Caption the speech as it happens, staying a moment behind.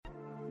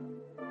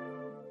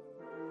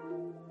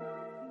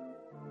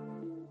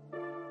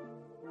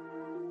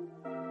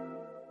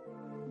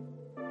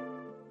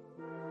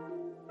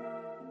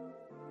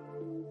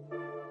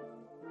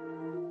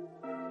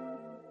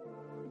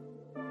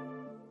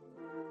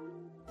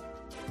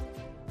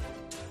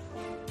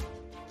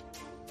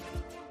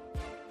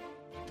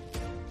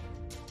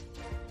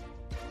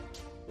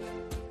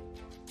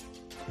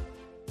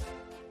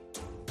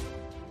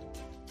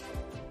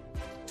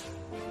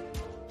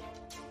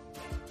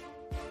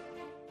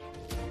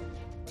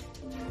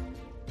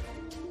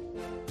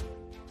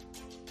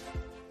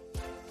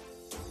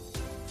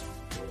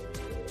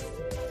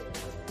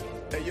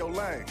Hey, yo,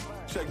 Lane,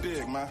 check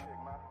dig, man.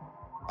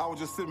 I was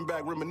just sitting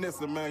back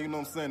reminiscing, man, you know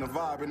what I'm saying, and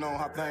vibing on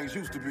how things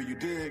used to be, you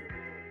dig?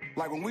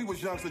 Like when we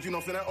was youngsters, you know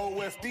what I'm saying, that old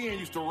West End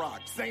used to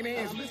rock. St.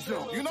 Anne's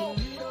jump, you know?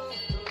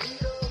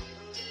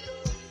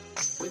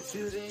 With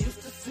you, they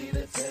used to see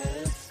the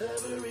dance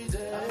every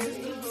day.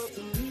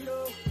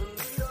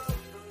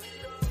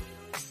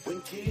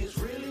 When kids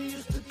really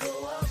used to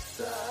go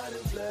outside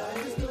and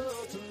play.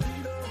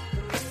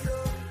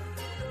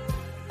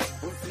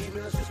 When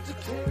females used to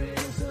carry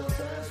themselves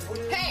as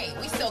women. Hey,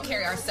 we still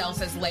carry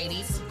ourselves as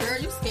ladies. Girl,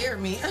 you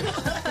scared me.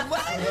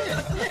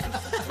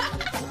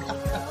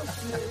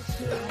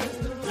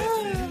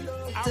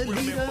 I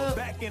remember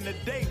back in the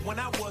day when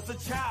I was a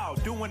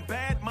child, doing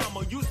bad,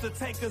 mama used to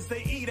take us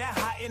to eat at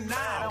Hot and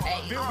Now.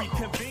 Very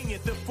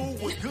convenient, the food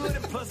was good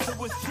and plus it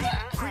was cheap.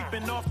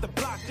 Creeping off the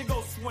block to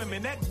go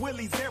swimming at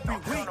Willie's every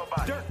week.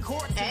 Dirt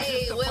courts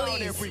Hey, just about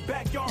Willie's. every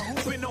backyard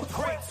hooping on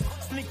crates.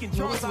 Sneaking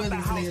jars out the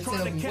Willie's, house Leah? trying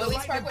Tell to me. catch Willie's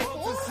like Parkway bugs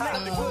Pool? and snacks.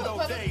 The Good old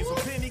public days pool?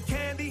 of penny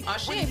candy. Oh,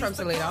 she ain't from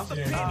Toledo.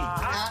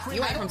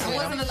 You ain't from Toledo.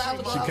 I wasn't allowed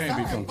to go She can't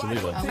be from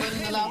Toledo. I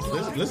wasn't allowed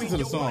to. Listen to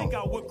the song.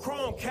 With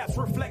chrome caps,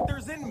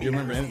 reflectors, and You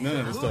remember none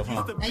of this stuff,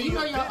 huh? And you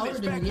know y'all older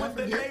than me. Y'all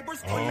forget.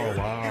 Oh,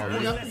 wow.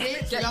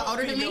 Y'all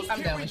older than me?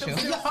 I'm done with you. You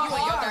in your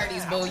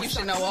 30s, boo. You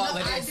should know all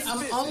of this.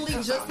 I'm only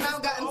just now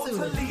gotten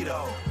to it.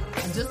 I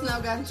just now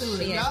gotten to it.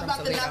 She ain't Y'all from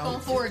about to knock Toledo.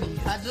 on 40.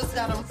 I just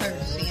got on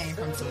 30. She ain't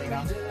from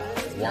Toledo.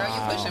 Girl,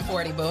 Wow. you pushing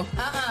 40, boo.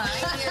 I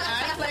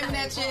ain't claiming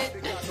that shit.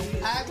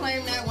 I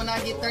claim that when I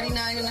get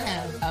 39 and a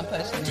half. I'm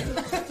pushing it.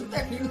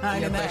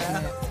 39 and a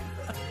half.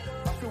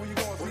 I feel where you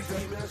going, CJ.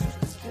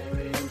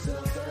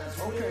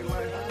 Okay,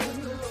 Lane.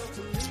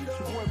 It's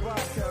your boy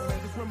Bobcat, man,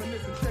 just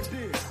reminiscing, check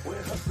dig.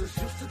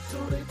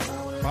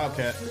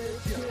 Bobcat.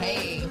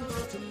 Hey.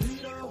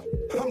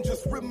 I'm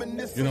just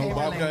reminiscing. You know what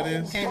Bobcat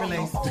is? Can't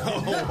relate.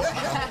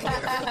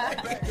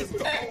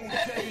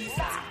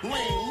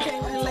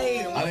 Can't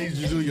relate. I need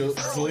you to do your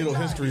Toledo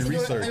history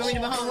research. You want me to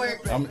do my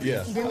homework?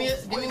 Yeah. Give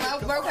me my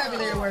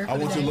vocabulary word. I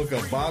want you to look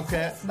up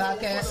Bobcat,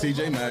 Bobcat,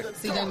 CJ Mack,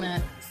 CJ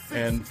Mack.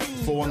 and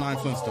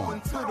 419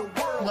 Flintstone.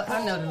 Well,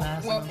 I know the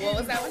last one. What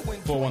was that one?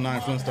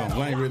 419 Flintstone.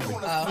 Wayne Ridley.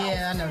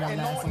 Yeah, I know that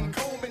last one.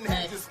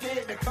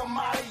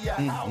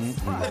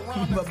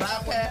 But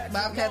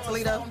Bobcat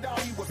Toledo.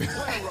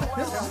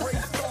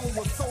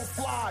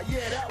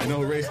 You know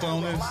who Ray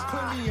Stone is?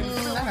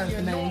 I heard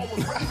the name.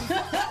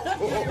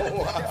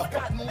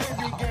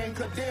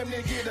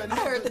 I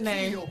heard the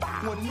name.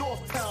 When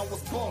Northtown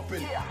was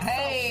bumping.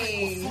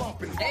 Hey.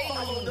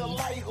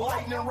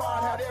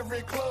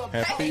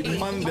 Happy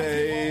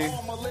Monday.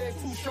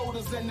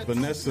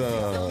 Vanessa,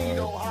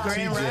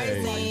 Grand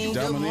Rising. TJ, Good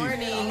Dominique,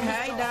 morning.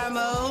 Hi,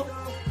 Damo.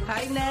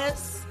 Hi,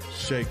 Ness.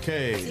 Shay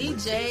K,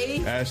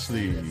 TJ.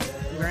 Ashley,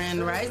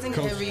 Grand Rising,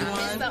 Coach- everyone.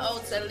 Mr. O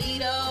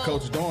Toledo.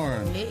 Coach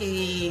Dorn,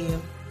 Hey.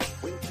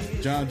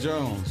 John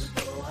Jones.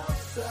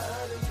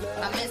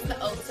 I miss the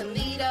O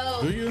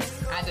Toledo. Do you?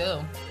 I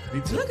do.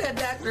 Me too. Look at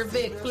Dr.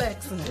 Vic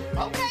flexing.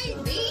 Okay,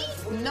 D.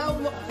 No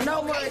more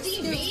Okay,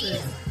 excuses.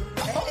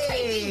 DV.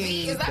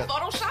 Okay, DV. Is that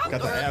Photoshop?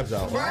 Got the abs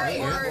out. Right.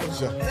 Yeah.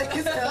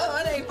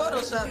 Oh, it ain't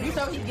Photoshop. You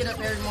know he get up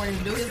every morning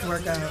to do his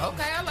workout.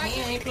 Okay, I like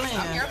He it. ain't playing.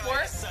 I'm here for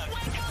it.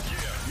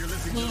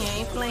 He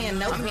ain't playing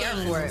no I'm here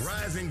games. for it.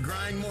 Rise and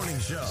Grind Morning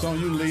Show. It's on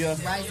you, Leah.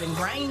 Rise and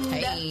grind.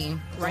 Hey.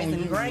 Rise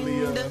and grind.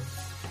 Leah.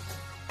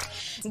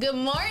 Good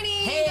morning.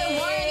 Hey. Good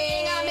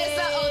morning. I'm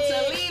Mr. O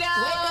Toledo.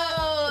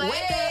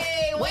 Wake up.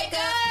 Hey, wake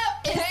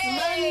up. It's Hey.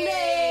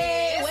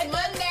 Monday. It's Wake up.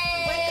 Monday.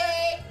 Wake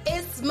up.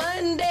 It's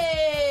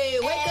Monday.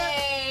 Wake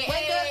Hey, up.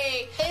 Wake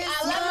hey. up. It's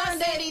I love my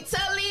Monday. city,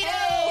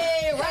 Toledo.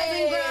 Hey, rise and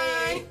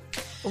Hey.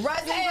 grind. Rise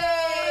and Hey.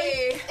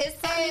 grind. It's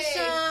time to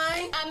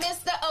shine. I'm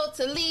Mr. O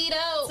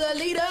Toledo.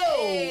 Toledo.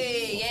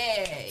 Hey,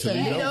 yeah.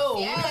 Toledo.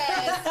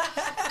 Yes.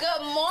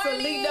 Good morning.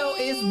 Toledo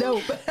is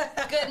dope.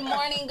 Good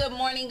morning, good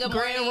morning, good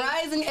morning. Grand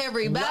Rising,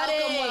 everybody.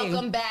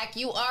 Welcome back.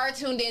 You are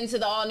tuned into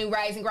the all new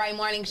Rise and Grind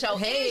Morning Show.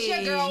 It is your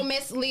Hey. girl,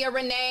 Miss Leah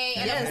Renee.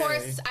 And Yes. of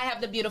course, I have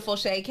the beautiful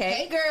Shay K.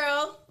 Hey,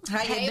 girl.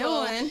 How you Hey, boo.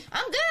 doing?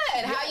 I'm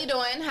good. How you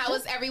doing? How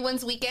was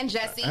everyone's weekend,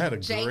 Jesse? I had a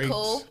J. great,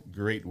 Cool.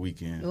 great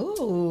weekend. Ooh.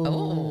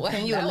 Ooh,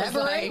 Can you that was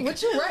elaborate? like-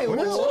 What you right? What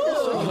What is you wrong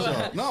do? with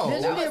y'all? No.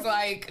 That was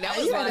like,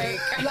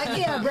 Like,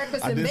 yeah,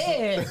 breakfast I in did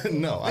bed.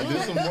 no, I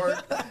did some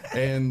work,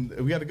 and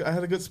I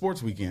had a good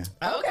sports weekend.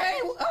 okay.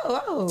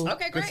 Oh.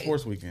 Okay, Good great.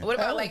 sports weekend. What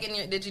about like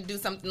did you do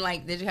something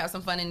like, did you have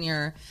some fun in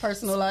your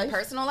Personal life.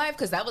 personal life?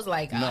 Because that was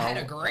like, No. I had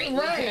a great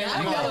Right. weekend.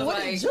 I was know. What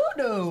like, did you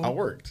do? I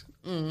worked.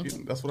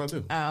 That's what I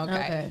do. Oh,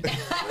 okay. Okay.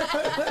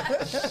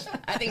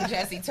 I think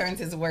Jesse turns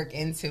his work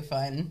into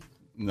fun.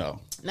 No.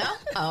 No?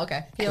 Oh,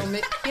 okay. He don't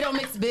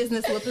mix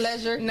business with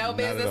pleasure. No Not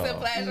business at and all.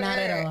 pleasure. Not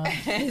at all.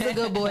 He's a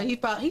good boy. He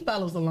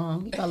follows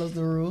along. He follows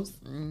the rules.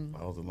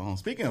 I was alone.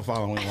 Speaking of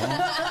following along,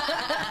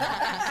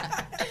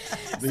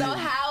 So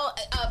how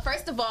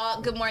first of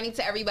all, good morning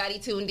to everybody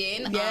tuned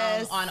in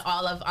Yes. on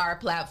all of our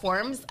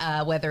platforms,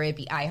 whether it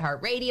be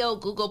iHeartRadio,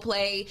 Google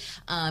Play.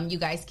 You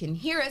guys can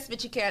hear us,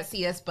 but you can't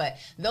see us. But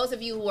those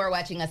of you who are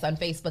watching us on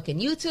Facebook and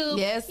YouTube,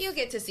 Yes. you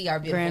get to see our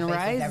beautiful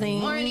Grand faces every Rising.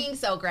 morning.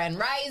 So Grand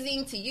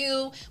Rising to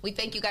you. We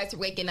thank you guys for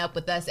waking up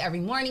with us every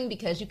morning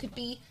because you could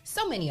be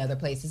so many other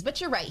places,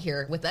 but you're right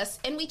here with us,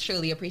 and we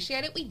truly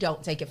appreciate it. We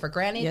don't take it for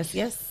granted. Yes,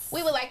 yes.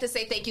 We would like to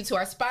say thank you to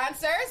our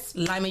sponsors,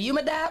 Lima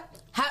Humadap,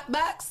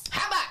 Hotbox,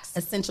 Hotbox,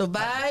 Essential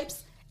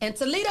Vibes, and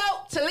Toledo.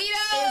 Toledo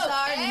is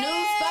our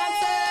new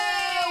sponsor.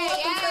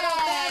 Welcome to the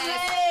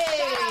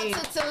family. Shout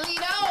out to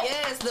Toledo.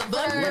 Yes, the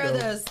Bun For-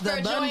 Brothers. The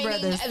for Bun joining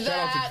Brothers. the Shout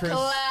out to Chris.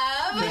 club.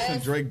 Chris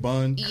and Drake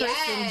Bun.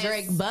 Yes. and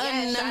Drake Bun.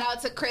 Yes, shout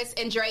out to Chris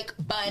and Drake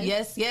Bun.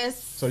 Yes,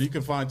 yes. So you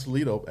can find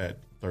Toledo at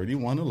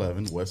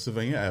 3111 West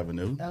Sylvania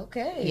Avenue.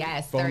 Okay.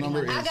 Yes, Phone 31.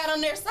 number is I got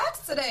on their socks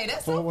today.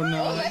 That's so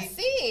 419. Oh, let's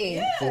see.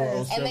 And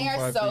they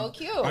are 4075. so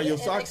cute. Are your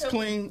And socks they could-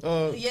 clean?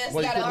 Yes,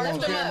 while You you gotta put them lift on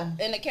them camera? up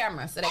in the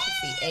camera so they can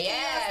see. Yeah,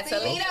 Yes,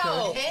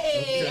 Toledo. Okay.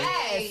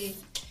 Hey.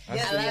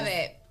 Yes. I love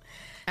it.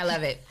 I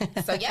love it.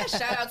 So, yeah,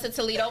 shout out to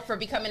Toledo for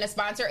becoming a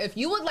sponsor. If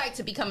you would like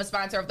to become a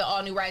sponsor of the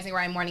all-new Rising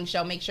Rhyme Morning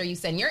Show, make sure you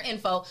send your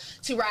info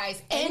to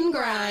Rise and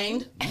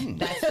Grind.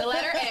 That's the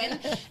letter N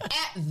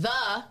at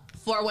the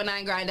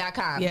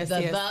 419grind.com. Yes,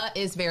 the yes. the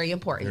is very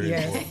important. Very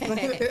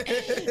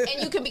Yes.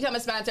 And you can become a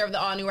sponsor of the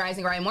all-new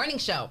Rising Grind Morning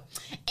Show.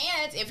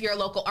 And if you're a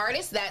local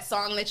artist, that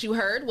song that you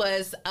heard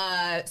was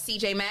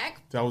CJ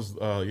Mack. That was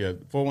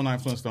 419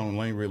 Flintstone,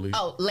 Lane Ridley,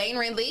 Oh, Lane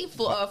Ridley,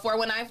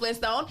 419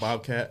 Flintstone,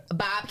 Bobcat,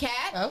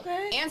 Bobcat,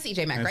 Okay. and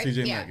CJ Mack, and right?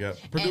 CJ Mack. Yeah,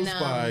 produced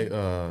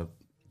by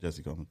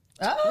Jesse Coleman.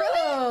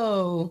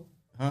 Oh.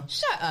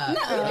 Shut up.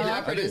 No. You did not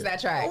I produce did. that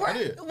track. I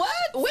did. What?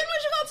 When was you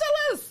going to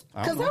tell us?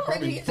 I Because don't know, I'm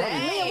ready to get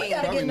Man, we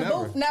gotta get in the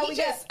Probably booth. Now He we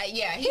just, got.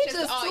 yeah, he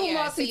just too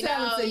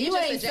multi-talented. You You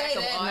just ain't a jack say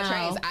of that all now.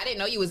 trades. I didn't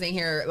know you was in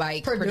here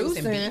like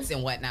producing Producing. beats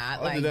and whatnot.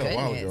 I Like, did that a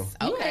while goodness.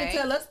 ago. You Okay. ain't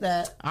tell us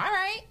that. All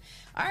right.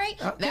 All right.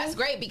 Okay. That's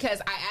great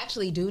because I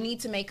actually do need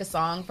to make a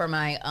song for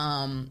my,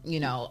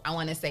 I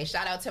want to say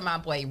shout out to my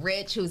boy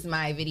Rich, who's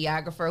my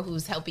videographer,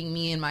 who's helping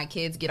me and my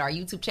kids get our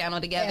YouTube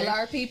channel together.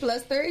 LRP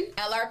 +3.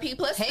 LRP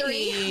 +3.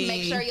 Hey.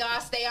 Make sure y'all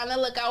stay on the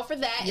lookout for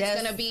that. Yes.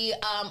 It's going to be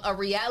a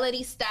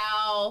reality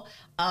style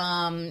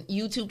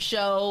YouTube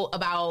show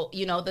about,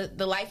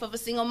 the life of a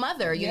single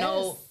mother, you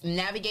know,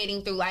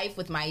 navigating through life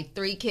with my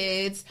 3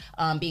 kids,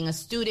 being a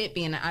student,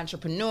 being an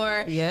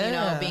entrepreneur,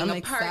 Yeah, being I'm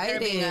a partner,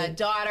 being a excited.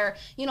 daughter,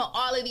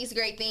 all of these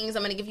great things.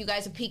 I'm going to give you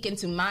guys a peek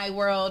into my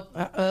world.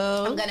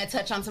 Uh-oh. I'm going to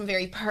touch on some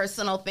very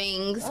personal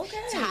things, Okay.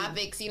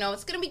 topics.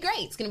 It's going to be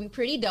great. It's going to be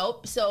pretty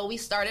dope. So we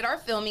started our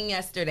filming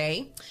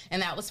yesterday,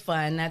 and that was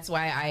fun. That's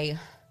why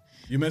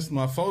You missed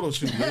my photo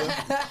shoot,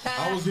 Leah.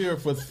 I was here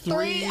for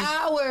 3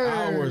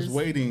 hours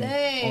waiting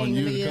Dang, on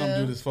you to come Leah.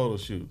 do this photo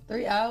shoot.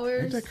 3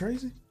 hours. Isn't that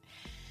crazy?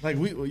 Like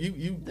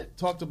you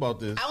talked about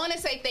this. I want to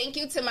say thank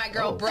you to my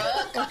girl Oh. Brooke.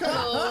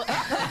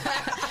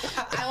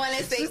 I want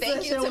to say She thank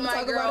said she you to don't my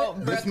talk girl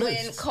about it. Brooklyn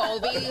Dismissed.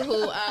 Colby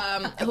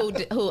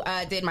who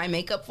did my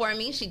makeup for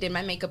me. She did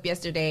my makeup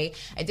yesterday.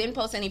 I didn't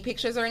post any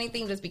pictures or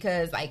anything just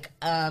because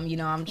I'm You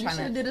trying should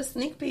have to. did a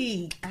sneak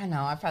peek. I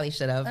know I probably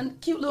should have. A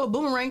cute little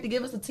boomerang to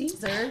give us a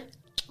teaser.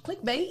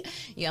 Clickbait.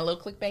 Yeah, a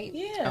little clickbait.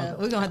 Yeah. We're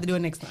going to have to do it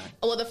next time.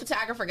 Well, the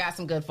photographer got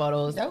some good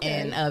photos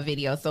Okay. and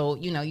video, so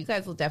you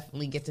guys will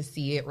definitely get to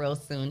see it real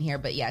soon here.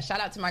 But yeah, shout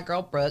out to my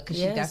girl Brooke because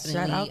Yes, she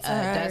shout definitely out to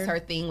her. does her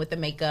thing with the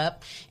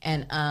makeup,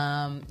 and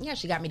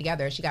she got me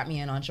together. She got me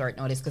in on short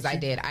notice because I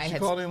did. I She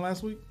had called in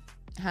last week.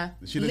 huh?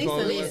 She didn't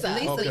call in Lisa, last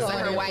week? Lisa, Okay. Lisa, her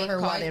Her wife wife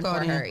called in for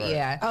called in. her. Right.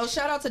 Yeah. Oh,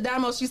 shout out to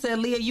Damo. She said,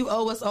 Leah, you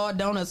owe us all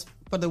donuts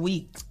for the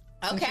week.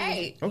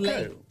 Okay.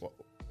 Okay.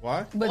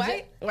 Why? But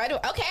Why?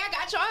 Okay,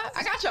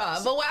 I got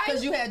y'all. But why?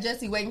 Because you had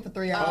Jesse waiting for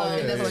 3 hours. Oh,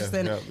 yeah, That's what yeah, she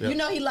said. yeah. You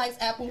know he likes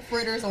apple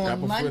fritters on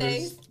Apple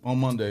Mondays, fritters on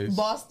Mondays.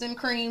 Boston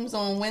creams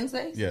on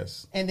Wednesdays.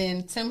 Yes. And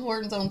then Tim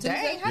Hortons on Dang,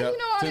 Tuesday. how you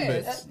know all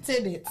Tidbits. this?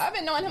 Tidbits. I've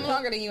been knowing him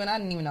longer than you, and I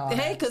didn't even know all Hey,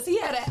 that. because he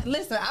had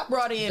listen, I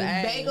brought in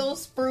Dang.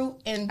 bagels, fruit,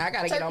 and I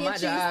gotta get turkey on my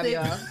and job, cheese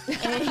y'all.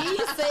 sticks. And he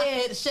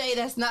said, Shay,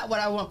 that's not what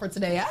I want for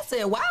today. I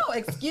said, wow,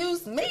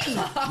 excuse me. So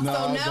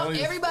now don't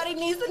even- everybody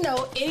needs to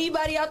know,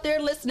 anybody out there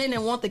listening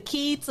and want the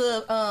key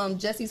to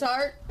Jesse's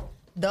heart,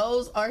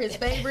 those are his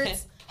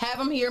favorites. Have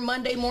him here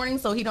Monday morning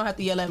so he don't have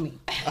to yell at me.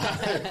 Nah,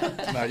 you know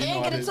And I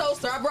get a did.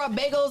 toaster. I brought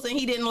bagels and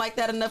he didn't like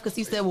that enough because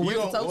he said, well, You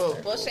where's the don't-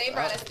 toaster? Well, Shay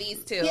brought us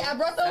these too. Yeah, I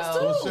brought those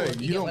So, too. Shay,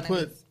 you you get don't one of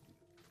put.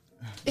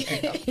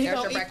 There's You your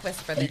know,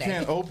 breakfast for the You day.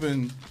 can't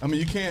open. I mean,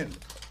 you can't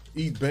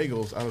eat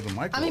bagels out of the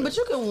microwave. I mean, but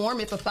you can warm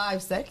it for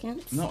 5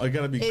 seconds. No, it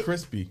gotta be It-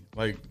 crispy,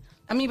 like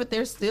I mean, but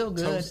they're still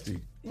good. toasty.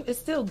 It's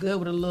still good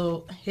with a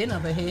little hint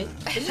of a hit.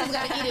 You just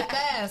gotta eat it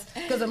fast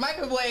because the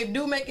microwave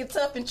do make it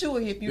tough and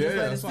chewy if you just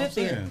let it that's what I'm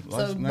sit there. saying.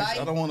 So Nice, I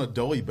bite. don't want a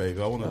doughy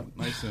bagel. I want a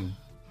nice and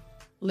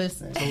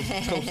Listen,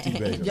 Toasty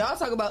bagels. y'all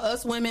talk about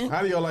us women.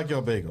 How do y'all like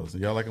your bagels?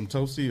 Y'all like them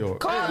toasty or?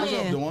 Call Hey, what's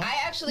up, in. Dewan?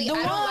 I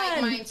don't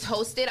like mine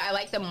toasted. I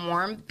like them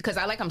warm because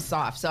I like them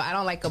soft. So I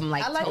don't like them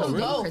like I like toasted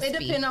them both. crispy. It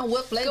depends on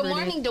what flavor. Good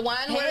morning, Dewan.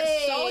 We're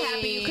so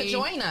happy you could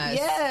join us.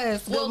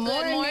 Yes. Well, good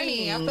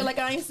morning. I feel like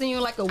I ain't seen you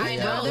in like a week. I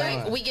know, brother.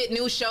 like we get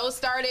new shows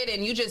started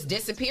and you just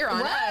disappear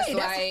on us.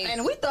 Right.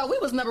 And we thought we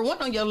was number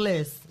one on your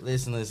list.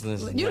 Listen.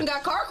 You done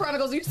got Car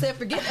Chronicles. You said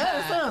forget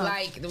us. Huh?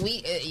 Like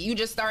you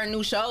just starting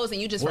new shows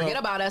and you just forget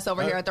about us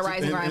over here at the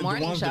Rise and Grind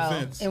Morning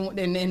Show. And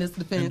in his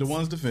defense. In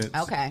Dewan's defense.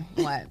 Okay,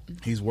 what?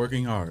 He's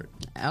working hard.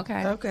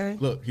 Okay.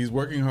 Look, he's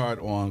working hard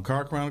on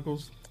Car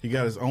Chronicles. He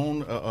got his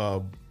own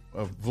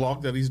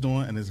vlog that he's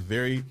doing, and it's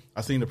very.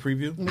 I seen the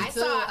preview. I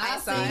saw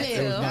it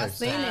It was too. nice. I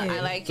seen it.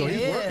 I like So it.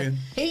 he's working.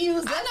 He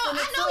used that.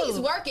 I know he's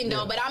working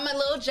though, but I'm a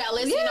little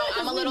jealous. Yeah, you know,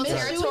 I'm a 'cause little we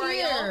miss you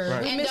territorial. here.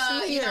 Right. We And miss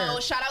you you know,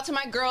 here. shout out to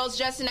my girls,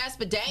 Justin S.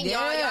 But dang,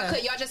 Yeah.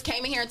 y'all just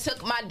came in here and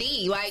took my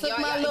D. Like Took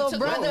my y'all little took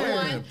brother. Wait a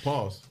one. minute,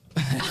 pause.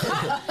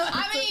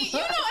 I mean, you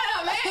know what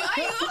I mean?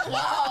 Like,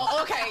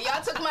 whoa, okay,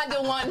 y'all took my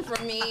one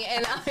from me,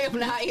 and I am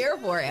not here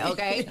for it.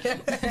 Okay,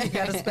 You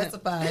gotta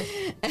specify.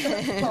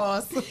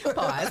 Pause.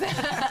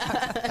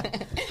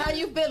 How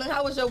you feeling?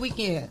 How was your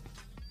weekend?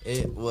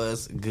 It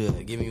was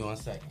good. Give me 1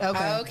 second.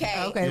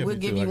 Okay. Yeah, We'll me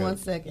give too. you I got 1 it.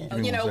 second. Give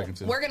me You 1 know, second,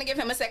 too. we're going to give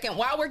him a second.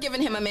 While we're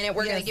giving him a minute,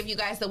 we're going Yes. to give you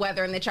guys the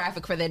weather and the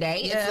traffic for the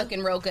day. Yeah. It's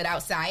looking real good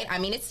outside. I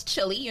mean, it's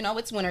chilly. You know,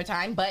 it's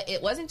wintertime, but it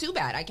wasn't too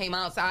bad. I came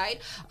outside.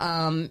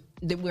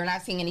 We're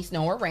not seeing any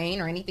snow or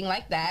rain or anything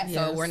like that.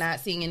 So Yes. we're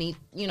not seeing any,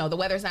 you know, the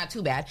weather's not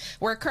too bad.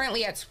 We're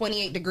currently at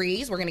 28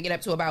 degrees. We're going to get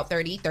up to about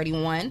 30,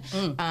 31.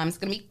 It's going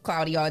to be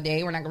cloudy all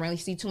day. We're not going to really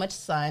see too much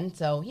sun.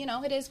 So, you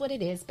know, it is what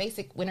it is.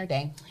 Basic winter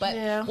day. But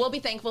Yeah. we'll be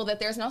thankful that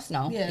there's no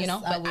snow, Yes, you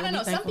know. I But will I don't be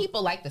know. Some thankful.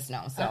 people like the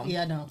snow. So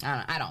Yeah, I don't.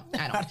 I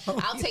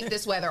don't. I'll take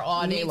this weather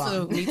all day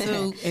long. Me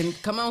too.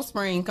 And come on,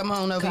 spring. Come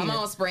on over Come here.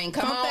 on, spring.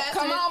 Come faster-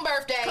 on,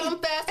 birthday. Come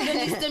faster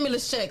than these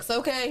stimulus checks,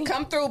 okay?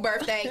 Come through,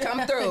 birthday.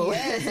 Come through.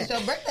 Yes, it's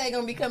your birthday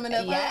gonna be coming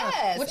up.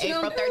 Yes, What you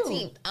April gonna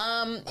do?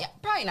 13th. Yeah,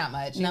 probably not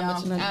much. You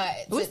Not know? much.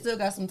 We still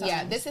got some time.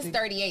 Yeah, this is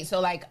 38. So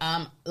like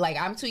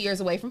I'm 2 years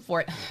away from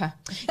 40.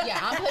 Yeah,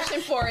 I'm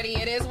pushing 40.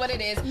 It is what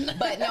it is.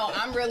 But no,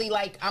 I'm really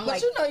like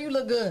But you know you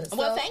look good. So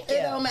Well, thank you.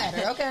 It don't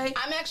matter, okay?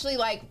 I'm actually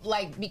like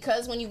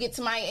because when you get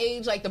to my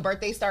age, like the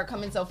birthdays start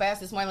coming so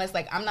fast. It's more or less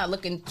like I'm not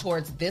looking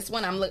towards this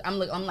one. I'm like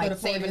the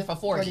saving 40th, for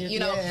 40. You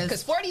know, yes.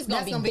 because 40 is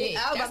gonna That's be big.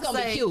 I was That's about gonna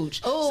to be say,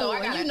 huge. Oh, so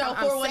and you know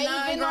I'm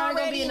 419 saving gonna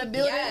already. be in the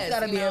building. Yes, It's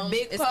gotta be you know, a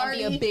big it's party.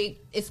 Gonna be a big.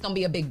 It's gonna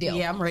be a big deal.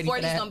 Yeah, I'm ready for 40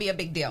 is that. gonna be a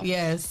big deal.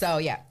 Yes. So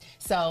yeah.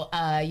 So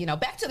you know,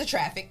 back to the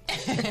traffic.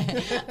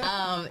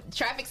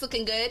 Traffic's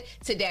looking good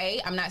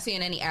today. I'm not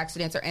seeing any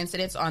accidents or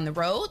incidents on the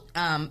road.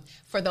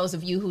 For those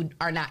of you who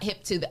are not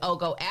hip to the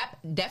OGO app,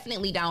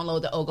 definitely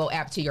download the OGO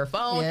app to your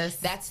phone. Yes.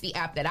 That's the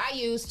app that I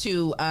use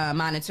to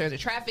monitor the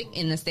traffic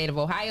in the state of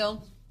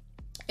Ohio.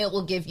 It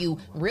will give you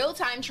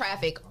real-time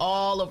traffic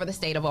all over the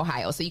state of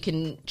Ohio. So you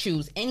can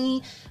choose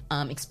any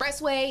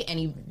expressway,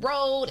 any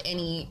road,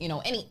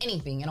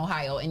 anything in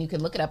Ohio, and you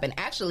can look it up. And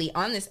actually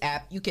on this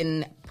app, you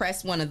can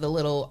press one of the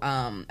little,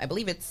 I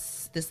believe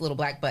it's this little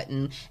black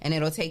button, and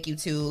it'll take you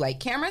to like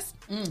cameras,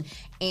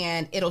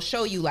 and it'll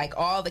show you like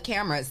all the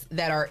cameras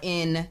that are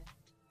in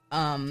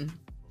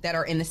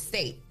the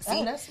state. See?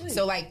 Oh, that's sweet.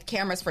 So like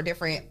cameras for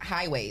different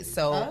highways.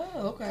 So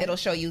okay. it'll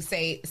show you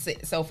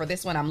so for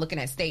this one I'm looking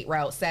at State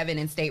Route 7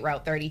 and State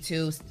Route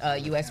 32,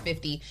 US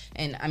 50.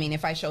 And I mean,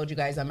 if I showed you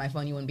guys on my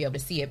phone, you wouldn't be able to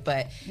see it,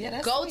 but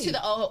that's go sweet. to the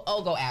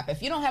OGO app.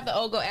 If you don't have the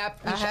OGO app,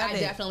 I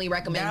definitely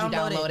recommend you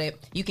download it.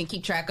 You can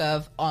keep track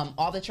of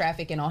all the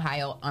traffic in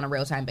Ohio on a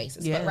real-time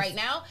basis. Yes. But right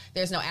now,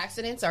 there's no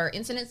accidents or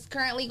incidents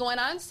currently going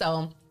on,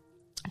 so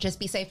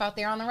just be safe out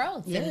there on the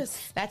roads. Yes.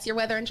 And that's your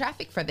weather and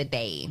traffic for the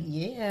day.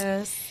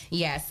 Yes.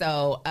 Yeah,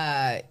 so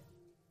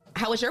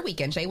how was your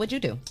weekend, Shay? What'd you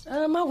do?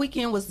 My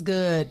weekend was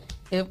good.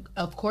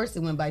 Of course, it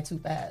went by too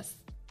fast.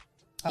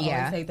 I Yeah,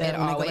 always hate that it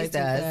when they go always by too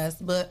does.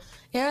 fast. But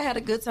yeah, I had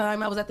a good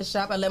time. I was at the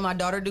shop. I let my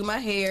daughter do my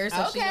hair. So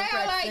she Okay, was I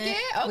like practicing.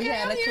 it. We Okay,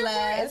 had I'm a here for it.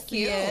 class. That's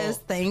cute. Yes,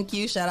 thank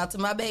you. Shout out to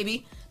my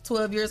baby,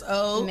 12 years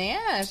old.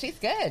 Man, she's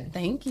good.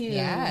 Thank you.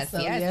 Yes,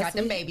 got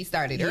them babies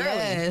started early.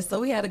 Yes, so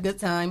we had a good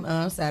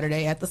time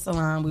Saturday at the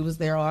salon. We was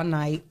there all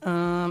night.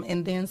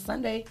 And then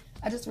Sunday,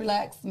 I just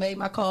relaxed, made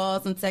my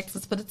calls and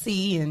texts for the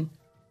tea and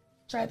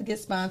tried to get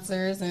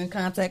sponsors and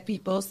contact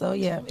people. So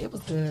yeah, it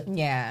was good.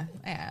 Yeah,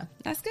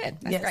 that's good.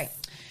 That's Yes. great.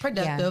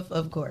 Productive,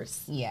 of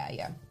course.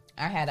 Yeah.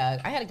 I had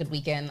a good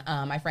weekend.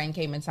 My friend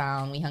came in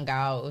town. We hung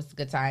out. It was a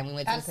good time. We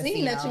went to I've the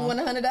seen casino. that you won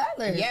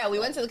 $100. Yeah, we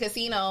went to the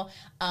casino,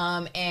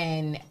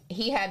 and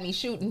he had me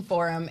shooting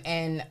for him,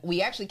 and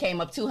we actually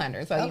came up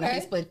 200. So you know,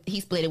 he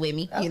split it with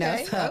me. You know,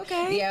 Okay, so,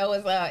 okay. Yeah,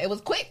 it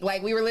was quick.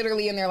 Like we were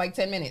literally in there like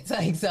 10 minutes.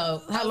 Like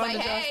so, How I was long like,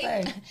 did y'all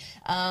hey,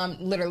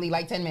 stay? literally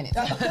like 10 minutes.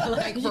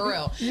 Like for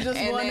real. You just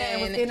won that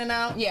and was in and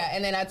out? Yeah,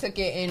 and then I took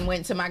it and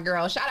went to my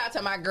girl. Shout out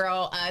to my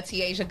girl,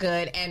 Tiaja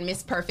Good and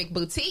Miss Perfect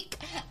Boutique.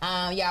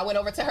 Yeah, I went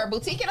over to her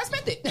boutique and I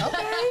spent it.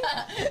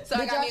 Okay. So I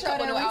Did got y'all me a try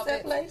couple that new reset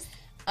outfits. place?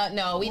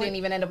 No, we didn't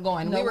even end up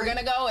going. No, we were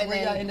gonna go, and where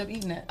then y'all end up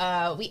eating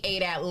at? we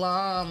ate at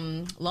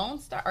Lone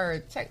Star,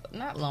 or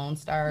not Lone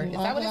Star. Is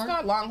that what it's Longhorn?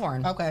 called?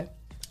 Longhorn. Okay.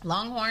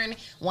 Longhorn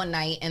one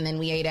night, and then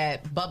we ate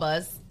at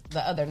Bubba's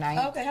the other night.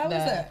 Okay, how was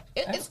that?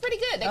 It's pretty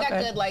good. They got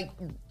Okay. good, like,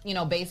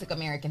 basic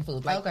American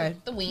food, like Okay.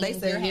 the wings, They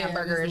say, your yeah,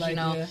 hamburgers, it's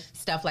like,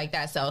 stuff like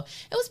that. So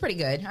it was pretty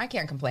good. I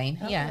can't complain.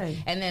 Yeah.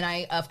 Okay. And then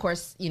I, of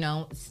course,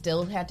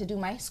 still had to do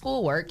my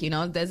schoolwork.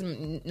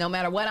 Doesn't no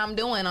matter what I'm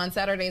doing on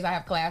Saturdays, I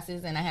have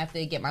classes and I have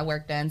to get my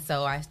work done.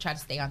 So I try to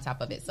stay on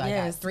top of it. So I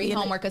Yes, got 3 being a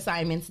homework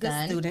assignments good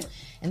done, student.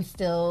 and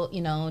still,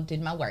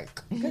 did my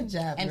work. Good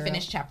job, And girl.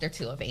 finished chapter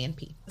 2 of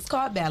A&P. It's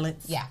called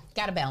balance. Yeah,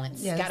 gotta balance.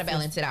 Yes, Gotta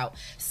balance it out.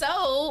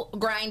 So,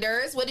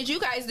 grinders, what did you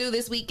guys do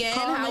this weekend?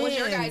 Call How was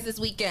your in. guys this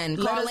weekend?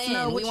 Let Call us in.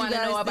 know what We you want to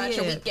know guys about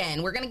your did.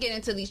 weekend. We're gonna get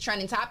into these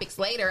trending topics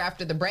later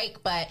after the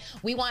break, but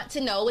we want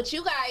to know what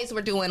you guys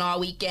were doing all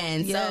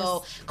weekend. Yes.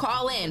 So,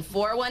 call in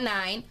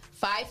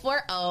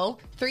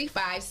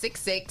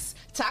 419-540-3566.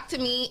 Talk to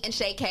me and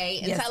Shay K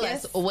and Yes, tell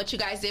yes. us what you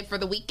guys did for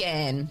the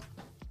weekend.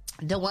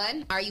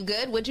 DeJuan, are you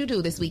good? What'd you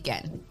do this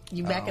weekend?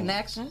 You back in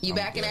action? You I'm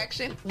back in good.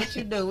 action? What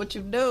you do? What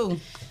you do?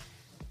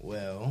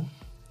 Well,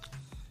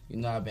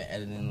 I've been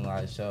editing a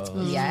lot of shows.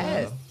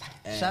 Yes.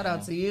 And Shout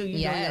out to you. You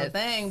doing your Yes.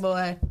 thing,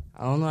 boy.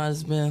 I don't know. I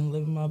just been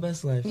living my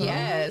best life.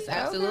 Yes,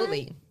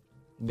 absolutely.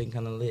 Been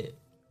kind of lit.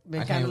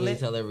 Been I kinda can't really lit?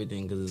 tell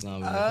everything because it's gonna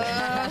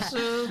be.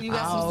 Shoot. You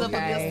got some stuff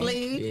up Okay. your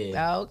sleeve?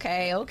 yeah.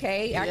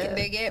 Okay. I can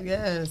dig it.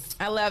 Yes.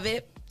 I love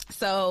it.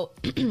 So,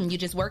 you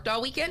just worked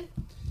all weekend?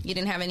 You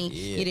didn't have any,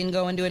 Yeah. you didn't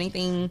go and do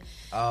anything,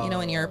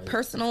 in your Oh,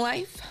 personal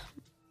life?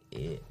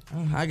 Yeah.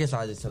 I guess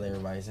I'll just tell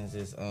everybody since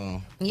it's Yeah,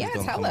 it's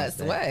gonna tell come out us.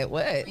 today.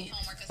 What?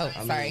 Oh,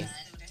 I sorry. mean,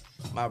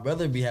 my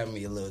brother be having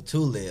me a little too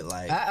lit,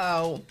 like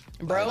Uh-oh.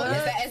 Bro, What?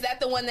 is that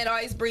the one that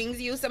always brings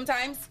you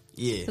sometimes?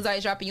 yeah. Who's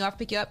always dropping you off,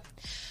 pick you up?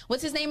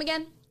 What's his name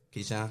again?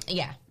 Keyshawn?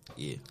 Yeah.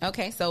 Yeah.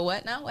 Okay, so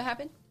what now? What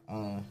happened?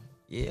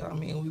 Yeah, I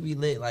mean, we be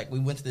lit. Like, we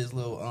went to this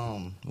little,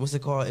 what's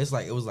it called? It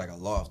was like a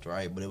loft,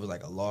 right? But it was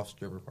like a loft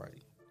stripper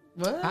party.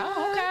 What?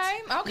 Oh,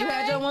 okay. You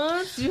had your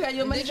ones? You had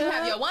your Did you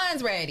have your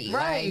ones ready?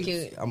 Right. Like,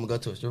 you, I'm gonna go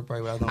to a stripper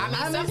party without no I mean,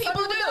 money. some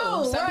people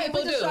do. Some Right, people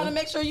we're just do. trying to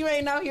make sure you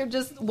ain't out here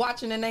just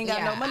watching and ain't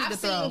got no money I've to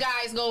throw. seen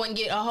guys go and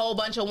get a whole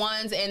bunch of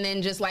ones and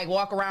then just like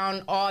walk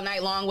around all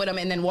night long with them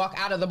and then walk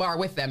out of the bar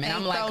with them. And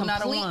Ain't I'm like throw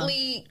not a one.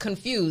 completely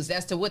confused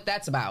as to what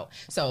that's about.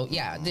 So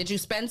yeah, did you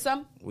spend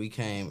some? We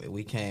came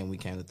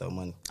to throw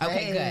money. Okay,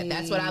 Hey. good.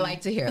 That's what I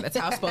like to hear. That's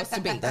how it's supposed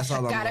to be. That's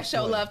all I'm Gotta up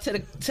show for. love to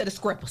the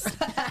scrippers.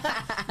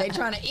 They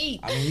trying to eat.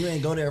 I mean, you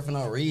ain't go there for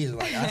no reason.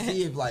 Like, I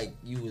see if like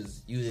you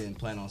didn't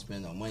plan on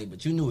spending no money,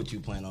 but you knew what you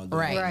planned on doing.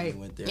 Right. when Right. you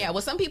went there. Yeah,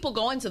 well, some people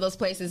go into those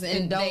places and,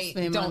 And don't they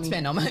spend don't money.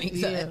 spend no money.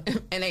 So, Yeah.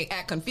 and they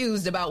act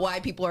confused about why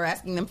people are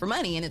asking them for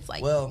money. And it's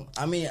like, Well,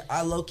 I mean,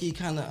 I low key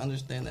kind of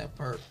understand that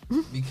part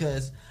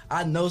because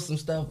I know some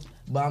stuff,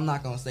 but I'm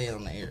not gonna say it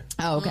on the air.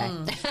 oh, okay.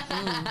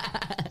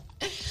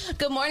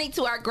 Good morning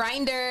to our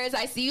grinders.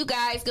 I see you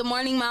guys. Good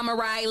morning, Mama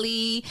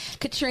Riley,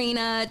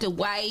 Katrina,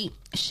 Dwight,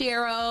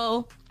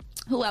 Cheryl.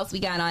 Who else we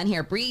got on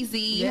here? Breezy.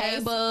 Yes. Hey,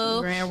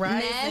 Boo. Grand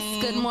Rising.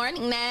 Ness. Good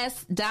morning,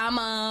 Ness.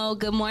 Damo.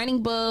 Good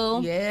morning,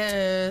 Boo.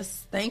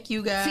 Yes. Thank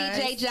you, guys.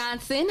 TJ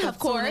Johnson, For of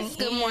course. tuning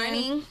Good in.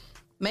 morning.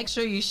 Make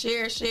sure you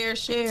share.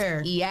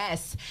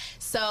 Yes.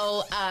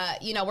 So,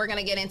 we're going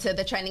to get into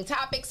the trending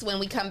topics when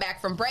we come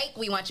back from break.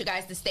 We want you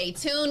guys to stay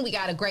tuned. We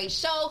got a great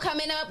show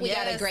coming up. We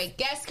got a Yes. great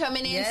guest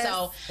coming in. Yes.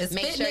 So, It's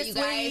make sure fitness you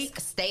guys week.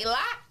 stay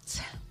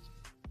locked.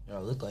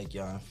 Y'all look like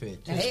y'all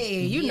fit. too.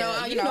 Hey, you Yeah,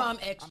 know, you you know know. I'm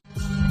extra.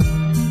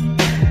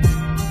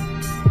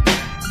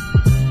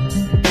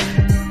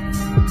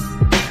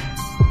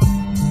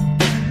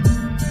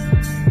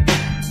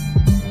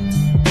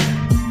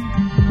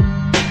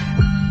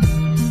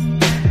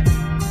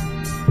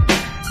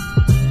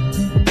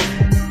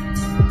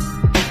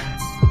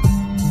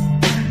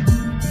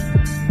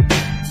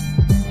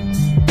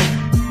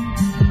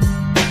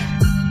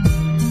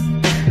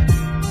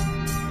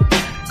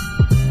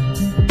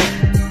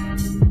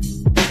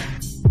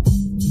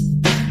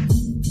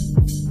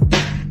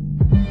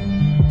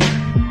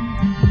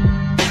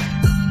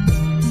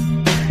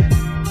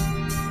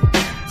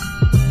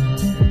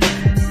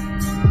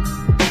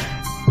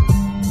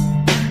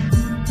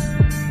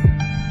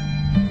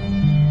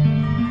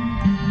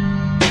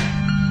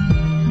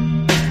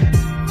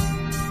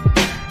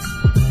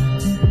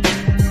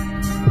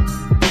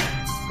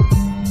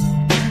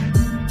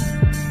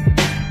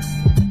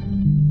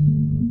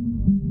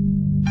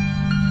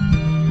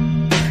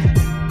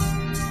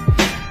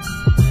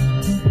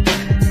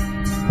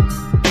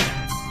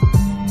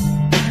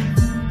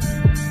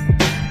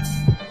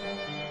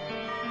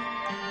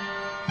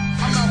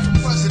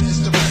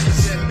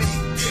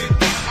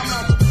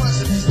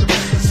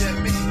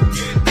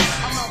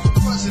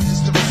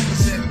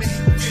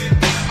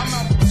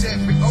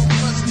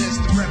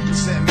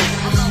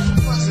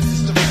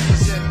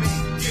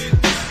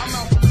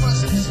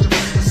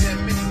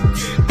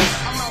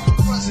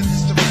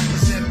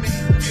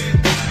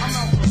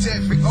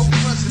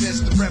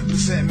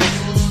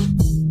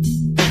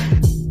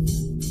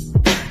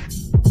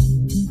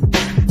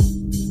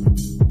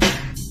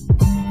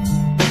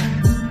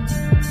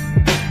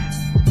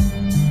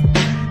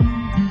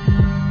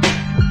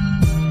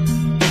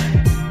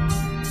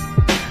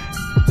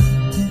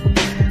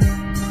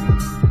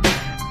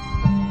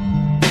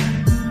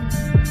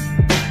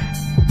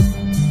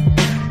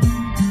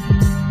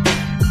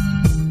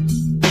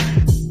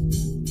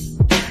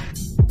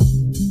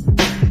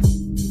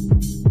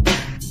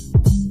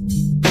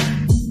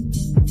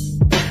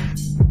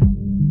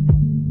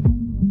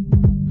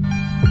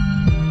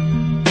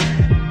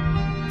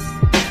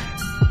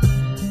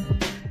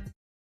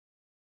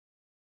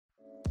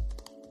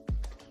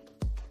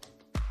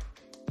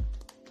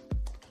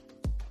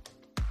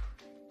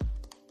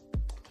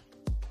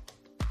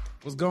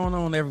 What's going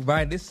on,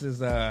 everybody? This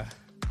is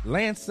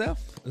Lance Self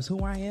is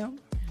who I am.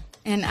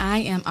 And I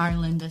am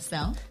Arlinda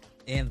Self.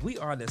 And we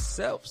are the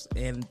Selfs,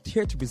 and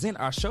here to present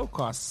our show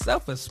called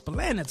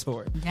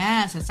Self-Explanatory.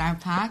 Yes, it's our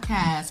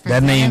podcast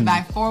presented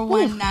by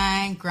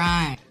 419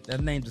 Grind.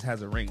 That name just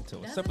has a ring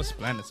to it.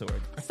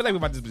 Self-Explanatory. I feel like we're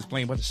about to just be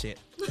explaining a bunch of shit.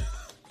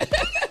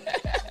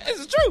 This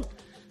is true.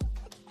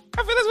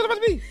 I feel that's what it's about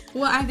to be.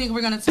 Well, I think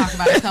we're going to talk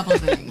about a couple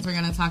things. We're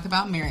going to talk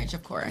about marriage,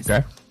 of course.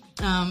 Okay.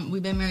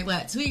 We've been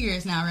married, 2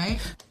 years now, right?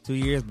 2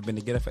 years, but been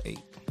together for 8.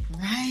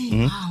 Right.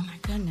 Mm-hmm. Oh, my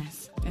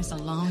goodness. It's a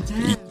long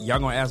time. Y'all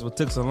going to ask what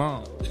took so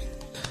long.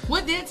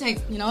 What did take?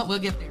 You know what? We'll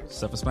get there.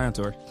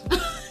 Self-explanatory.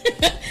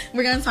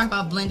 We're going to talk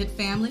about blended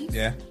families.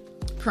 Yeah.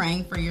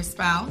 Praying for your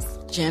spouse.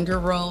 Gender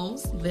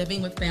roles.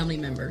 Living with family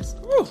members.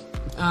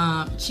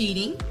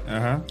 Cheating.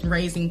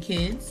 Raising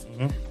kids.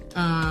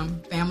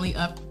 Family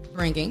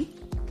upbringing.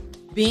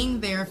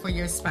 Being there for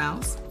your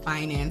spouse.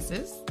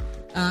 Finances.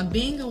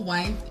 Being a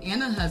wife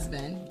and a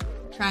husband.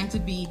 Trying to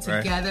be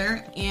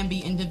together and be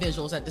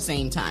individuals at the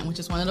same time, which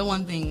is one of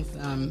the things.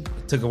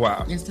 It took a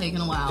while. It's taken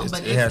a while,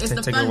 but it has it's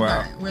the fun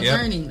part. We're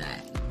learning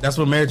that. That's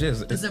what marriage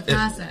is. It's a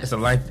process. It's a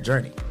life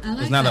journey.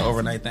 Like it's not an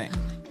overnight thing.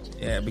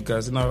 Yeah,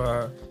 because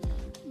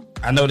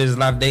I know there's a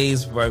lot of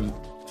days where I'm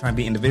trying to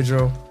be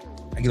individual.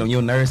 I get on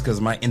your nerves because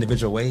of my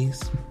individual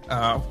ways.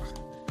 I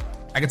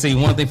can tell you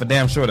one thing for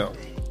damn sure though.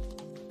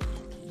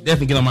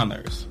 Definitely get on my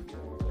nerves.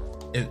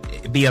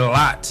 It'd be a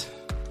lot.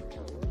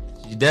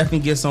 She definitely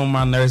gets on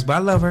my nerves, but I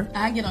love her.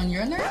 I get on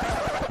your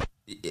nerves?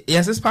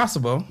 Yes, it's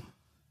possible.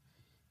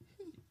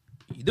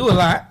 You do a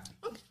lot.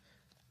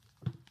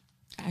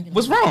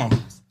 What's wrong?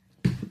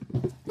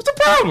 What's the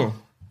problem?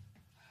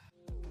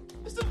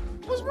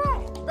 What's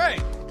wrong? Hey.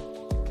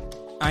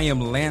 I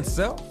am Lance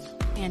Self.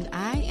 And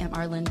I am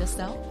Arlinda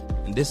Self.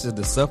 And this is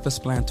the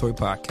Self-Explanatory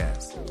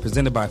Podcast,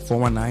 presented by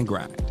 419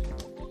 Grind.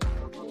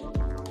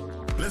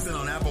 Listen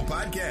on Apple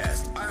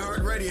Podcasts,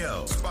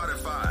 iHeartRadio,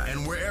 Spotify,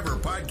 and wherever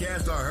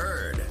podcasts are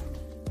heard.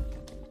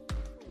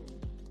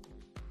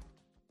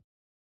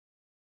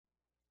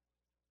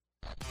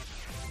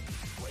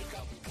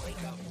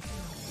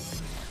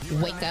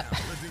 Wake up.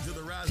 Listening to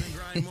the Rise and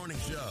Grind Morning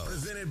Show,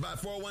 presented by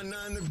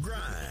 419 The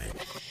Grind.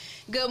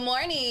 Good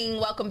morning.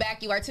 Welcome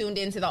back. You are tuned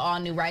into the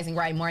all-new Rise and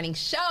Grind Morning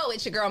Show.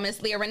 It's your girl,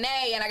 Miss Leah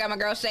Renee, and I got my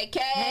girl, Shay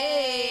K.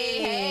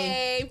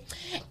 Hey.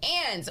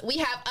 And we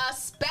have a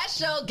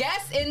special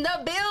guest in the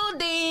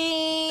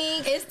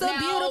building. It's the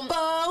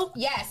beautiful.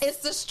 Yes. It's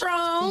the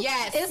strong.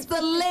 Yes. It's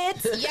the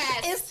lit.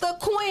 Yes. It's the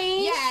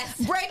queen. Yes.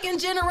 Breaking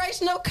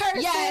generational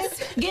curses.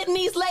 Yes. Getting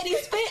these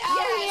ladies fit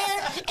out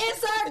here.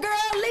 It's our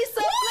girl, Lisa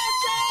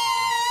Fletcher.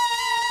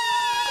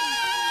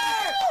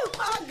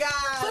 Oh,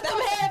 God. Put them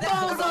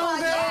headphones on,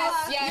 girl.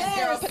 Yes,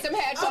 girl. Put them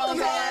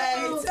headphones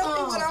on. Tell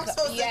me what I'm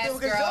supposed to do,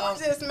 because y'all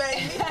just made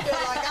me feel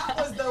like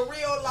I was the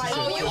real life.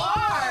 Oh, you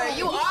are.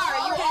 You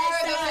are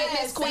the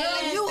fitness queen.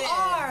 You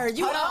are.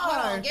 Hold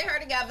on. Get her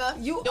together.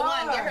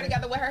 Get her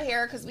together with her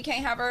hair, because we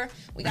can't have her.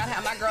 We got to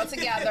have my girl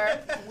together.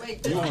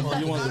 You want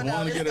the one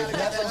to get her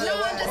together?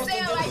 No, I'm just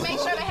saying, like, make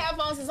sure the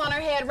headphones is on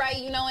her head right,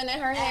 and then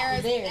her hair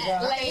is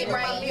laid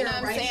right, you know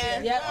what I'm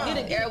saying?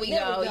 Yep. There we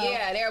go.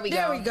 Yeah, there we go.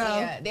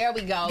 Yeah, there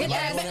we go.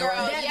 Yes, girl.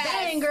 That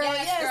bang, girl.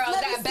 Yes, girl.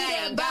 Let That me see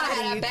bang.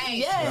 that body.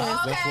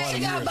 Yes. Okay. She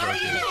got body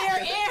in the hair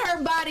and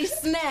her body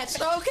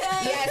snatched,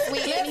 okay? Yes, we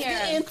in Let's here.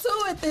 get into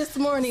it this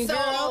morning,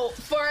 girl.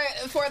 So,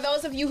 for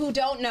those of you who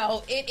don't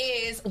know, it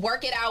is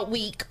Work It Out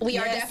Week. We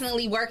are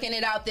definitely working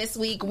it out this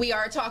week. We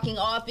are talking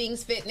all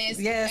things fitness.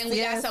 Yes, and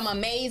we got some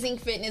amazing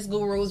fitness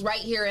gurus right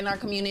here in our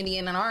community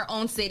and in our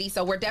own city.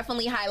 So we're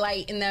definitely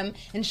highlighting them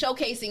and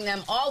showcasing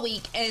them all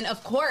week. And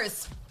of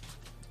course,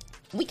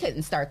 we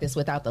couldn't start this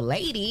without the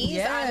ladies.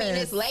 Yes. I mean,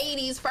 it's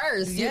ladies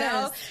first, you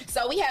know?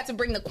 So we had to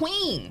bring the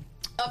queen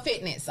of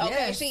fitness. Okay,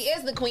 Yes. she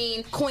is the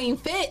queen. Queen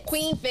Fit.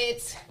 Queen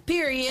Fits.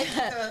 Period.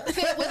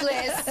 Fit with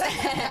Liz.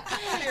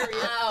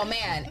 Oh,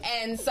 man.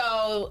 And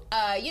so,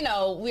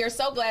 we are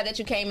so glad that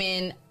you came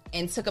in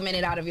and took a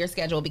minute out of your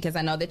schedule, because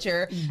I know that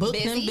you're Booked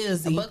and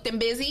busy. Booked and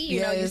busy. You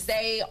know, you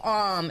stay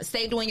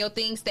doing your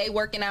thing, stay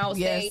working out,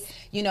 stay,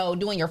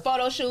 doing your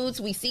photo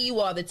shoots. We see you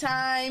all the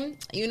time,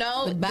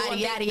 With body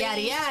yada yada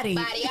yada. Body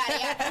yada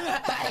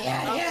yada. Body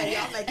yada yada.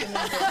 Y'all making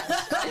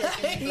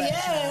me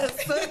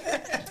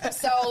Yes.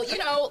 So,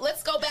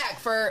 let's go back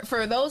for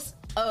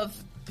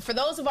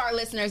those of our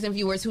listeners and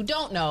viewers who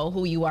don't know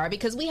who you are,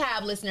 because we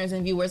have listeners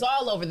and viewers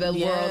all over the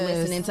world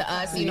listening to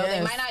us. They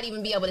might not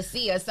even be able to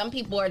see us. Some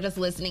people are just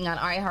listening on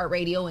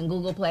iHeartRadio and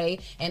Google Play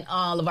and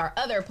all of our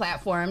other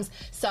platforms.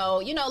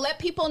 So, let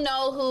people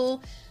know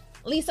who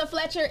Lisa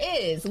Fletcher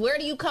is. Where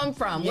do you come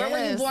from? Where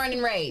were you born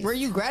and raised? Where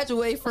you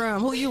graduate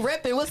from? Who you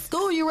repping? What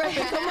school you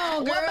repping? Come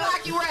on, girl. What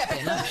block you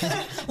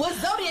repping? What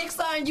zodiac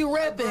sign you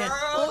repping?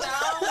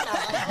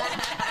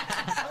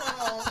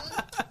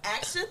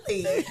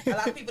 Actually, a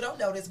lot of people don't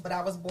know this, but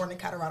I was born in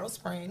Colorado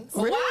Springs.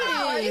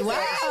 Really? Wow.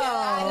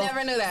 I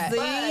never knew that.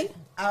 See?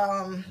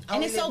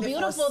 And it's so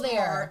beautiful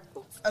there.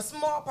 A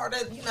small part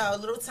of, a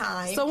little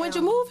time. So when'd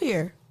you move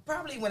here?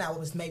 Probably when I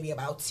was maybe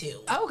about 2. Okay.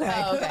 So you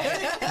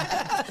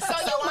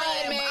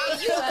mud man.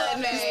 Still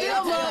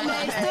mud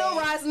man. Still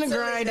rising and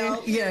grinding.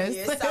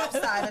 Yes. South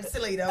side of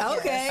Toledo.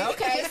 Okay. Yes.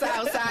 Okay,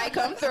 South Side,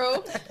 come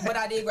through. But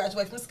I did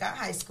graduate from Scott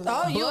High School.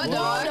 Oh, you a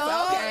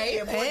dog. Okay.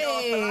 Yeah,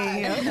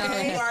 Hey.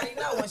 okay. You already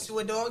know, once you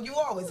a dog, you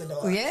always a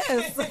dog.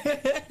 Yes.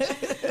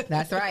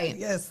 That's right.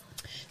 Yes.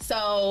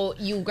 So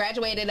you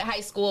graduated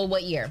high school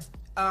what year?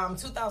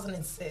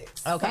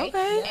 2006. Okay.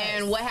 Okay.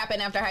 And what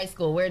happened after high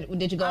school? Where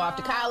did you go off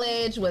to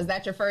college? Was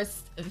that your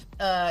first,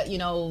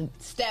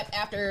 step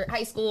after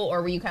high school,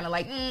 or were you kind of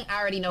like, I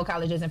already know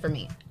college isn't for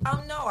me?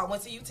 No, I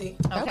went to UT. Okay.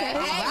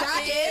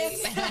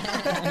 Hey,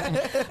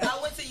 Rockets. I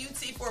went to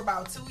UT for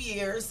about 2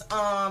 years,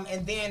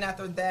 and then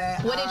after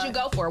that, What did you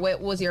go for?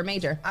 What was your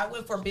major? I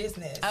went for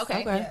business.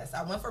 Okay. Yes,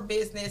 I went for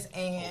business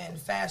and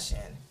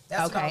fashion.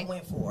 That's what I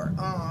went for.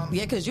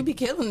 Yeah, because you be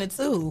killing it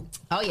too.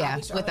 Oh yeah,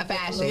 with the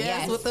fashion.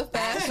 Yes, with the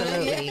fashion.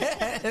 Absolutely.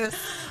 Yes.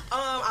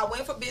 I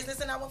went for business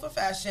and I went for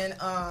fashion.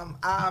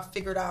 I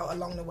figured out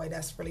along the way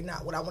that's really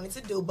not what I wanted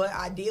to do, but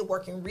I did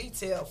work in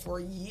retail for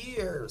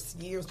years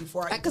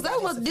before I. Because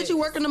did you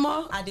work in the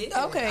mall? I did.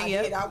 Okay,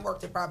 I did. I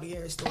worked at probably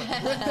every store.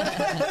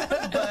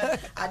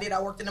 But I did.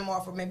 I worked in the mall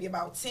for maybe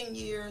about 10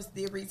 years,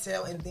 did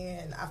retail, and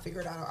then I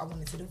figured out I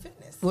wanted to do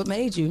fitness. What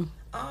made you?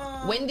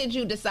 When did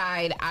you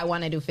decide I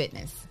want to do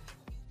fitness?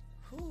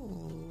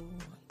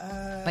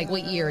 Like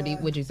what year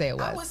would you say it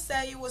was? I would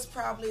say it was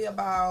probably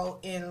about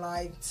in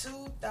like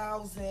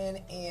 2000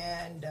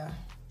 and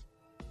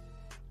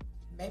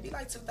maybe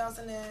like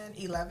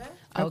 2011.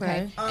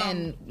 Okay.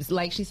 And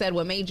like she said,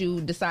 what made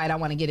you decide I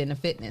want to get into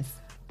fitness?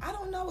 I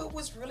don't know. It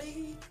was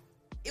really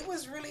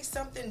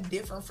something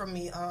different for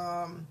me.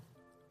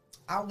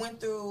 I went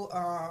through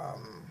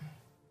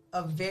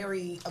a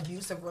very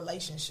abusive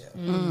relationship,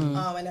 and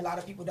a lot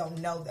of people don't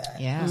know that.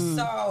 Yeah.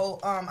 So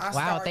I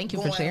started thank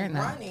you for sharing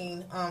that.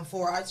 running. I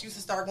used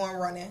to start going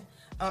running.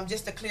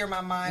 Just to clear my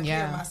mind,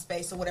 clear my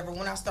space or whatever.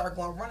 When I started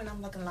going running,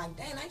 I'm looking like,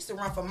 dang, I used to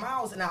run for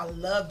miles and I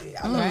loved it.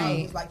 I loved how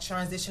it was like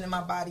transitioning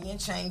my body and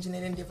changing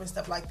it and different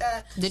stuff like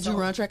that. Did you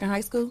run track in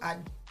high school?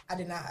 I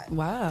did not.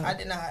 Wow. I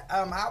did not.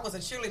 I was a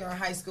cheerleader in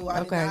high school.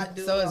 I did not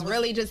do. So it's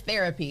really just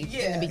therapy in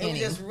the beginning.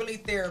 It was just really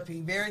therapy,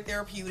 very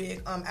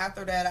therapeutic.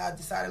 After that, I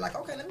decided like,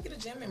 okay, let me get a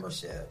gym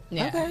membership.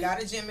 Yeah. Okay.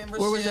 Got a gym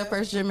membership. Where was your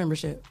first gym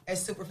membership? At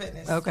Super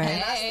Fitness. Okay.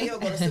 And I still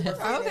go to Super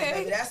Fitness. Okay.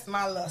 Baby. That's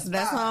my little spot.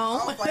 That's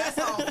home. That's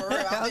home for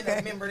real. I've been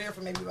a member there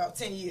for maybe about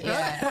 10 years.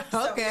 Yeah.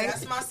 So, Okay.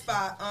 that's my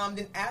spot.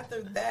 Then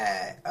after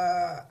that,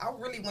 I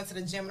really went to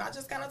the gym and I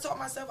just kind of taught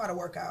myself how to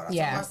work out. I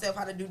taught myself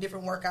how to do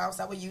different workouts.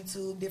 I would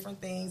YouTube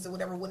different things or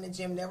whatever. When the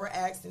gym never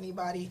asked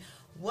anybody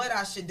what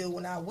I should do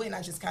when I went.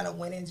 I just kind of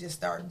went and just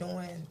started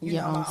doing, my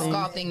own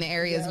sculpting the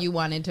areas you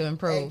wanted to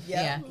improve.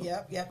 Yep.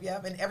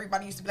 And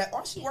everybody used to be like,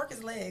 "Oh, she work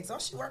his legs. Oh,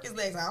 she work his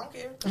legs." I don't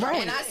care. Right.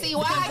 And I see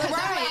why.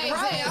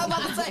 Right. I was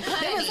about to say,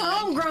 It was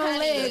homegrown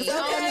legs.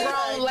 Okay.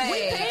 Homegrown legs.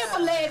 We paying for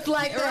legs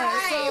like that.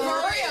 Right,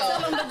 for real.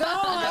 Tell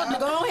them to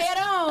go head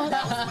on.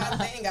 That was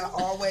my thing. I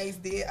always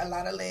did a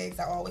lot of legs.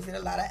 I always did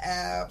a lot of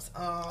abs.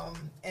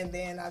 And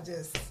then I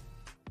just,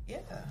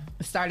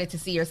 started to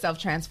see yourself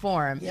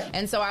transform. Yeah.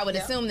 And so I would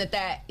assume that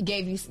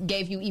gave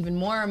you even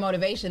more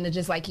motivation to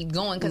just like keep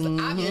going. Because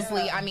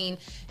obviously, I mean,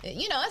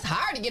 it's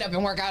hard to get up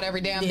and work out every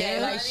damn day.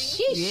 Like,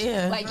 sheesh.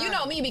 Yeah. Like, you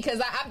know me, because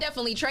I've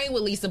definitely trained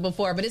with Lisa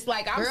before, but it's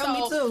like, Me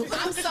too.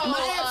 I'm so. My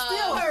legs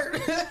still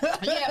hurt.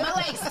 Yeah, my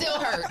legs still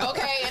hurt.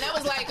 Okay. And that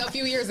was like a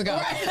few years ago.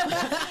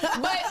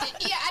 But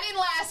yeah, I didn't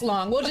last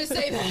long. We'll just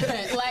say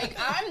that. Like,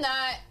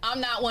 I'm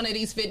not one of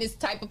these fitness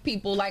type of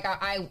people. Like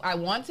I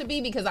want to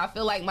be, because I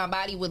feel like my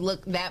body would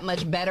look that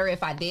much better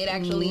if I did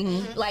actually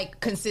like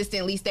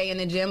consistently stay in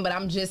the gym, but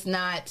I'm just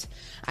not.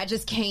 I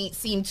just can't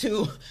seem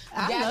to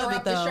gather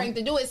up the strength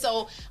to do it.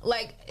 So,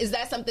 like, is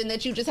that something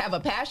that you just have a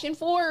passion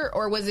for,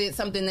 or was it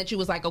something that you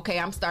was like, okay,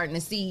 I'm starting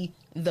to see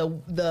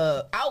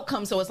the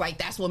outcome, so it's like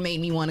that's what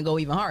made me want to go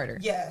even harder?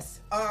 Yes.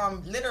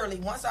 Literally,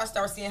 once I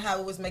started seeing how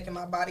it was making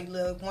my body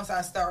look, once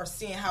I started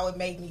seeing how it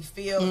made me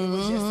feel, it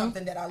was just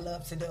something that I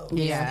love to do.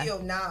 Yeah.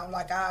 Still now,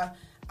 like I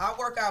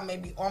work out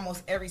maybe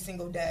almost every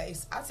single day.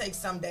 I take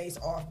some days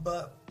off,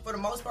 but for the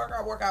most part,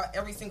 I work out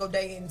every single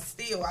day, and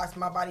still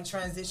my body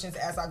transitions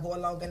as I go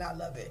along, and I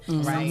love it.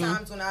 Right.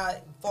 Sometimes when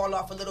I fall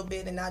off a little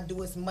bit and not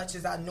do as much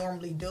as I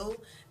normally do,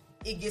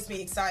 it gets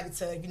me excited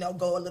to,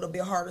 go a little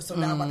bit harder. So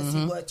now I'm about to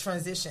see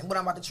what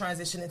I'm about to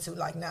transition into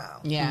like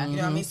now. Yeah. You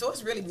know what I mean? So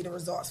it's really be the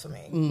results for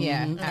me.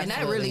 Yeah. And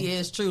that really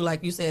is true.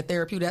 Like you said,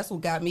 therapy, that's what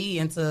got me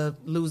into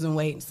losing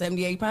weight.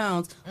 78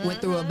 pounds,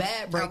 went through a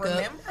bad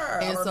breakup.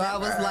 I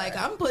was like,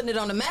 I'm putting it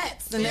on the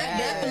mats. And that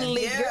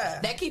definitely,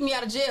 that keep me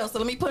out of jail. So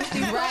let me punch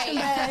these punching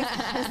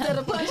bags instead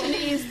of punching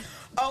these.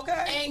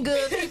 Okay. Ain't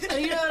good people,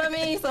 you know what I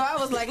mean? So I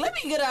was like, let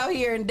me get out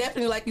here, and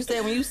definitely, like you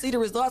said, when you see the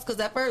results, because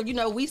at first,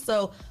 we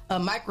so a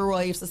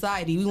microwave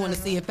society. We want to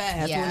see it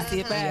fast. Yeah. We want to see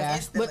it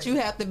fast. But you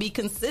have to be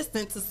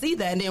consistent to see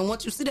that. And then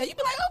once you see that, you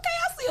be like, okay,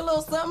 I see see a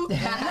little something.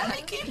 Let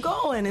me keep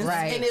going. And,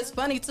 and it's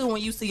funny, too,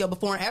 when you see your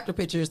before and after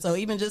pictures. So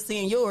even just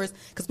seeing yours,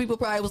 because people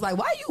probably was like,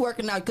 why are you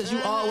working out? Because you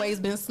always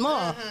been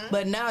small.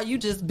 But now you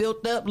just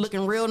built up,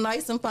 looking real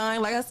nice and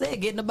fine. Like I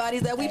said, getting the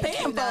bodies that we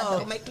paying for.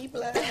 Don't make me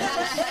blush.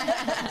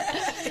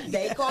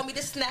 They call me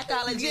the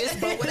snackologist,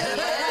 but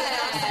whatever.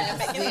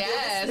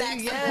 Yes.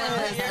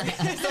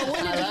 So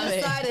when did you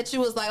decide that you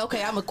was like,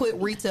 okay, I'm going to quit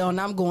retail and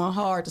I'm going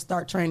hard to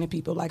start training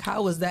people? Like,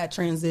 how was that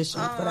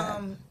transition for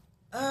that?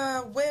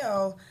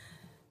 Well,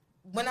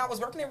 when I was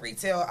working in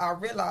retail, I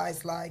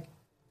realized, like,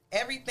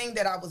 everything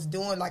that I was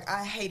doing, like,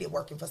 I hated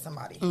working for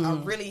somebody. I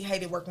really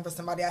hated working for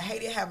somebody. I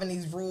hated having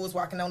these rules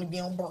where I can only be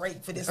on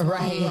break for this long.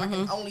 I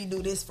can only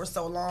do this for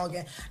so long.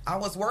 And I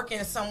was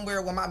working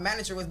somewhere where my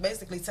manager was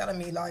basically telling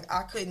me, like,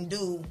 I couldn't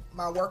do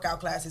my workout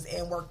classes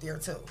and work there,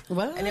 too.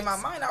 What? And in my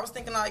mind, I was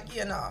thinking, like,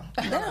 no,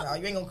 you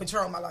ain't going to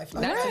control my life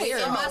like that.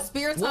 In my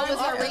spirit, what was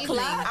your reason?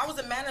 I was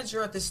a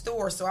manager at the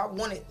store, so I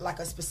wanted, like,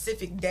 a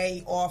specific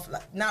day off,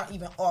 like, not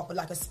even off, but,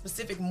 like, a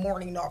specific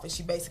morning off. And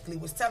she basically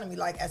was telling me,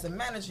 like, as a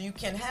manager, you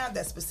can have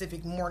that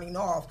specific morning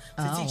off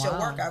to teach your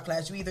workout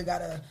class. You either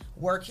gotta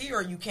work here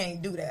or you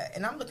can't do that.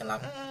 And I'm looking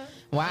like,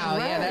 wow,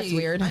 yeah, that's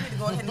weird. I need to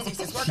go ahead and teach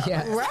this workout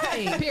class.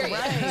 Right, period.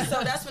 Right.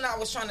 So that's when I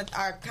was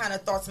I kind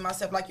of thought to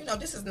myself, like,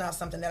 this is not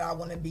something that I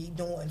want to be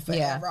doing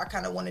forever. I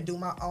kind of want to do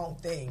my own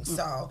thing.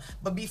 So,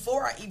 but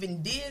before I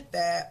even did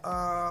that,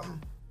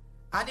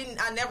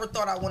 I never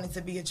thought I wanted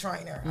to be a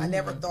trainer. I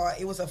never thought.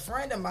 It was a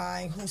friend of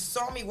mine who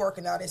saw me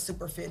working out at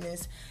Super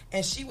Fitness,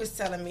 and she was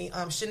telling me,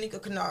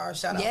 Shanika Kanar,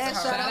 shout out to her.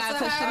 Shout out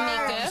to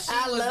Shanika.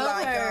 I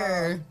love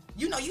her.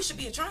 You should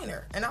be a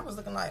trainer. And I was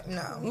looking like,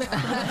 no. Like,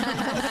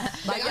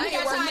 I ain't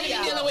got time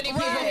dealing with these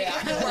people.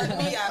 I can work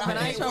me out. But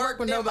I ain't trying to work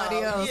with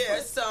nobody else.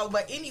 Yeah, so,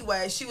 but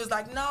anyway, she was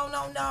like, no,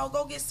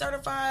 go get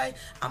certified.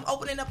 I'm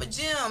opening up a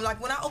gym. Like,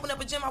 when I open up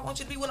a gym, I want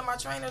you to be one of my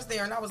trainers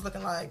there. And I was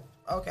looking like,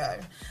 okay.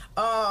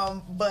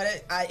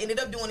 But I ended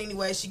up doing it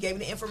anyway. She gave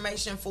me the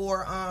information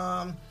for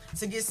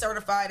to get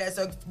certified as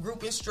a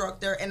group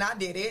instructor, and I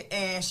did it.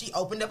 And she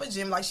opened up a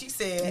gym, like she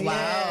said. Wow.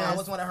 And I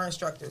was one of her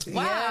instructors.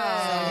 Wow.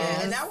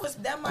 So, and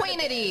that might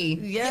Queenity.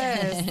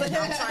 Yes. I'm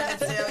trying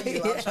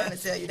to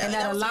tell you. And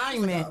that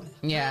alignment.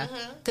 Yeah.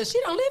 Because she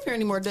don't live here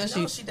anymore, does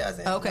she? No, she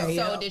doesn't. Okay.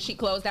 So did she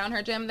close down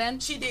her gym then?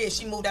 She did.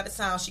 She moved out of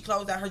town. She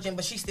closed down her gym,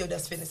 but she still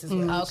does fitness as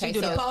well. Okay. She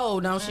do the pole,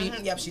 don't she?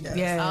 Yep, she does.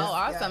 Yes. Oh,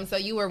 awesome. So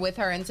you were with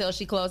her until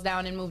she closed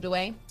down and moved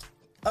away?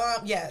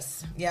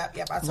 Yes. Yep.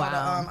 I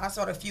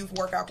taught a few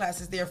workout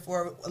classes there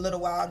for a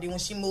little while. Then when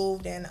she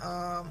moved and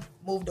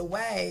moved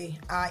away,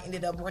 I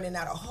ended up renting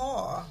out a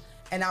hall,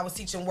 and I was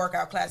teaching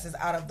workout classes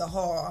out of the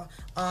hall,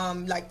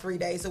 like 3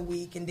 days a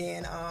week. And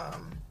then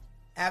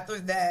after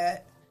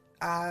that,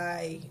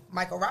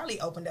 Michael Riley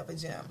opened up a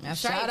gym.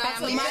 Shout out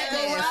to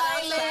Michael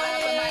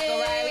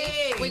Riley.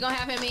 We're going to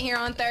have him in here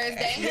on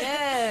Thursday.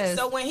 Yes.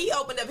 So when he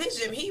opened up his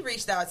gym, he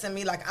reached out to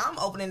me like, I'm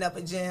opening up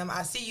a gym.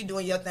 I see you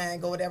doing your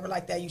thing or whatever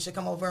like that. You should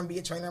come over and be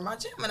a trainer in my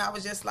gym. And I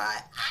was just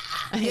like,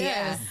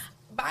 Yes.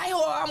 Bye,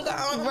 whore. I'm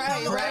going.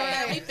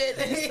 Right.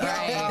 Fitness.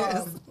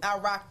 So, I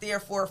rocked there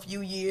for a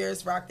few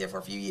years.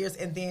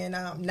 And then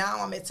now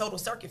I'm at Total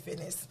Circuit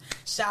Fitness.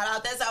 Shout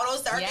out to Total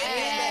Circuit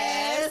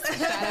Fitness.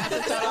 Shout out to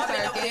Total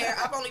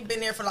Circuit. I've only been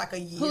there for like a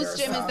year. Whose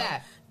gym is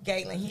that?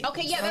 Galen.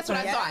 Okay, yeah, that's what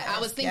I thought. I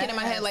was thinking in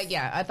my head, like,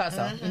 yeah, I thought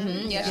so.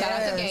 Yeah, shout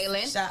out to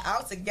Galen. Shout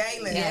out to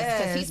Galen. Yes,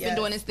 because he's been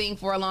doing his thing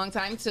for a long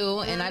time,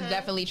 too. And I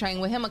definitely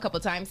trained with him a couple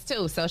times,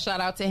 too. So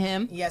shout out to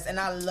him. Yes, and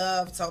I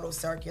love Total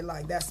Circuit.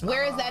 Like, that's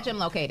Where is that gym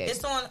located?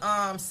 It's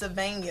on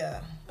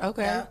Sylvania.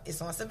 Okay. Yeah,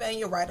 it's on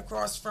Sylvania, right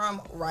across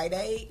from Rite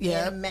Aid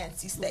and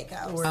Mancy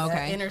Steakhouse.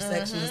 Okay.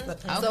 Intersection.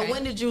 So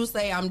when did you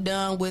say I'm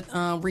done with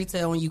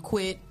retail and you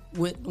quit?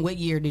 What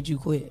year did you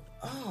quit?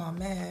 Oh,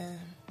 man.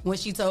 When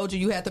she told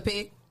you had to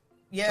pick?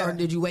 Yeah. Or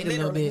did you wait a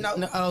little bit?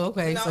 No. Oh,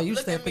 okay. No, so you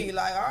look said at me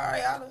like, all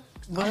right,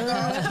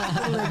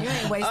 you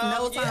ain't wasting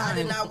no time. Yeah, I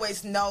did not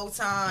waste no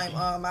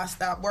time. I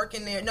stopped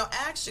working there. No,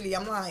 actually,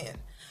 I'm lying.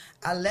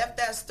 I left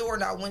that store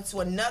and I went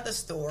to another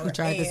store. You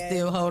tried to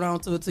still hold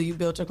on to it till you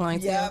built your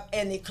clientele? Yep,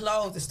 and it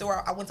closed. The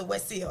store, I went to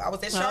West Seal. I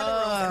was at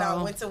Charlotte Rose and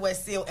I went to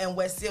West Seal, and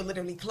West Seal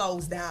literally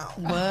closed down.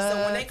 What?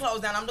 So when they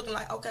closed down, I'm looking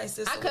like, okay,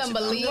 sister. I couldn't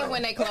believe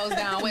when they closed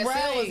down. West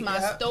Seal was my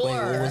store.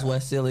 Wait, what was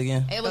West Seal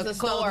again? It was a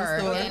store,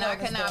 and I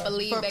could not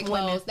believe they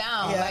closed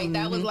down. Like,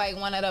 that was like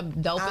one of the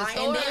dopest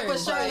stores. And then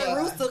for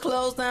Charlotte Rooster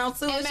closed down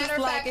too. As a matter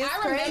of fact,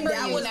 I remember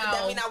you now.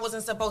 That mean I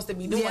wasn't supposed to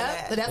be doing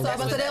that. That's what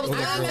I was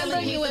saying. I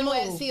remember you in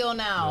West Seal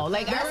now.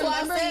 Like,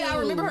 I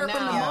remember her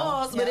from the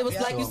malls, but it was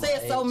like you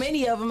said, so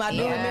many of them. I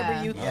do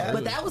remember you,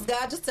 but that was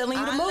God just telling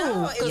you to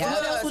move. Because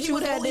what else would you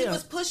have done? He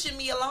was pushing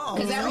me along.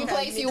 Because every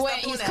place you went,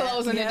 he's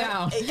closing it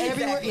down.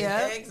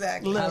 Everywhere,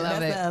 exactly. Look, I love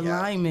that's it. The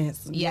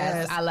alignments.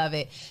 Yes, I love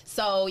it.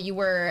 So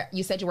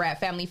you said you were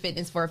at Family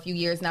Fitness for a few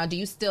years now. Do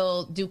you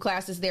still do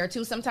classes there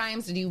too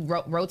sometimes? Do you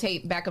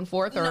rotate back and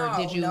forth, or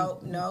did you?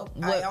 No.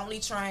 I only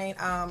train.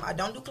 I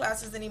don't do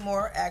classes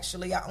anymore.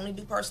 Actually, I only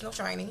do personal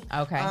training.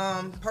 Okay.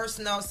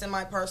 Personal,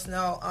 semi-personal,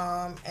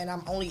 and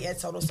I'm only at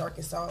Total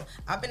Circuit. So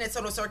I've been at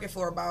Total Circuit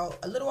for about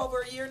a little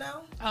over a year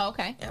now. Oh,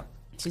 okay. Yep.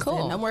 She Cool.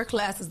 said, no more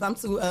classes. I'm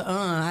too,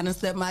 I done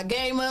set my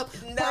game up.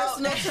 No.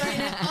 Personal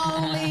training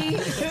only.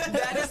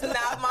 That is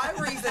not my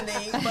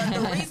reasoning. But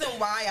the reason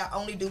why I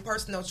only do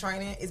personal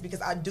training is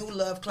because I do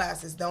love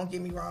classes. Don't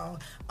get me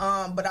wrong.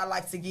 But I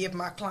like to give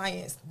my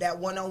clients that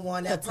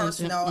one-on-one, that Attention.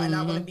 personal, and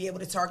I want to be able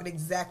to target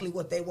exactly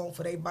what they want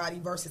for their body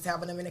versus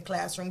having them in a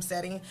classroom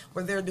setting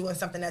where they're doing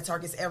something that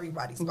targets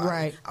everybody's body.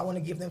 Right. I want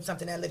to give them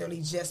something that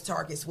literally just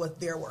targets what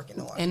they're working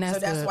on. And that's so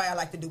that's good. why I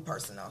like to do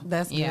personal.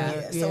 That's Yeah.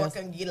 good. So I Yes.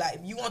 can get like,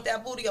 if you want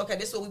that booty, okay,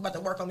 this is what we about to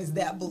work on is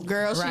that booty.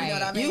 Girl, Right. You know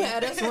what I mean? you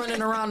had us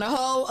running around the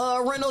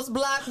whole Reynolds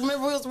block.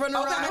 Remember we was running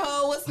around Okay. the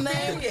whole, what's the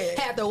name? Yeah.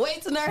 Had the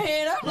weights in our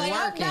hand. I'm like,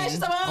 Working. I'm nice. You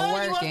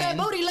want that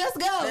Working. booty? Let's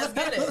go. Let's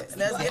get it.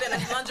 Let's get it.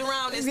 Let's lunge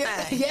around this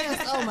thing.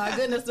 Yes. Oh my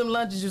goodness, them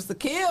lunges used to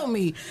kill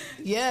me.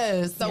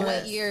 Yes. So yes.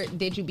 what year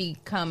did you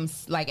become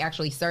like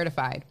actually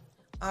certified?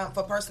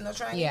 For personal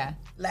training? Yeah.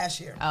 Last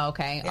year. Oh,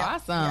 okay, Yeah,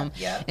 awesome.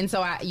 yeah. And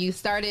so you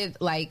started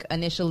like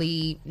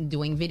initially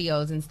doing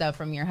videos and stuff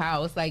from your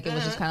house. Like it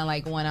was just kind of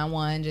like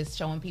one-on-one, just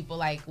showing people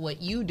like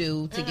what you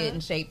do to get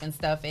in shape and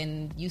stuff.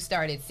 And you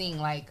started seeing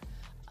like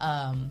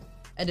a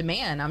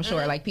demand, I'm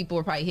sure. Like people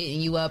were probably hitting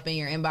you up in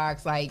your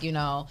inbox, like, you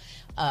know,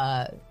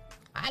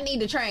 I need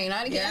to train.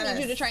 I need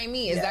you to train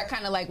me. Is that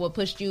kind of like what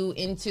pushed you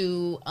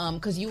into,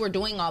 because you were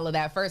doing all of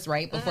that first,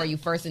 right? Before you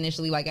first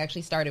initially like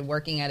actually started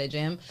working at a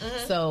gym.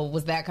 So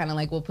was that kind of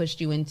like what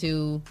pushed you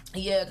into?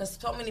 Yeah, because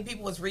so many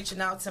people was reaching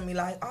out to me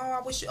like, oh,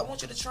 I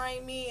want you to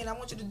train me and I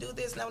want you to do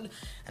this. And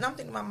I'm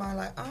thinking in my mind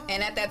like, oh.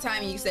 And at that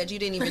time you said you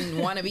didn't even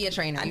want to be a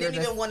trainer. I didn't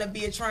even want to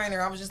be a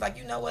trainer. I was just like,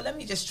 you know what? Let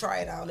me just try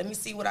it out. Let me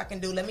see what I can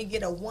do. Let me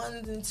get a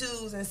 1s and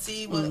 2s and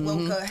see what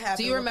could happen.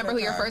 Do you remember who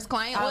your first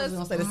client was? I was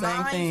going to say the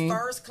same thing. My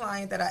first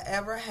client that I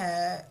ever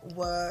had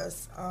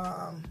was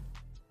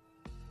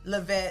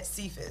Lavette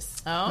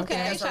Cephas. Oh, okay.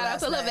 That's her Shout out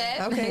to last name.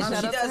 Lavette. Okay, shout She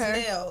out to does her.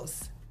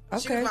 nails.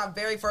 She Okay. was my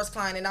very first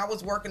client, and I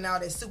was working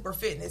out at Super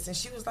Fitness, and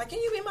she was like, "Can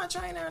you be my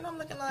trainer?" And I'm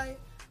looking like,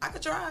 "I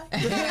could try.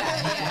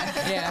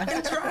 Yeah. I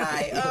can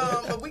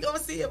try, but we gonna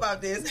see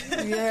about this."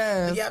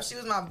 Yes. Yep, she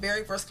was my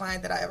very first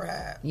client that I ever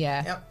had.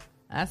 Yeah. Yep.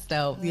 That's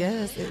dope.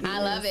 Yes, it I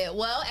is. love it.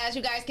 Well, as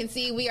you guys can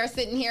see, we are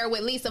sitting here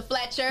with Lisa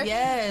Fletcher.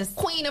 Yes.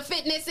 Queen of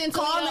Fitness in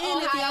Call Toledo,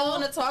 in if y'all Ohio.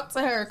 want to talk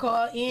to her.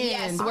 Call in.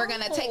 Yes, we're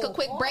going to take a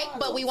quick break,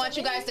 but we want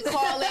you guys to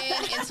call in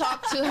and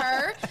talk to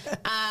her.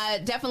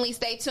 Definitely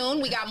stay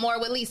tuned. We got more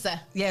with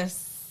Lisa.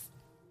 Yes.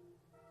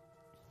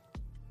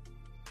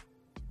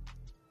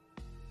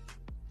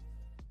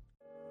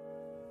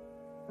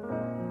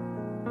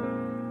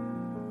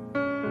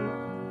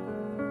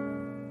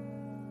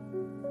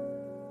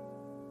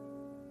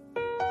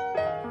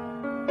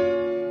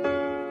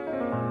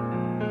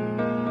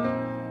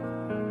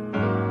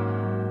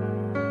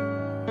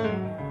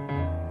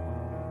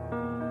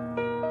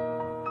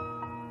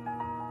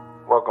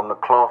 Welcome to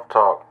Cloth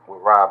Talk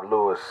with Rob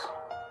Lewis,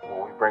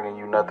 where we bringing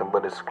you nothing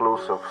but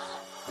exclusives,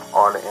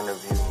 all the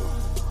interviews,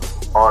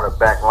 all the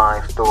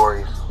backline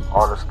stories,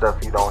 all the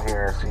stuff you don't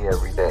hear and see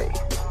every day.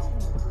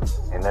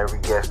 And every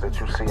guest that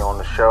you see on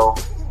the show,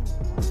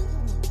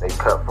 they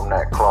cut from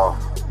that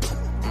cloth.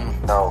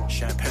 No,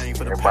 Champagne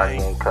for the everybody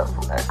pain. ain't cut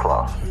from that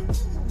cloth.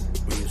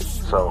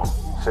 So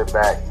sit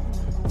back,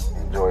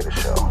 enjoy the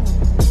show.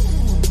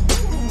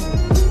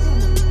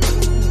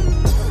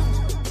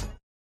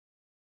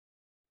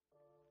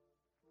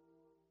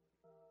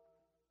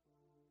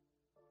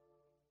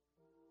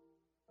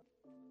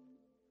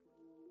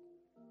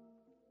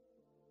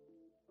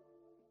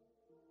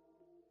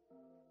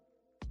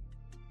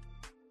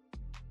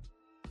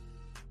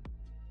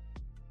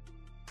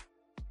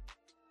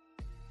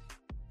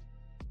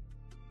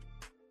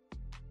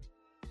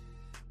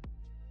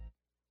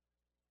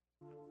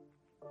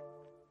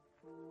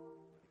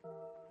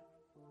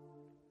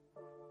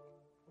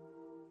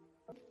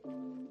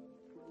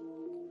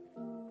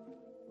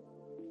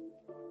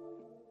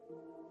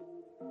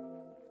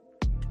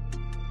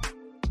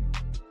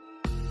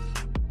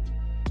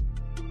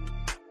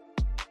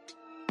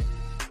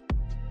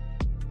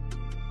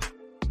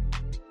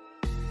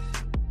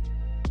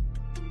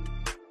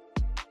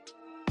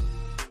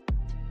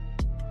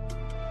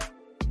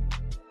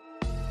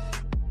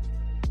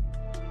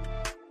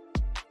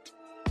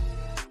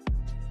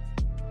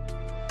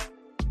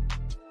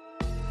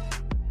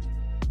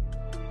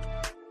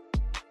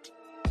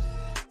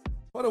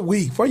 For the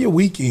week, for your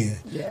weekend.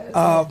 Yes.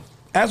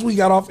 As we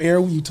got off air,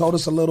 you told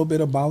us a little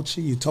bit about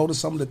you. You told us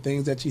some of the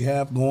things that you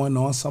have going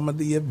on, some of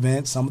the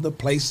events, some of the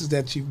places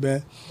that you've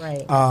been.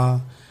 Right.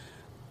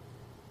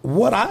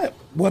 What I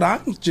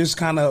just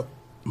kind of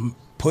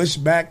push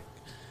back.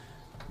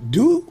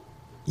 Do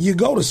you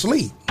go to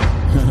sleep?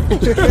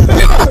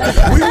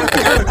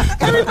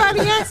 Everybody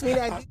asks me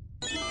that.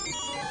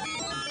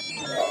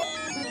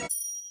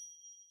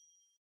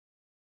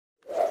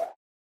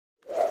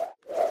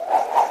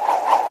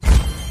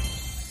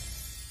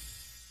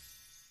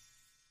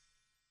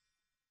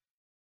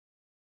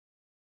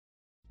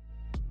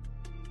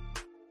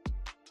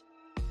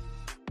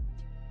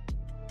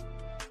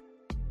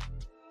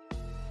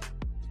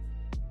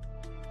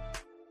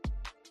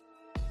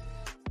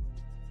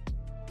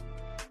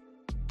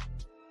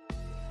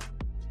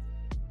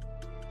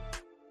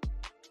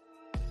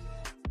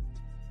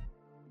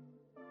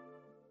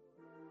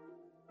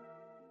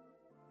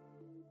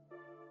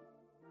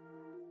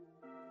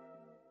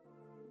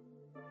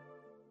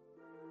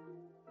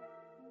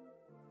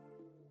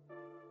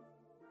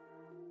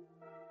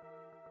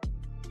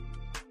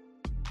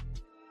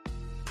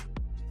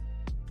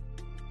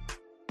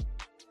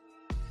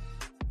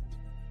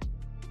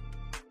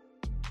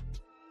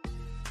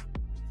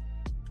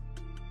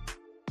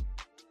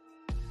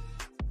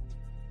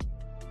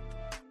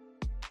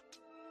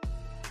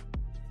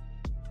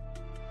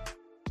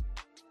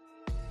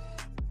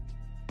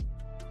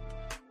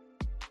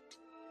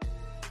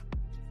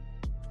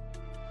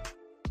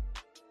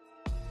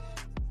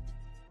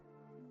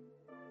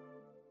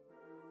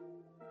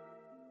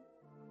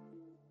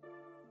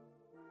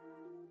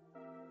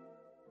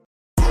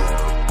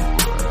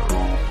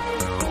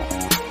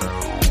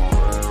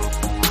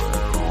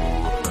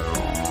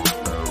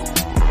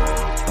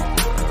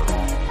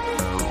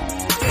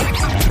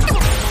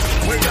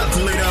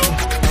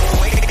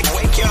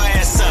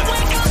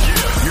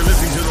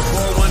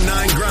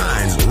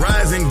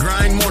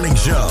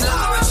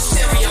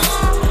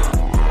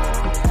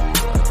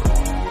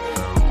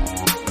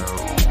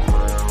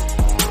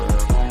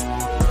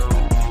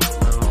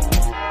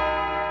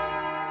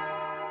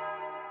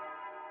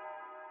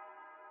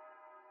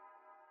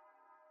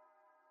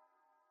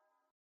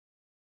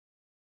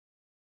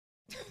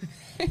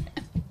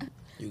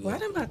 Why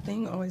did my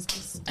thing always get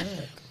stuck?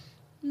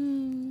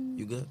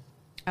 You good?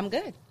 I'm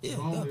good. Yeah.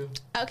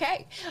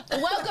 Okay.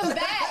 Welcome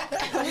back.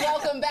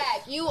 Welcome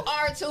back. You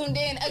are tuned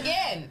in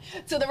again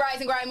to the Rise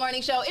and Grind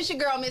Morning Show. It's your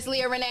girl, Miss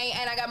Leah Renee,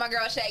 and I got my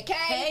girl, Shay K.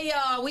 Hey,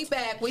 y'all. We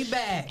back.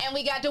 And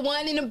we got the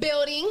one in the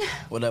building.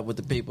 What up with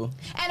the people?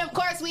 And, of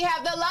course, we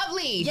have the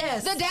lovely,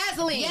 the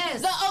dazzling,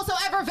 the also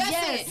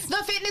effervescent,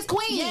 the fitness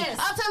queen of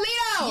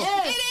Toledo.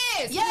 Yes.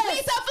 It is Yes.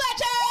 Lisa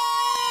Fletcher.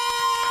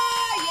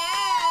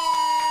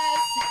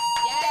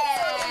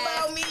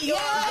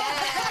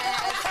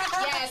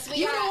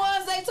 You the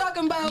ones they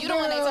talking about. You the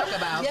one they talk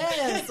about.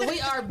 Yes,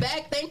 we are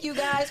back. Thank you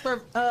guys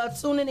for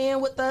tuning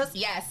in with us.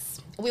 Yes.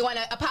 We want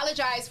to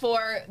apologize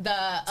for the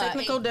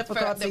technical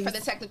difficulties. For the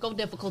technical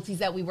difficulties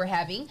that we were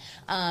having.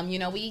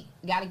 We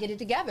got to get it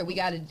together. We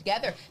got it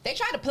together. They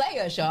try to play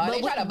us, y'all. They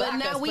try to block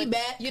us. But now we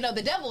back.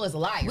 The devil is a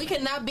liar. We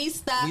cannot be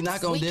stopped. We're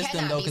not going to diss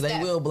them, though, because they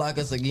will block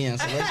us again.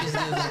 So let's just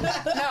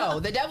give them.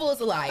 No, the devil is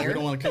a liar. We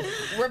don't want to.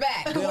 We're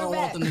back. We don't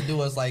want them to do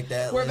us like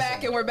that. We're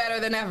back and we're better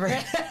than ever.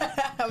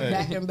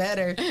 Back and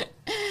better.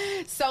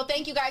 So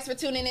thank you guys for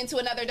tuning into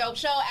another dope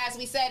show. As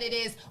we said, it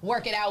is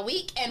Work It Out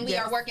Week, and we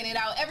are working it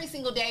out every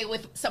single day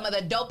with some of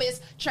the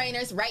dopest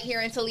trainers right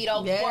here in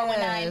Toledo,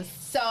 419.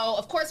 So,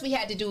 of course, we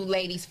had to do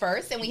ladies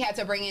first, and we had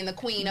to bring in the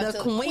queen of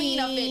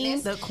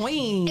fitness. The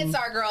queen. It's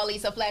our girl,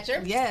 Lisa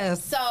Fletcher.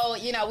 Yes. So,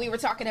 we were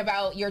talking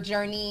about your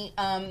journey,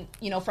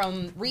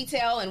 from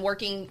retail and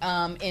working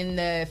in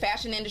the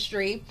fashion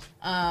industry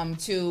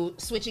to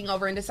switching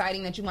over and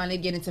deciding that you wanted to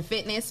get into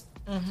fitness.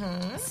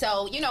 Mm-hmm.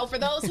 So, for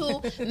those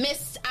who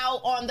missed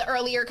out on the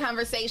earlier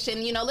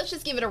conversation, let's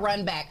just give it a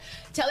run back.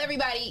 Tell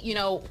everybody,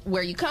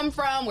 where you come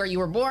from, where you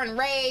were born and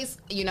raised,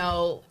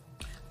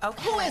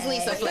 Okay. Who is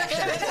Lisa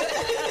Fletcher?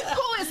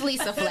 Who is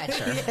Lisa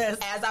Fletcher? Yes.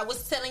 As I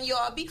was telling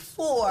y'all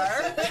before.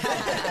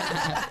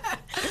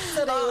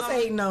 So they was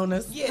hating on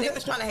us. Yeah, they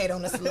was trying to hate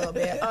on us a little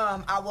bit.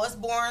 I was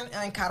born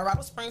in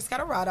Colorado Springs,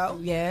 Colorado.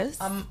 Yes.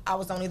 I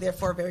was only there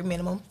for a very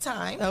minimum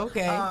time.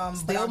 Okay.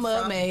 Still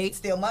mud made.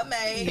 Still mud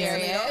made.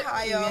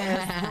 Ohio.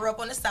 Yes. Grew up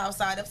on the south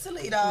side of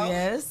Toledo.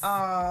 Yes.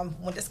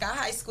 Went to Sky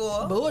High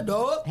School.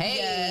 Bulldog.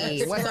 Hey.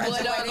 Yes. What's a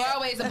bulldog?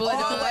 Always a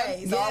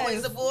bulldog.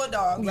 Always a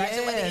bulldog.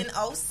 Graduated in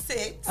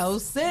 06.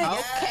 06.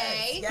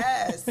 Okay.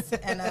 Yes.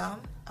 And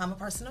I'm a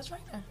personal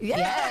trainer.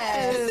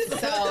 Yes.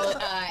 So,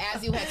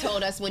 as you had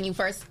told us when you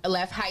first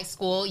left high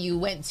school, you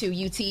went to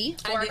UT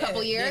for a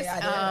couple years,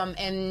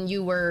 and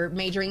you were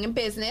majoring in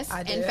business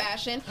and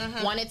fashion.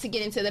 Mm-hmm. Wanted to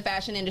get into the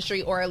fashion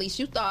industry, or at least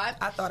you thought.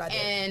 I thought I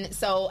did. And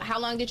so, how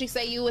long did you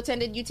say you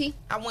attended UT?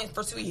 I went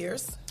for 2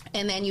 years.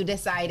 And then you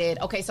decided,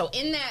 okay, so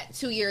in that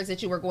 2 years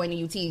that you were going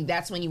to UT,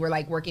 that's when you were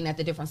like working at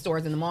the different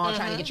stores in the mall,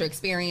 trying to get your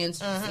experience,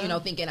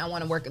 thinking I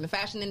want to work in the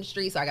fashion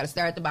industry, so I got to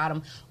start at the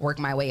bottom, work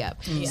my way up.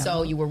 Yeah.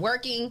 So you were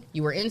working,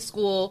 you were in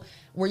school.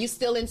 Were you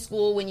still in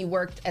school when you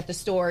worked at the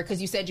store?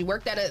 Because you said you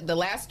worked at the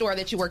last store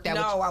that you worked at.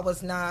 No, I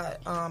was not.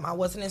 I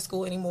wasn't in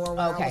school anymore when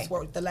I was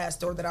working the last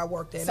store that I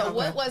worked in. So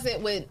what was it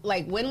with,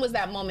 when was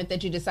that moment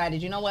that you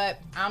decided, you know what,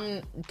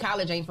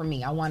 college ain't for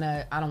me. I don't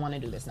want to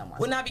do this no more.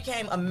 When I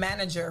became a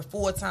manager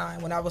full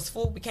time, when I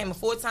became a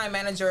full-time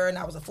manager and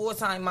I was a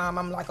full-time mom,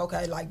 I'm like,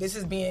 okay, this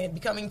is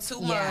becoming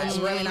too much.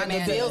 Really,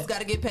 the bills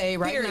got to get paid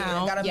right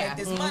now. Got to make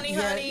this money,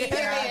 honey.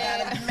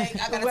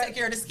 I got to take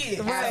care of this kid.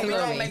 Right. So we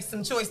don't make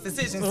some choice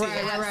decisions here.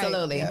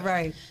 Absolutely. Yeah.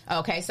 Right.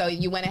 Okay, so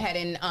you went ahead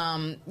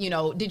and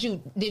did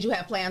you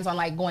have plans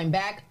on going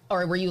back,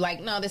 or were you like,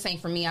 no, this ain't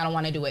for me, I don't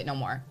want to do it no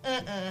more?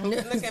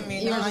 Look at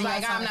me. You were just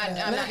like, I'm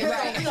not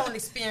right. You don't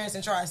experience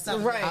and try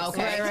something. Right.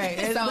 Okay.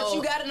 Right. So, but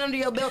you got it under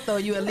your belt though.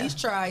 You at least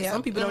try.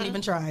 Some people don't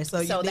even try.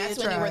 So that's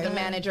when you were the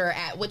manager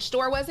at which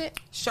store was it?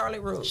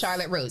 Charlotte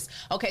Russe.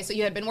 Okay, so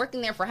you had been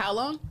working there for how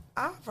long?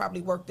 I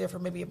probably worked there for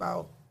maybe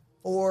about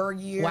 4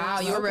 years. Wow,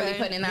 you were really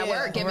putting in that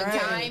work, giving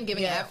time,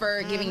 giving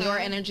effort, giving your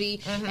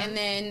energy, and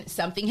then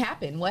something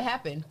happened. What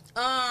happened?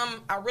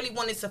 I really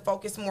wanted to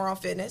focus more on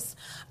fitness,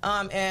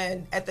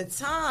 and at the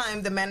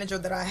time, the manager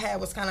that I had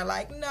was kind of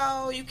like,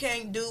 no, you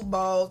can't do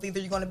both. Either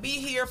you're going to be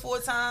here full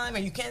time, or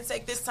you can't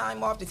take this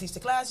time off to teach the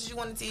classes you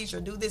want to teach,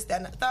 or do this,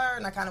 that, and the third.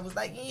 And I kind of was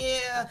like,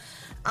 yeah,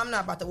 I'm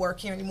not about to work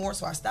here anymore.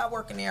 So I stopped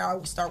working there. I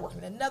would start working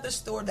in another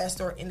store. That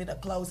store ended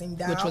up closing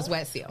down. Which was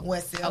Wet Seal.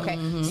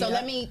 Okay, so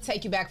let me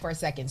take you back for a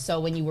second.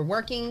 So when you were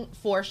working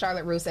for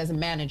Charlotte Russe as a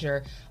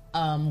manager,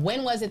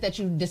 when was it that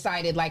you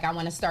decided, I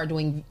want to start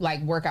doing,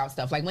 workout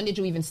stuff? When did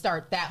you even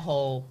start that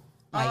whole,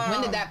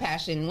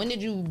 when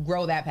did you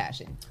grow that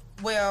passion?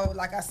 Well,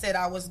 like I said,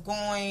 I was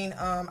doing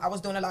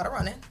a lot of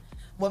running.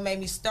 What made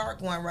me start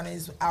going running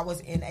is I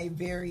was in a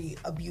very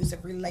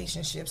abusive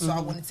relationship. So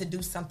I wanted to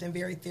do something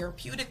very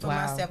therapeutic for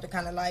myself to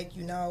kind of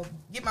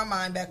get my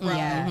mind back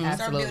right.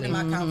 Start building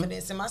my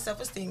confidence and my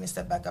self-esteem and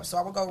stuff back up. So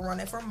I would go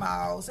running for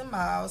miles and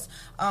miles.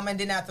 And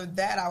then after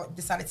that, I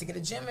decided to get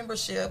a gym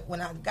membership.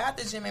 When I got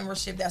the gym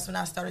membership, that's when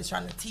I started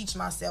trying to teach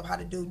myself how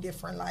to do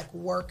different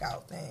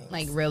workout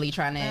things. Really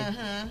trying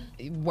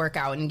to work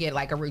out and get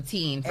a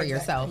routine for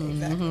yourself.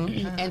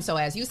 Exactly. And so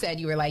as you said,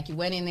 you were you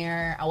went in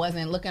there, I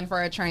wasn't looking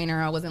for a trainer,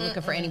 I wasn't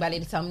looking for anybody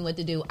to tell me what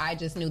to do. I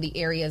just knew the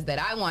areas that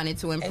I wanted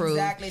to improve.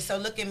 Exactly. So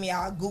look at me.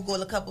 I'll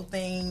Google a couple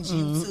things,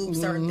 YouTube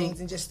certain things,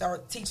 and just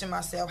start teaching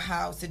myself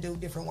how to do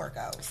different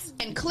workouts.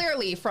 And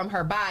clearly from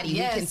her body,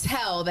 you can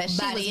tell that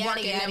she was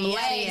working them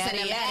legs and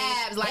them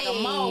abs like a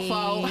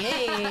mofo.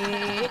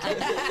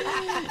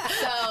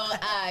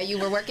 So you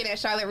were working at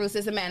Charlotte Russe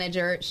as a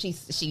manager.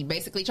 She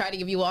basically tried to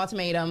give you an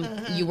ultimatum.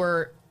 You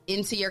were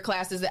into your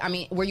classes. I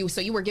mean,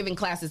 you were giving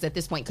classes at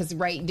this point? Because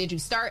you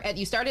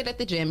started at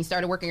the gym, you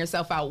started working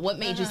yourself out. What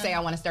made you say, I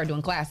want to start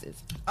doing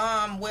classes?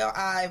 Well,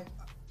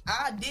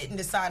 I didn't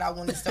decide I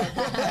wanted to start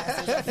doing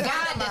classes.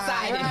 God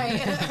decided.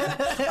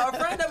 A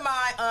friend of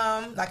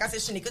mine, like I said,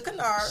 Shanika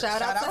Kennard.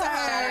 Shout out to her.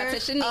 Shout out to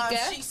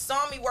Shanika. She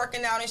saw me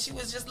working out and she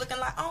was just looking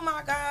like, oh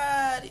my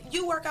God,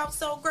 you work out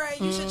so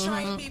great. You should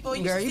train people.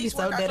 You should teach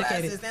workout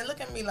classes. And look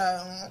at me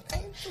like,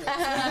 thank you.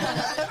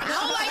 I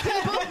don't like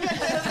people.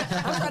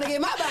 I'm trying to get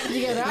my body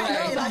together. I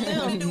don't know about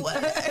them. Do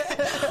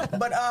what?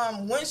 But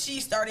when she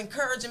started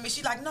encouraging me,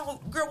 she's like, no,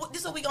 girl,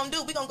 this is what we gonna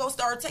do. We gonna go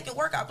start taking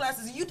workout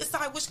classes and you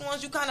decide which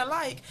ones you kind of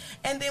like.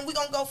 And then we're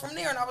going to go from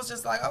there. And I was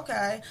just like,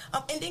 okay.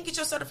 And then get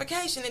your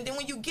certification. And then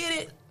when you get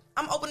it,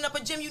 I'm opening up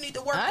a gym. You need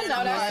to work. I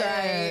know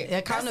that's right.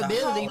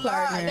 Accountability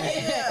partner.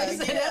 Yeah,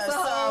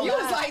 so you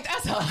was like,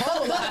 that's a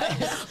whole lot.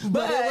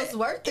 But it was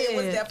worth it. It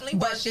was definitely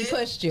worth it. But she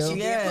pushed you. She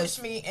did push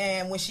me.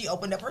 And when she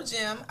opened up her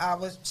gym,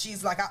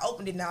 she's like, I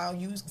opened it now.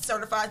 You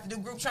certified to do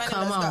group training.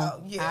 Let's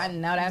go. Yeah. I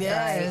know that's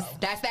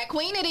right. That's that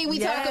queenity we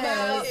talk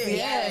about.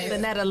 Yes.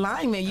 And that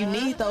alignment. You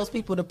need those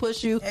people to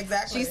push you.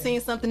 Exactly. She's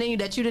seen something in you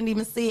that you didn't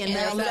even see, and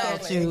now look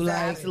at you. Like,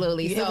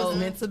 absolutely. It was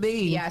meant to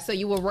be. Yeah. So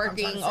you were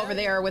working over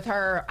there with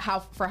her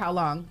for how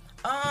long?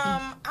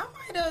 I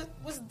might have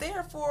was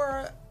there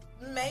for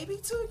maybe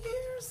 2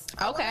 years.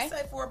 Okay. I would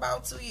say for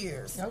about 2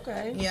 years.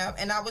 Okay. Yeah,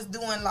 and I was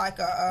doing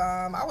like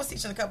I was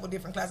teaching a couple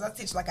different classes. I was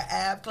teaching like an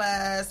ab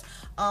class,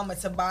 a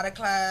Tabata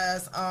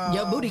class.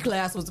 Your booty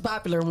class was a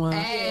popular one.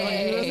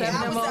 Hey. Look at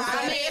her booty.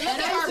 Look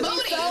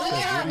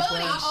at her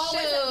booty.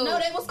 No,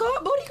 they was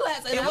called booty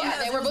classes.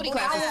 Yeah, they were booty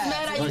classes. I was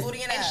mad at you.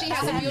 Booty and she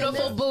has a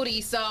beautiful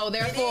booty, so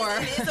therefore.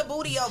 It is a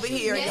booty over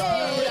here,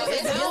 y'all.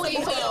 It's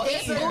beautiful.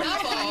 It's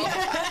beautiful.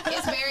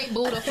 It's very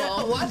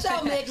beautiful. Watch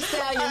out, Meg Thee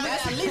Stallion. We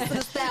got Lisa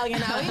the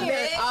Stallion out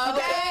here.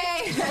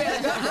 Okay.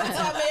 That's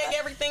how Meg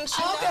everything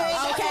she knows.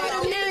 Okay.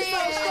 Them knees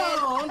so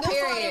strong.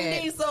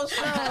 Period. Knees so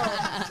strong.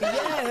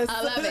 Yes. I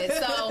love it.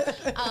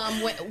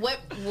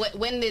 So,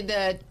 when did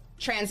the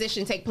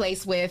transition take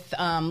place with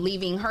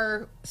leaving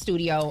her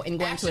studio and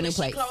going to a new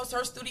place? She closed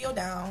her studio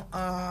down,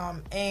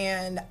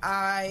 and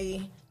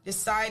I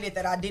decided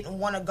that I didn't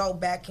want to go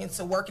back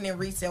into working in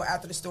retail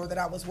after the store that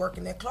I was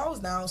working at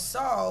closed down.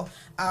 So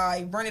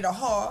I rented a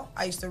hall.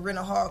 I used to rent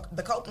a hall,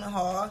 the Copeland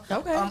Hall,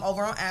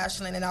 over on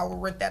Ashland, and I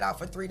would rent that out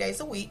for 3 days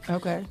a week.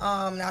 Okay.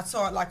 And I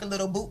taught like a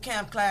little boot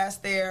camp class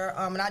there,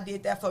 and I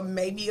did that for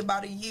maybe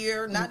about a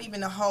year, not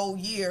even a whole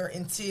year,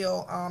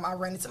 until I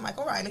ran into Mike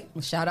O'Reilly.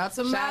 Shout out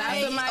to Mike.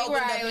 He opened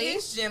up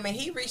his gym, and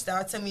he reached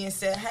out to me and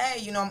said,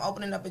 "Hey, I'm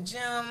opening up a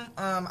gym.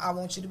 I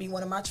want you to be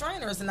one of my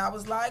trainers." And I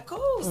was like,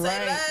 "Cool, say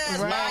less."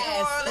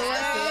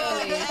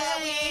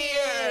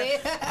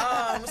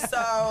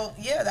 So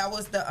yeah, that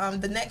was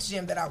the next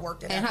gym that I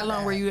worked at. And how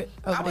long were you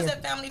over I was there?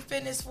 at Family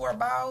Fitness for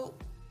about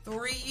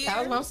 3 years. I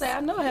was gonna say, I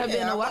know it have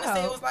been a while. I want to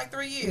say it was like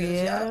 3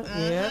 years.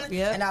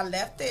 Yeah. And I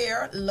left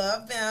there,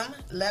 loved them,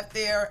 left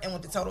there, and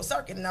went to Total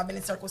Circuit. And I've been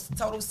in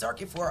Total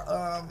Circuit for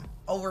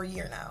over a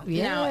year now.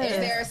 Now,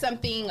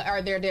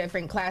 are there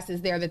different classes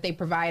there that they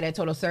provide at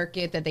Total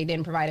Circuit that they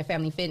didn't provide at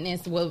Family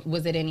Fitness?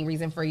 Was it any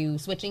reason for you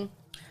switching?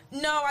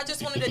 No, I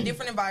just wanted a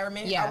different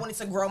environment. Yeah. I wanted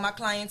to grow my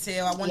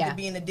clientele. I wanted to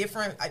be in a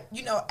different,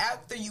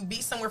 after you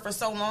be somewhere for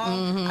so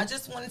long, I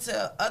just wanted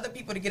other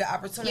people to get an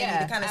opportunity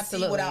to kind of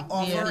see what I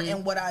offer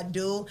and what I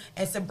do,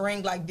 and to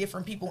bring like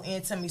different people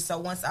into me. So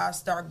once I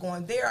start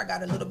going there, I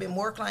got a little bit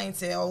more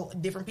clientele.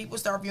 Different people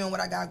start viewing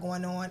what I got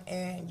going on,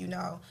 and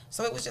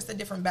so it was just a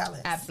differerent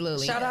balance.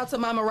 Absolutely. Shout out to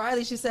Mama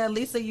Riley. She said,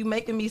 "Lisa, you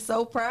making me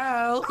so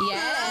proud."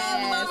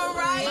 Yes. Mama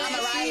Riley. Mama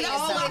Riley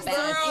That's my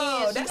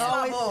girl. That's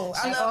my boo.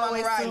 I love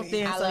Mama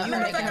Riley.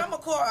 Matter of fact, I'm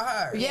gonna call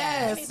her.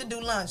 Yes. I need to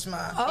do lunch,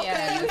 Mom.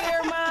 Okay, you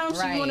hear, Mom?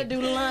 She want to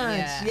do lunch.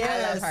 Yeah.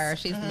 Yes. I love her.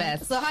 She's the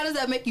best. So how does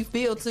that make you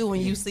feel too when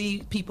you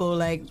see people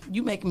like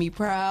you making me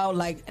proud?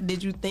 Like,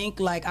 did you think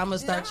like I'm gonna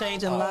start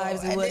changing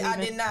lives? I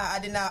did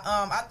not.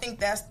 I think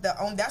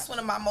that's one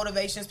of my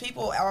motivations.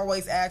 People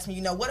always ask me,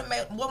 what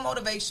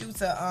motivates you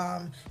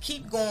to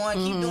keep going,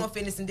 keep doing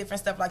fitness and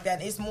different stuff like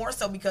that. It's more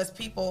so because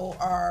people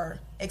are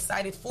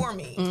excited for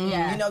me.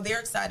 They're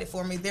excited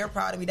for me. They're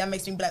proud of me. That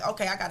makes me be like,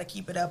 okay, I got to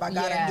keep it up. I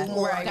got to do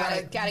more. I got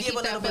to give a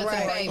little bit more.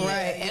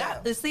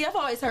 And see, I've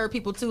always heard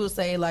people too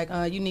say like,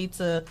 you need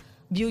to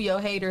view your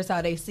haters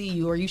how they see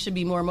you, or you should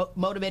be more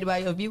motivated by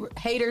your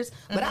haters.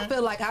 But I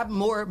feel like I'm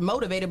more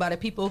motivated by the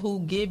people who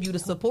give you the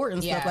support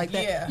and stuff like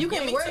that. Yeah. You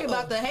can't worry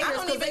about the haters. I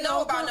don't even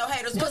know about no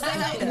haters. Because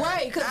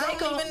right, because they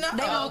don't even know.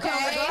 They don't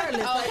come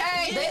regardless.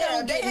 Okay. They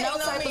don't get no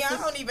type of. I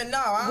don't even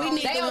know. We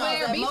need to know.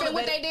 They're beefing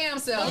with their damn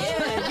self.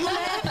 Yeah, you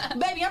mad?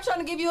 Baby, I'm trying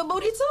to give you a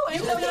booty too.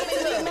 Ain't no need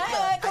to be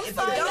mad. If you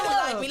don't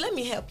like me, let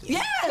me help you.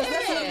 Yes,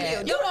 that's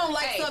what you don't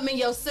like something in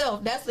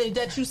yourself. That's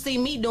that you see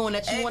me doing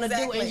that you want to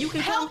do, and you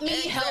can help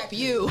me help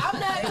you. I'm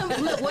not.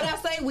 Look, what I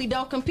say, we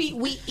don't compete.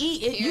 We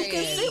eat. You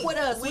can sit with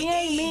us. We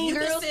ain't mean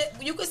girls.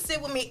 You can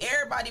sit with me.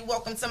 Everybody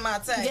welcome to my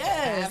table.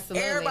 Yes,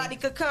 absolutely. Everybody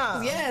could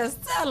come. Yes,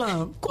 tell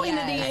them. Queen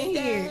of D ain't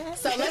here.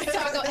 So let's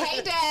talk.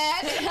 Hey,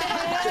 Dad.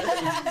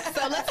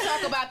 So let's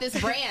talk about this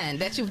brand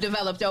that you've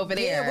developed over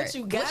there. Yeah, what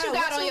you got? What you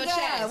got on your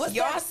chest?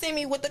 Y'all see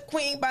me with the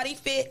Queen Body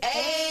Fit.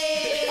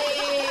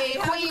 Hey,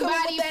 Queen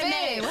Body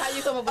Fit. How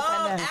you come up with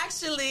that name?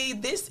 Actually,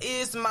 this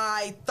is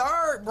my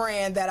third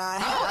brand that I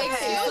have.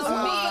 Excuse me.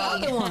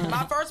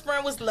 My first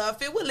brand was Love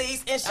Fit with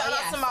Lise, and shout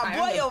out to my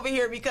boy over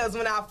here because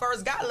when I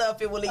first got Love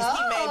Fit with Lise,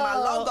 he made my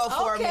logo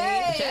for me.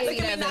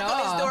 Jessica does it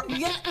all.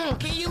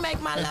 Can you make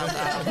my logo?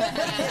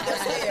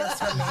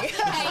 For me.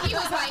 Hey, he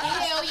was like,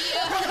 hell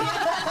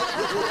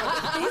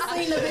yeah. He's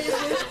seen the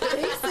vision.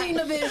 He's seen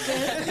the vision.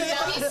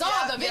 Yeah, he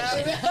saw the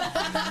vision.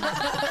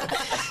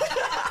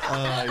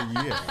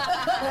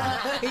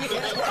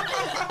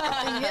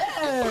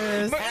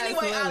 Yes. But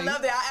anyway, I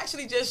love it. I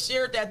actually just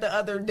shared that the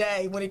other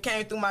day when it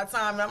came through my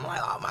time, and I'm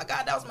like, oh my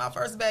God, that was my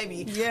first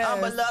baby. Yes.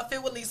 But Love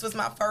Fit with Lise was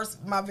my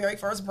very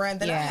first brand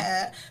that I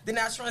had. Then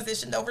I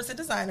transitioned over to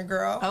Designer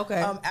Girl.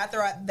 Okay.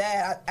 After I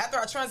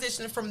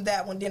transitioned from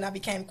that one, then I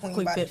became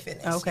Queen Body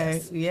Fitness.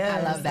 Okay.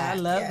 Yes. I love that. I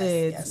love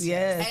it.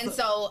 Yes. And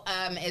so,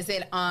 is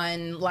it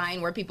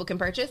online where people can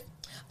purchase?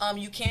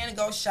 You can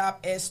go shop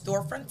at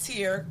Store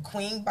Frontier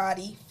Queen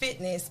Body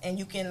Fitness, and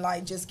you can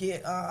just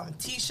get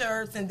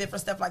t-shirts and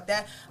different stuff like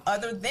that.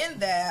 Other than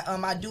that,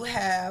 I do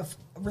have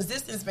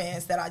resistance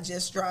bands that I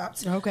just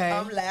dropped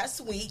last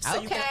week, so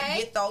you can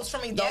get those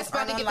from me. Those Yes,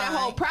 about to get that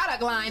whole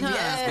product line, huh?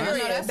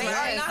 Yes, they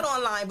are not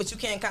online, but you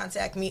can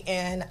contact me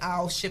and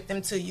I'll ship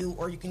them to you,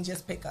 or you can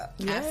just pick up.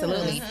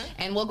 Absolutely.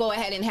 And we'll go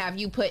ahead and have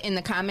you put in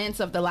the comments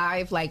of the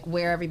live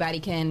where everybody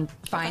can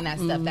find that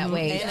stuff that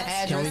way.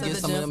 And can we get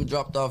some of them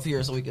dropped off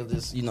here so we can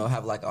just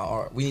have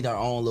we need our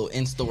own little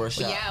in-store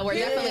shop. Yeah, we're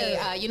definitely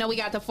we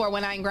got the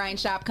 419 Grind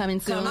shop coming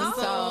soon.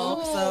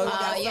 So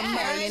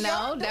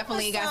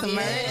definitely got some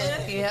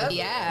merch. Yep.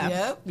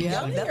 Yeah.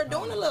 They're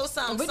doing a little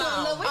something.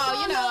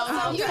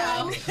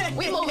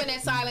 We moving in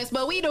silence,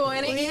 but we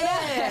doing it.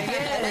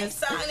 It ain't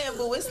silent,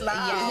 but it's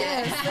loud.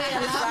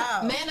 It's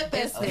loud.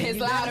 Manifesting. It's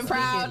loud and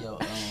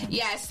proud.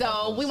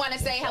 So we want to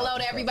say hello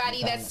to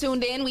everybody that's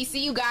tuned in. We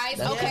see you guys.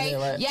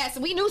 Okay. Yes,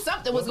 we knew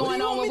something was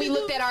going on when we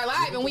looked at our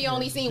live and we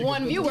only seen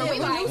one viewer. We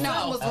like, no, we knew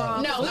something was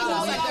wrong. Y'all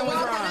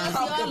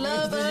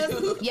love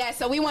us. Yeah,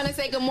 so we want to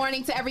say good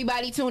morning to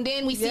everybody tuned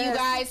in. We see you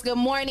guys. Good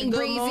morning,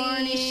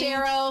 Breezy,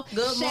 Cheryl,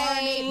 good Shay.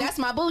 morning. That's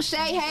my boo,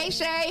 Shay. Hey,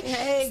 Shay.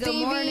 Hey, Stevie.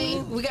 good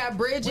morning. We got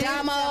Bridget,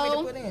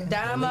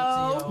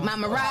 Damo,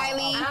 Mama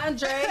Riley,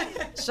 Andre.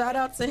 Shout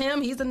out to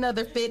him. He's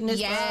another fitness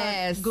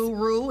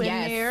guru in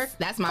there.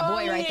 That's my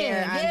boy right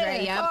there,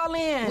 Andre. Call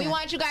in. We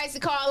want you guys to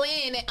call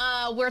in.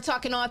 We're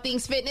talking all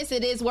things fitness.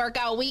 It is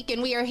workout week,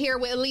 and we are here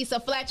with Lisa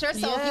Fletcher.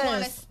 So if you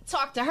want to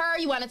talk to her,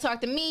 you want to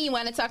talk to me, you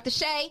want to talk to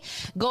Shay,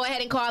 go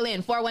ahead and call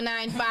in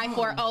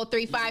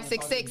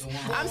 419-540-3566.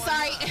 I'm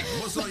sorry.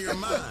 What's on your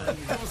mind?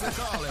 Give us a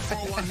call at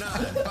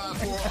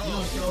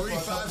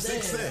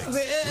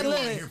 419-540-3566. We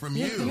want to hear from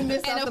you.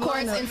 And of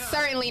course, and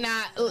certainly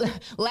not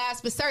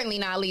last but certainly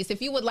not least,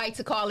 if you would like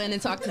to call in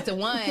and talk to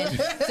DeJuan,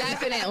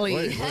 definitely.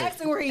 Wait.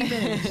 Ask him where he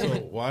been. So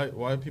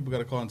why people got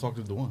to call and talk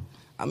to DeJuan?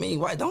 I mean,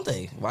 why don't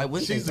they? Why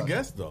wouldn't She's they? the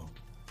guest, though.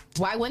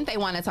 Why wouldn't they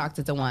want to talk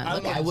to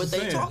DeJuan? Why would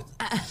they talk?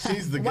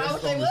 She's the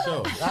guest on the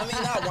show. I mean,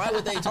 why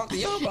would they talk to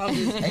y'all?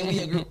 Ain't we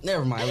a group?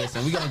 Never mind.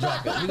 Listen, we gonna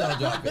drop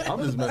it.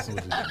 I'm just messing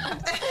with you.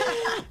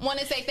 Want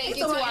to say thank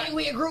you to our...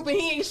 we a group and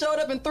he ain't showed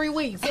up in 3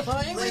 weeks.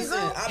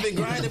 Listen, I've been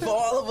grinding for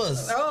all of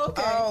us.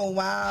 Oh,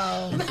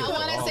 wow. I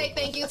want to say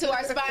thank you to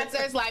our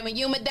sponsors, Lyman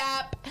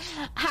Humidop,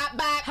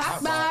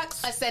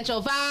 Hotbox,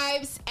 Essential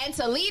Vibes, and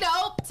Toledo,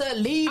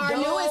 our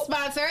newest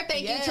sponsor.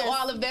 Thank you to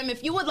all of them.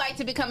 If you would like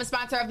to become a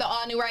sponsor of the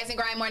all-new Rise and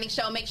Grind Morning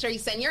Show, make sure you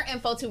send your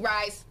info to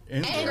Rise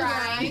and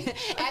Grind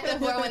at the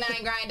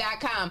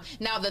 419grind.com.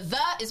 Now, the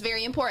is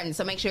very important,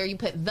 so make sure you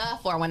put the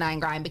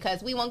 419grind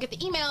because we won't get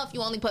the email if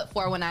you only put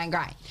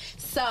 419grind.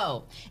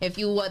 So, if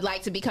you would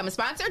like to become a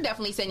sponsor,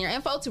 definitely send your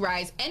info to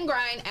Rise and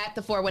Grind at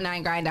the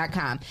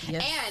 419grind.com.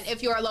 Yes. And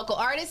if you're a local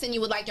artist and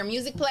you would like your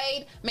music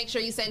played, make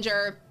sure you send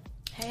your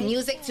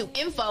music to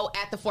info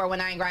at the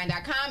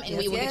 419grind.com and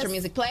we will get your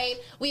music played.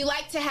 We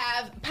like to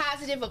have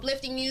positive,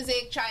 uplifting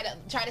music. Try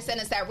to send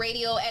us that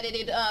radio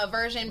edited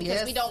version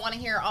because we don't want to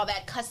hear all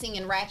that cussing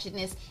and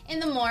ratchetness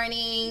in the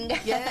morning.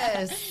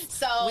 Yes.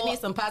 So we need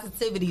some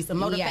positivity, some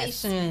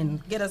motivation.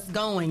 Yes. Get us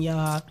going,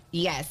 y'all.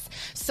 Yes.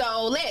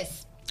 So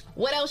Liz,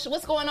 what else?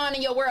 What's going on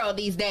in your world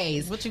these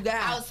days? What you got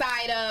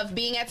outside of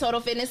being at Total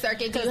Fitness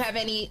Circuit? Do you have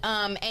any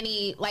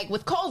like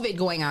with COVID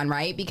going on,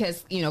 right?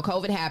 Because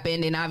COVID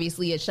happened and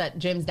obviously it shut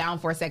gyms down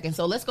for a second.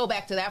 So let's go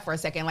back to that for a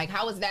second. Like,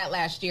 how was that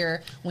last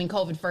year when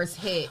COVID first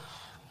hit?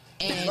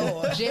 and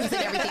gyms and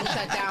everything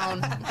shut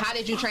down. How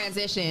did you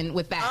transition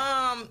with that?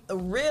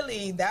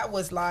 Really, that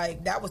was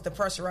the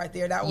pressure right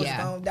there. That was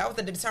that was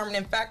the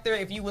determining factor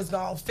if you was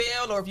gonna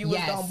fail or if you was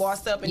gonna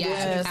boss up and do what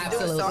you need to do.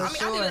 So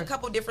I did a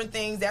couple different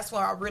things. That's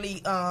why I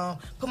really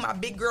put my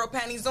big girl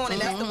panties on,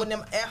 and that's the one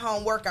them at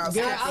home workouts.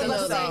 Yeah, I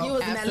was saying you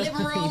was in that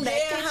living room,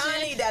 that kitchen,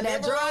 honey, that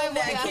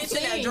driveway, that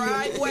kitchen, that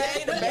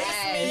driveway, the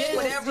basement,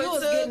 whatever. You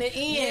was getting it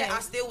in. Yeah, I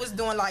still was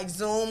doing like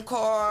Zoom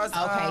calls.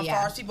 As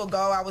far as people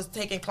go, I was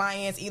taking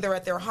clients either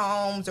at their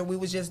homes or we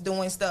was just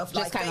doing stuff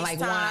just like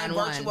FaceTime,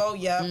 like virtual.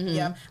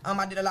 Yeah.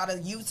 I did a lot of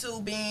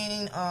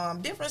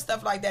YouTubing, different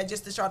stuff like that,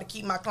 just to try to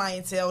keep my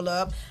clientele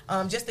up,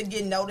 just to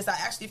get noticed. I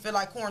actually feel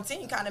like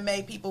quarantine kind of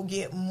made people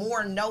get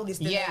more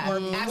noticed than they were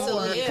before.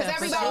 Absolutely, because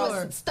everybody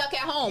was stuck at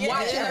home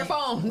watching their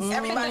phones.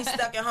 Everybody's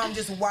stuck at home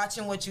just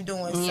watching what you're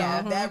doing. So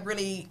that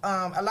really,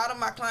 a lot of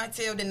my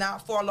clientele did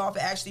not fall off.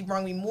 It actually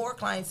brought me more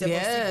clientele.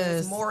 People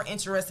was more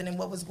interested in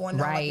what was going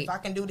on. Like, if I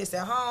can do this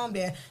at home,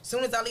 then as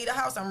soon as I leave the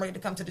house, I'm ready to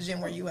come to the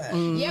gym where you at.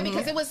 Yeah,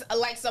 because it was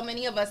like so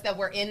many of us that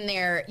were in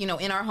there,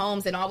 in our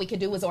homes, and all we could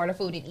do was order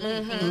food and eat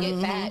and get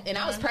fat. And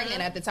I was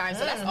pregnant at the time,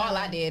 so that's all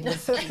I did.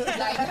 Was like, I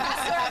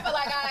swear, I feel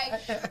like I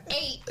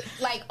ate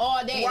like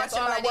all day. Watching that's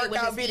all my I did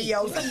workout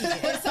videos.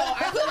 And so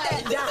I feel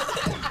like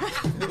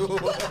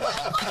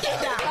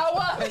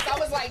I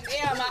was like,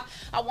 damn,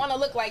 I want to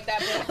look like that,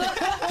 but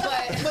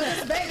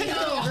this baby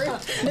hungry.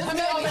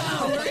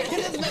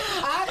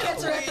 I'll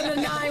catch her after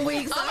the 9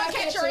 weeks. I'm gonna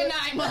catch her in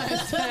 9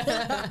 months.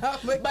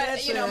 But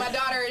my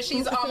daughter,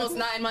 she's almost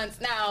 9 months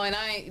now, and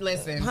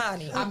listen,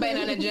 honey, I've been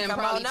in the gym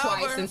probably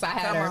twice since I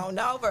had her. Come on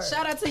over.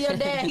 Shout out to your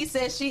dad. He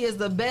says she is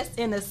the best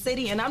in the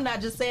city, and I'm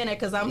not just saying that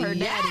because I'm her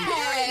daddy.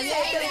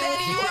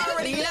 You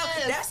already know.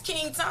 That's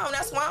King Tom.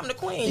 That's why I'm the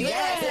queen.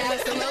 Yes,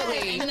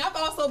 absolutely. And I've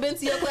also been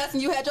to your class,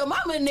 and you had your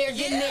mama in there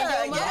getting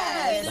there. Your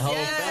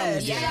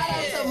mama. Shout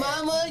out to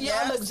mama.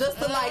 Y'all look just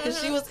alike, because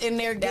she was in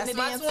there getting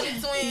That's my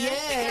twin.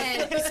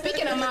 Yes. And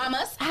speaking of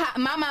mamas,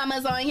 my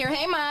mama's on here.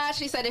 Hey, Ma.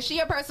 She said, is she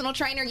a personal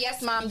trainer?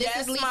 Yes, Mom. This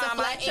is Lisa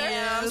Fletcher.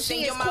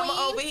 She is your mama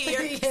over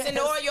here. Send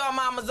all your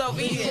mamas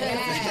over here.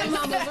 Yes.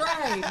 Mama's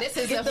right. This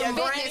is the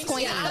fitness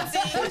queen.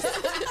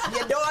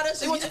 Your daughter.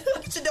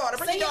 What's your daughter?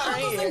 Bring your daughter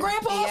uncles here. and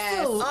grandpas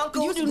too.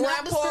 Uncles, you do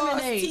not grandpas,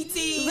 discriminate.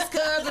 TTs,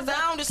 cousins. I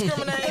don't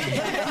discriminate.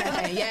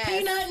 Yes.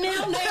 Peanut now.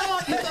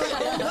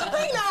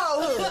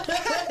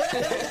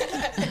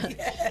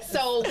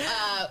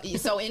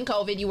 So in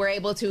COVID, you were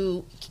able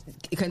to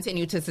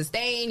continue to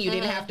sustain. You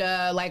didn't have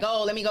to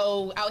let me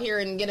go out here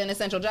and get an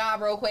essential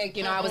job real quick.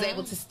 I was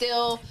able to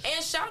still.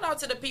 And shout out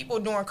to the people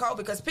during COVID,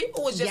 because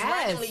people was just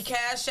randomly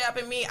cash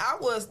apping me. I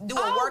was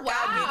doing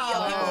workout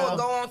video. People would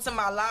go on to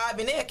my live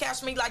and they'd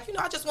cash me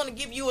I just want to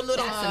give you a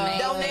little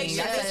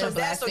donation. So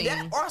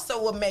that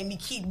also what made me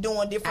keep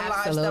doing different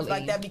live stuff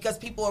like that, because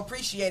people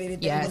appreciated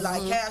it. They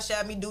would cash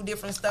at me, do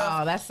different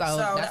stuff. Oh, that's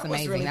that's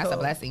amazing. Really that's cool.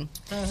 a blessing.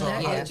 So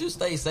how did you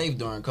stay safe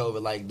during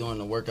COVID, like doing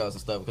the workouts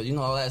and stuff? Because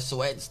all that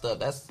sweat and stuff,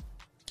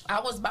 I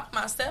was by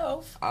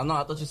myself. I know.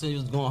 I thought you said you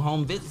was going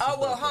home visits. Oh,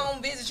 well,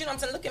 home visits. You know what I'm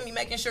saying? Look at me,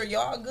 making sure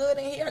y'all good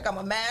in here. I got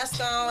my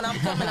mask on. I'm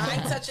coming. I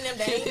ain't touching them.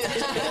 They ain't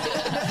touching me.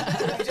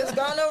 You just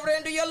gone over there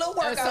and do your little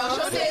workout.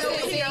 Social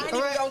distancing. I ain't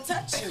even gonna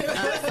touch you.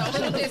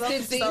 Social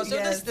distancing. Social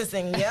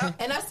distancing, yeah.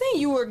 And I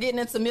seen you were getting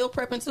into meal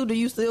prepping too. Do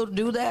you still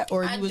do that,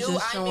 or I you was do.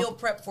 just showing? I meal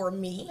prep for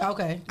me.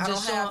 Okay, I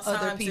just don't have showing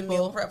time other people. to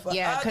meal prep for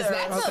others. Because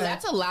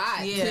that's a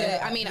lot. Yeah.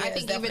 I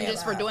think even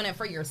just for doing it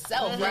for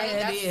yourself, right?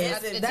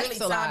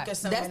 That's a lot.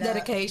 That's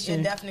dedication.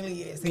 It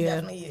definitely is. It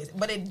definitely is.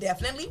 But it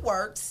definitely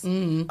works.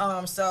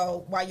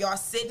 So while y'all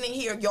sitting in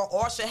here, y'all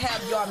all should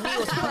have your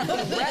meals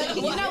ready.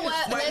 You know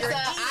what, Lisa?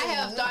 I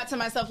have thought to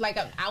myself,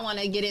 I want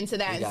to get into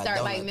that and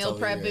start meal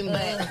prepping,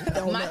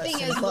 but my thing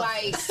is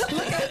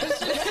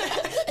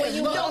when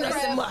you meal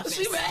prep,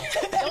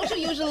 don't you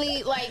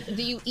usually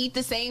do you eat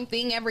the same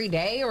thing every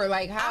day, or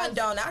how? I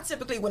don't. I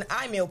typically, when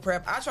I meal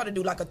prep, I try to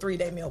do a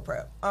 3-day meal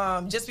prep,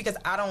 just because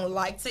I don't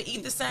like to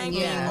eat the same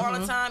thing all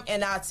the time,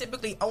 and I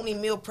typically only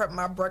meal prep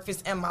my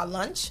breakfast and my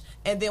lunch,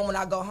 and then when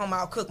I go home,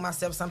 I'll cook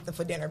myself something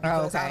for dinner,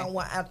 because I don't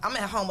want. I'm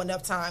at home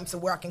enough time to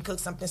where I can cook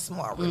something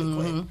small really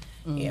quick.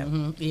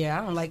 Yeah,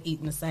 I don't like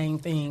eating the same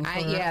thing.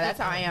 That's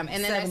how I am.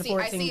 And then I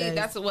see days.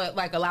 That's what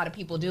a lot of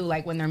people do.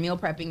 When they're meal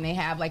prepping, they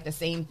have the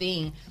same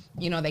thing.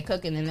 They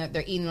cook and then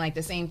they're eating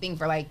the same thing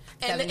for 7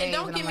 days. And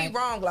don't get me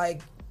wrong,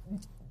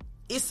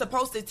 it's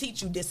supposed to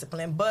teach you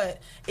discipline,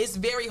 but it's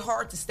very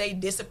hard to stay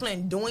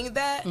disciplined doing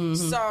that.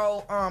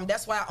 So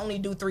that's why I only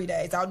do 3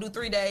 days. I'll do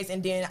 3 days,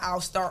 and then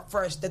I'll start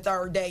fresh the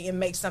 3rd day and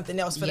make something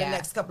else for the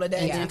next couple of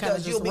days,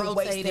 because you'll be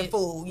wasting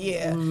food.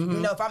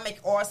 If I make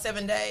all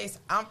 7 days,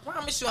 I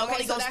promise you I'm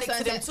only going to stick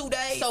to them 2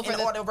 days, so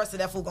and all the rest of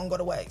that food going to go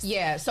to waste.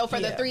 Yeah, so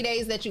for the 3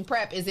 days that you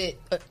prep,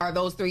 are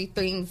those 3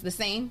 things the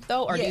same,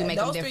 though, or do you make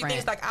them different?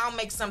 Those 3 things, I'll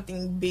make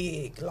something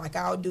big.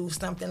 I'll do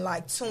something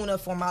like tuna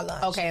for my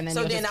lunch. Okay, and then so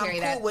you'll just carry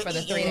that for the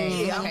the 3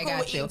 days. Yeah, okay, I'm cool got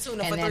with you. eating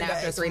tuna And for then 3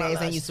 after days 3 for my days,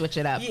 then lunch. you switch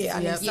it up. Yeah, I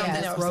need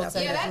something else.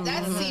 Yeah,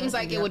 that seems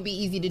like it would be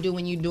easy to do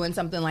when you're doing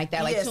something like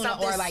that, like tuna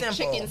something or like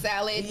simple. chicken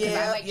salad.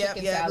 I like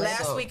chicken salad.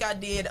 Last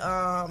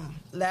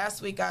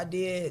week I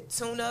did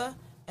tuna,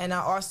 and I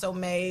also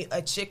made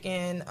a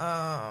chicken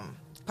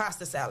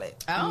pasta salad.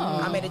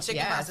 I made a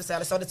chicken pasta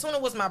salad. So the tuna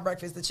was my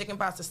breakfast. The chicken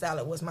pasta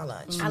salad was my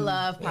lunch. I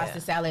love pasta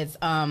salads.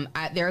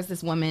 There's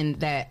this woman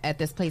that at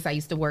this place I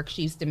used to work,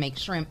 she used to make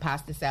shrimp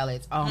pasta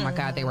salads. Oh my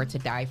God, they were to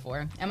die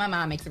for. And my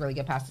mom makes a really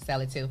good pasta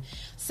salad too.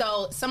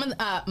 So some of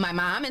my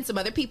mom and some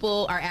other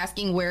people are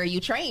asking where you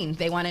train.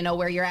 They want to know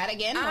where you're at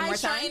again. One more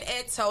time. I train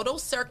at Total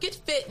Circuit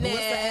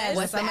Fitness.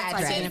 What's the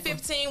address?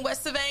 1015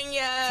 West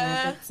Sylvania.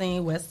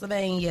 1015 West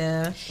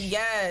Sylvania.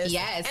 Yes.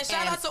 Yes. And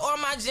shout out to all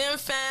my gym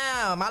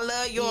fam. I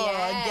love you all.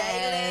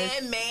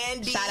 Galen,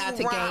 Mandy, shout out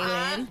to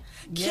Ron,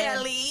 Galen.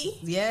 Kelly.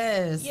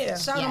 Yes. Yeah.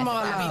 Shout them all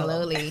out.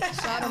 Absolutely.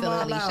 Shout them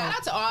all out. Shout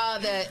out to all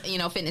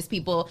the, fitness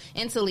people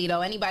in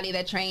Toledo. Anybody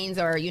that trains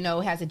or,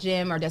 has a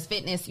gym or does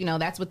fitness,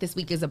 that's what this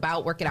week is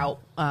about. Work It Out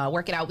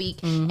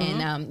week. Mm-hmm.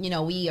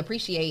 And, we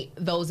appreciate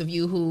those of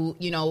you who,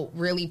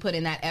 really put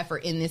in that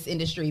effort in this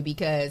industry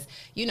because,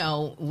 we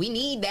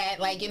need that.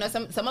 Like,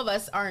 some of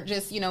us aren't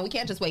just, we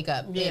can't just wake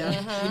up. Yeah.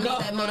 We need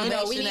that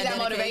motivation. We need that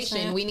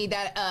motivation. We need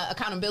that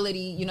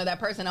accountability, that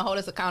person to hold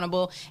us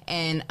accountable.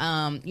 And,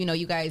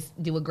 you guys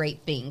do a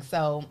great thing.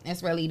 So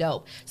it's really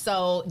dope.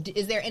 So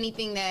is there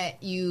anything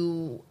that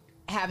you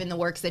have in the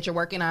works that you're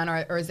working on,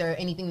 or is there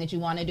anything that you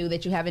want to do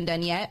that you haven't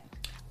done yet?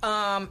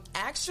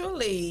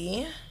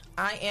 Actually,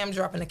 I am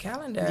dropping a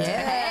calendar.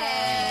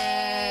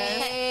 Yes.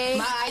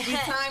 My IG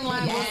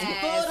timeline was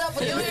filled up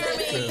with you hear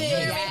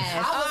me? I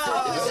was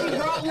hoping she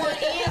brought one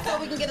in so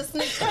we can get a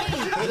sneak peek.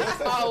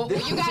 Oh,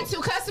 well, you got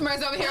 2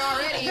 customers over here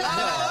already.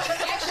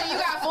 Actually, you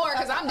got 4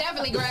 because I'm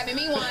definitely grabbing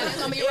me one. It's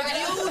gonna be right.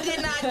 If you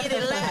did not get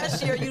it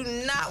last year, you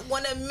not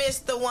want to miss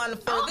the one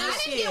for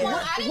this year.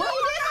 I didn't know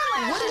you did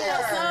one last What is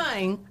your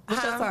sign?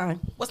 What's your sign?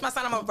 What's my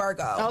sign? I'm a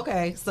Virgo.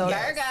 Okay, so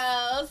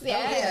Virgos,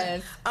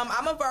 yes.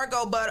 I'm a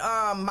Virgo, but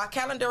my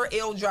calendar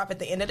will drop at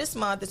the end of this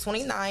month, the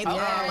 29th.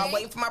 I'm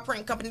waiting for my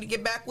print company to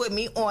get back with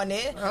me on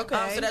it.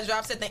 Okay. So that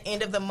drops at the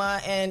end of the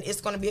month, and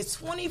it's going to be a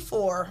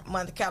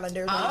 24-month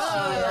calendar this year.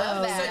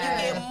 That. So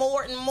you get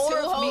more and more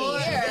of me.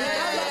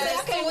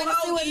 I can't wait to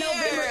see what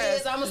November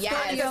is. I'm a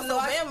It's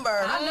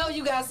November. I know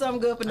you got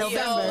something good for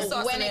November.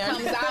 So when it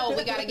comes out,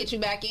 we got to get you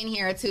back in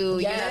here too.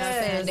 You know what I'm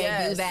saying?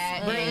 Debut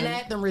that. Bring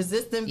that, the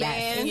resistant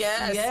band.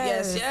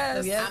 Yes.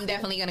 I'm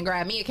definitely going to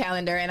grab me a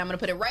calendar and I'm going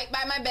to put it right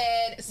by my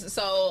bed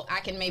so I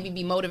can maybe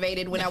be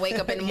motivated when I wake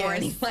up in the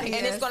morning. And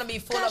it's going to be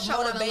full of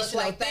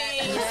motivational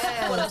things,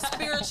 full of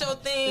spiritual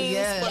things,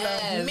 full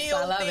of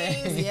meal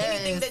things,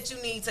 anything that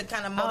you need to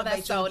kind of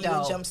motivate you to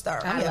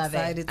jumpstart. I'm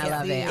excited. I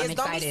love it. It's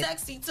going to be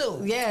sexy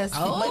too. Yes.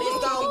 But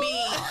it's going to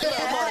be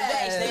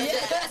motivation.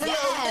 It's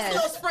a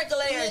little sprinkle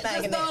of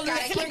everything in there.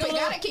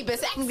 Gotta keep it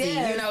sexy.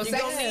 Yes. You know, You're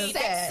going to need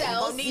that. You're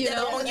going to need that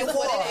on your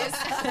wall.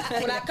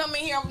 When I come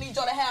in here, I'm going to need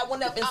y'all to have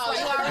one up and you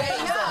already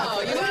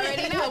know. You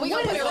already know. We're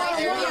going to put it right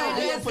there.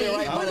 We're going to put it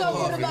right by the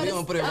coffee. We're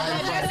going to put it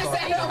right by the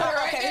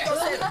coffee. Okay,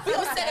 we're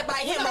going to set it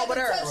by him over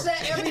there. Touch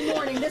that every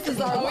morning. This is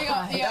our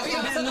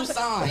That's a new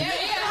sign. Yeah.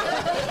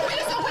 We're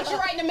just going to put you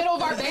right in the middle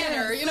of our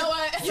banner. You know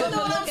what? You know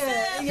what I'm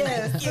saying?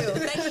 Yes.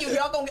 Thank you.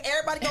 Y'all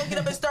everybody gonna get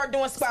up and start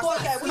doing squats.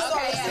 Okay, we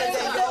start today.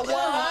 Yo, 1,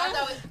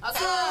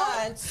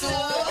 2, 3.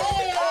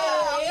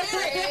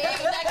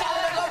 That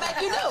calendar gonna make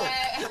you do.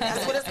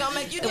 That's what it's gonna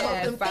make you do.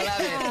 Yes, I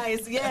love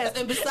it. Yes.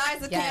 And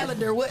besides the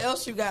calendar, what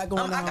else you got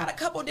going on? I got a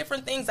couple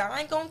different things I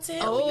ain't gonna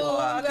tell you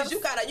all because you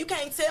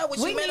can't tell what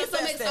you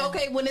manifesting.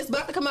 Okay, when it's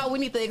about to come out, we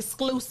need the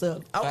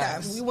exclusive. Okay.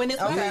 When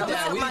it's about to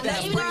come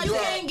out, even if you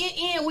can't get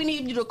in, we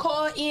need you to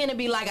call in and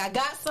be like, I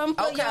got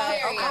something for y'all.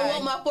 I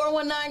want my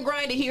 419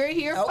 grind to hear it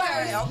here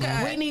first.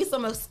 Okay. We need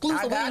some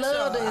exclusive. We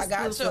love the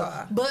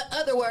exclusive. But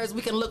other words,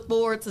 we can look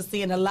forward to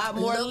seeing a lot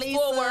more Lisa.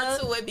 Look forward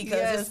to it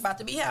because it's about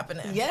to be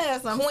happening.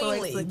 Yes, I'm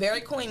queenly, so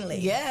very queenly.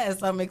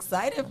 Yes, I'm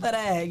excited for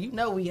that. You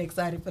know we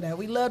excited for that.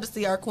 We love to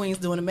see our queens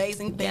doing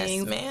amazing things.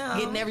 Yes, ma'am.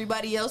 Getting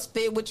everybody else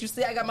fit. What you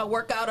see, I got my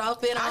workout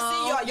outfit on. I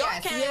see y'all.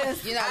 Y'all can.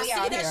 Yes. You know, I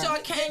see that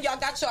y'all can. Y'all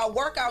got y'all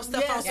workout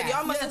stuff on. So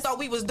y'all must have thought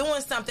we was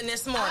doing something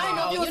this morning. I didn't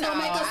know you was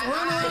gonna make us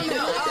run around.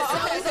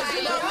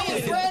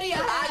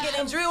 I get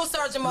in drill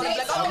sergeant mode.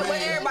 Like, okay, well,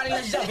 everybody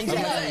let's jump in.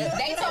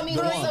 They told me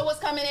Lisa was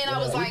coming in. I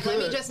was like, let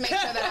me just make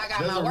sure that I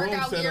got my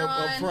workout gear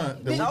on.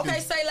 Okay,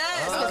 say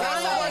less.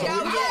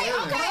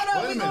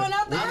 We going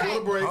up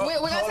there. We're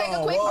gonna take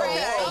a quick break.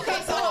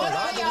 Okay, so hold on,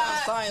 I did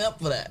not sign up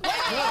for that. But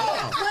he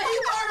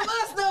part of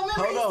us though.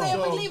 Remember he said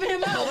we're leaving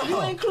him out.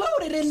 You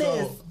included in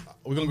this.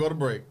 We're going to go to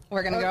break.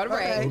 We're going to go to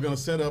break. We're going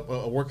to set up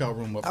a workout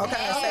room up. Okay,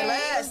 say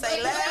less.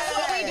 Say less. That's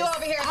what we do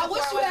over here. I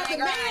wish you had the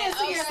man's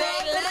here.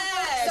 Say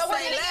less. So we're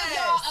going to give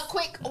y'all a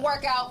quick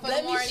workout for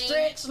the morning. Let me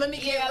stretch. Let me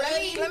get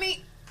ready. Let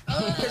me.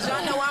 Because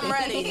y'all know I'm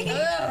ready.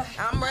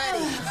 I'm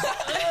ready.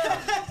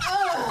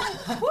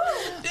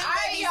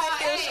 Alright, y'all.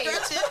 Hey,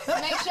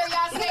 make sure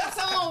y'all stay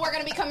tuned. We're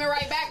going to be coming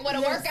right back with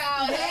a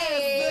workout.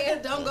 Hey.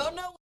 Don't go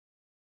nowhere.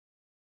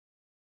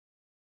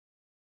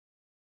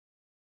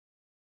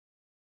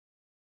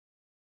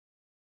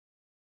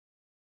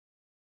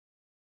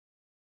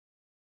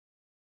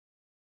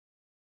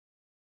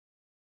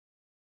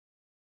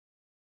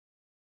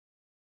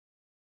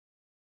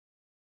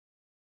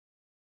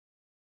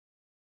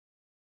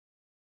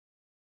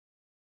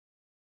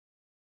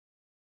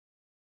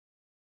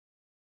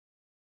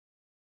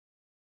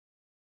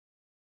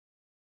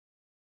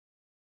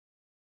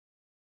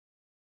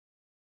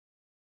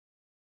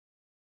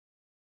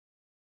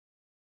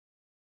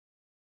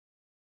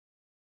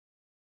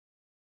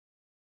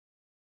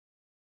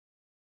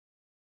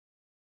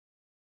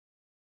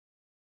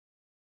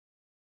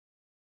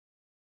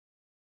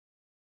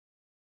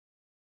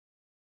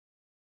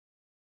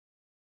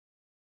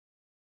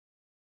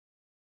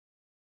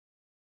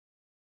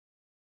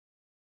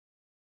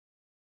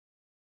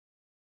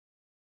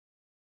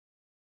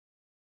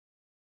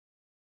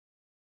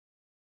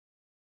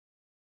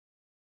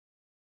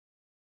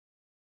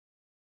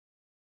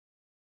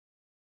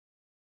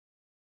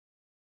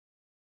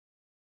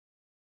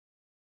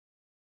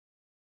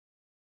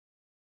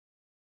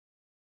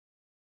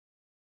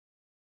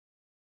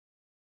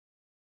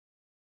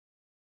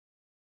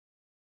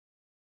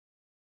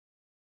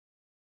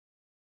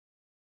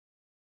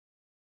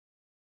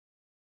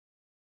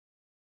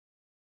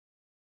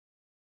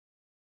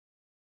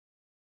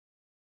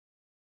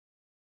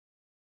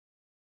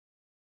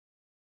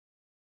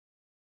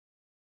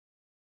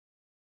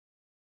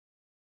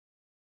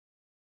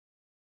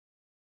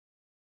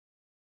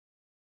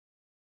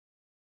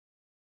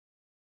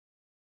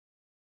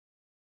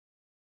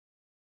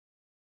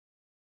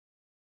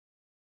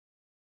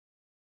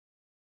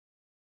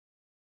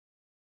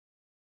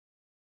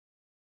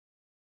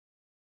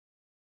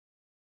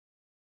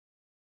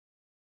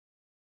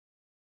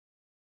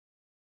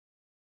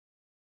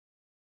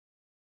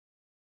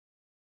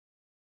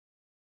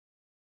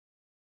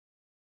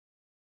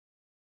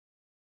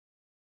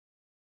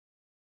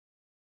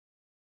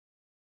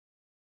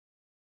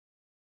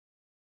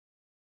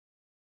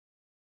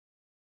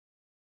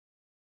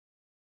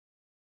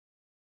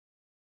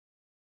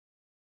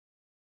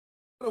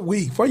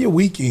 For your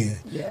weekend.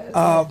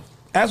 Yes.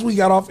 As we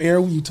got off air,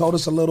 you told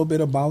us a little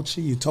bit about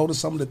you. You told us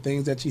some of the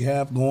things that you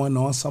have going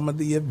on, some of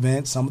the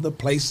events, some of the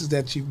places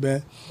that you've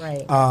been.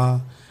 Right.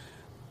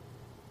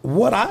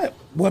 What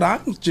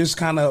I'm just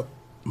kind of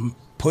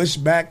push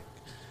back.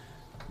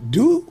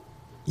 Do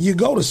you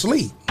go to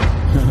sleep?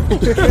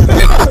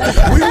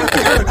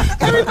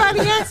 Everybody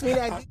asked me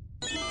that.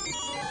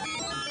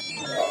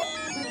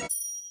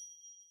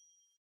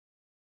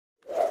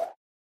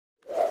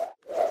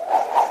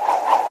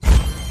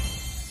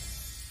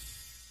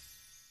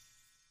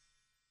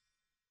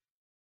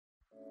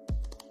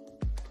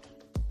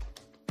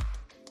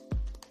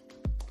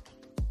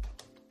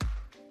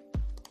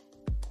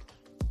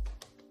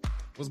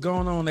 What's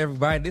going on,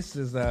 everybody? This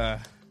is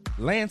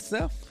Lance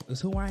Self, is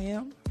who I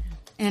am.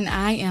 And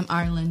I am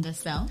Arlinda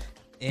Self.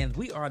 And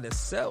we are the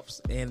Selfs,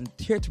 and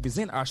here to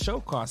present our show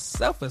called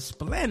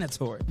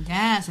Self-Explanatory.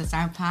 Yes, it's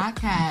our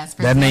podcast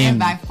That name- presented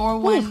by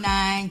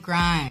 419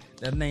 Grind.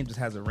 That name just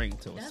has a ring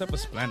to it.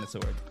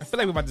 Self-explanatory. I feel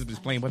like we're about to just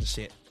explain a bunch of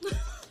shit.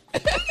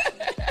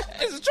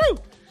 This is true.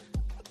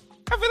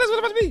 I feel that's what it's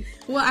about to be.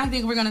 Well, I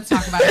think we're going to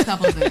talk about a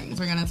couple of things.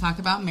 We're going to talk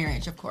about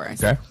marriage, of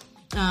course. Okay.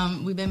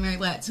 We've been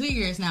married, 2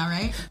 years now,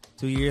 right?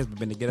 2 years, we've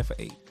been together for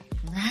 8.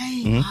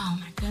 Right. Mhm. Oh,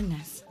 my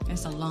goodness.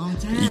 It's a long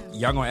time.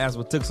 Y'all gonna ask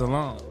what took so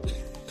long?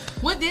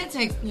 What did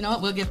take? You know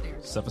what? We'll get there.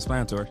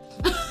 Self-explanatory.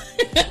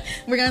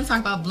 We're going to talk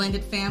about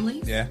blended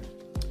families. Yeah.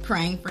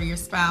 Praying for your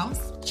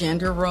spouse.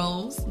 Gender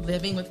roles.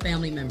 Living with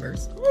family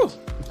members.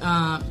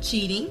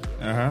 Cheating.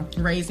 Uh-huh.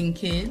 Raising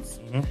kids.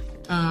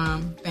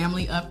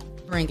 Family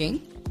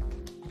upbringing.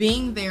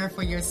 Being there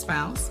for your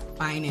spouse.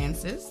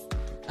 Finances.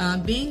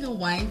 Being a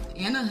wife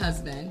and a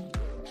husband.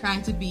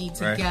 Trying to be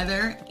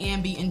together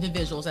and be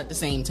individuals at the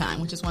same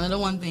time, which is one of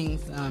the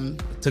things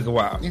It took a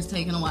while. it's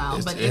taken a while,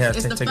 but it has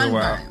it's the taken fun a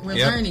while. part. We're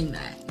Yep. learning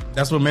that.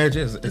 That's what marriage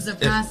is. It's a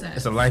process.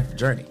 It's a life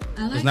journey.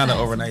 I like it's not that.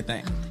 an overnight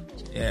thing.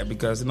 Yeah,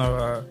 because I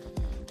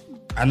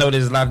know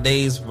there's a lot of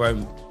days where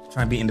I'm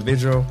trying to be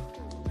individual.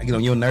 I get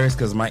on your nerves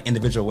because of my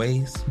individual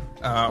ways.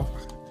 I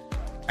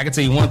can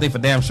tell you one thing for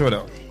damn sure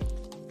though.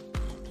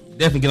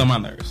 Definitely get on my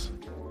nerves.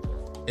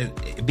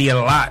 It'd be a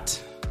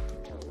lot.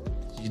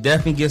 She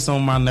definitely gets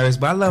on my nerves,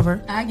 but I love her.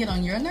 I get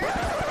on your nerves?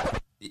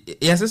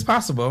 Yes, it's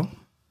possible.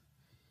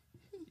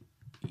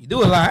 You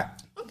do a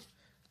lot.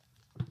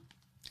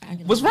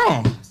 What's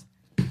wrong?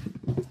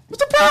 What's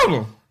the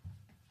problem?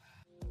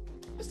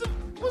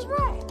 What's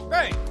wrong?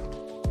 Hey.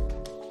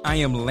 I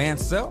am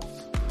Lance Self.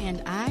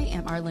 And I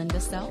am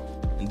Arlinda Self.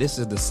 And this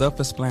is the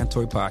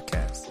Self-Explanatory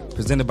Podcast,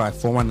 presented by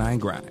 419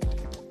 Grind.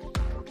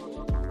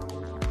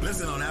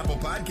 Listen on Apple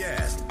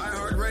Podcasts,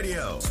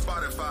 iHeartRadio,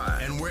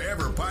 Spotify, and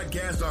wherever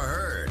podcasts are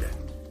heard.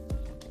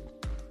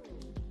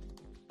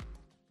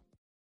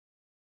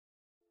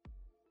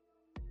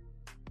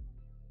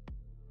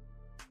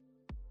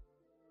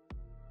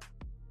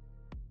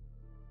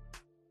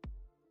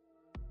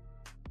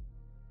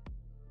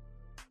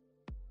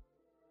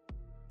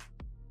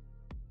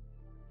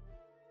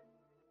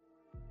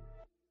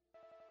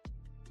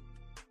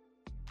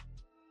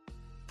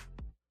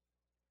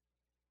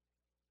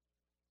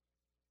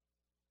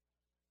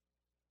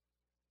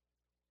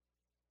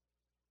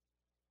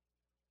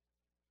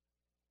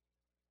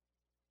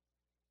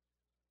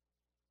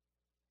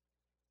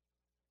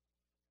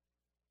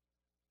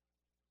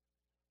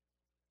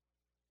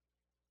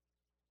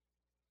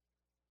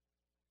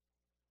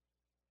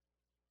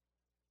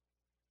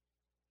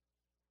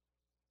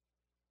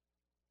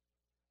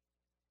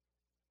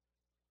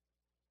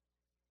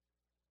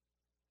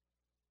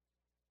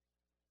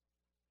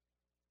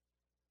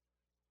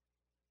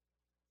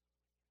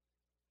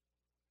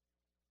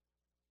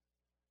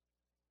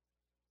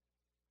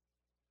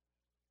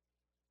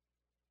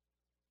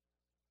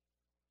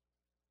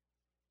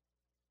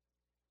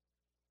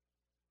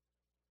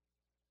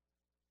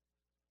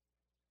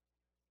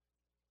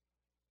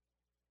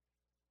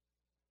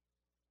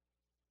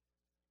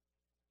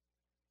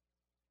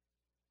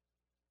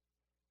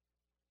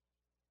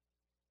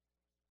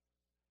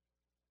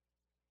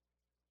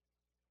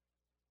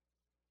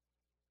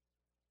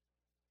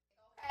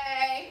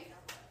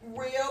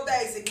 Real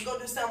basic. We're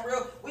gonna do something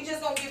real. We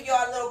just gonna give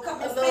y'all a little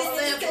couple of little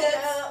fitness sample. tips.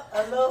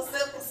 A little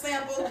simple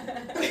sample.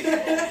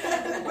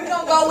 We're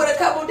gonna go with a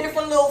couple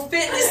different little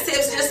fitness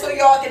tips just so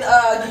y'all can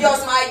give y'all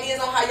some ideas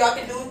on how y'all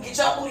can get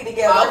your booty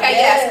together. Okay,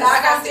 yes. Now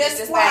I got Let's this get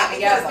this squat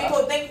thing because together.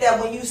 people think that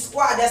when you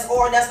squat, that's the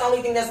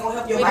only thing that's gonna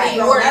help your We body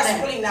need grow. more That's than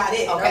that. really not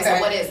it. Okay, so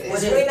what is it?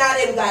 It's really not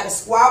it. We got to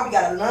squat, we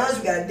got to lunge,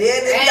 we got to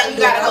deadlift, And you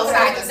gotta go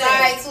side to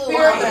side too.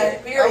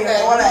 Period. Period.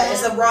 Okay. All that.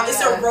 It's a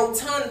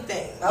rotund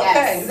thing. Okay,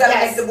 Yes. you gotta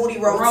Yes. make the booty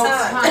rotund. We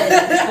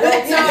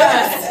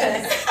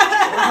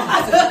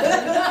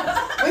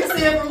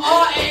see it from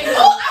all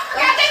angles.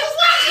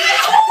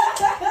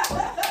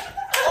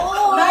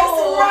 Nice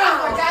and round.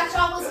 I forgot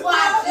y'all was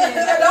watching.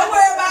 Don't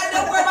worry about it.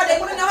 Don't worry about it. They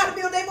want to know how to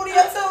build their booty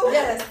up too.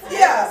 Yes.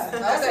 Yeah.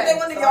 That's what they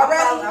want to. Y'all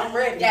ready? I'm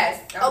ready. Yes.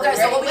 Okay,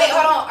 so what we wait,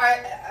 gonna- hold on.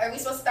 Are we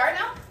supposed to start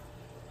now?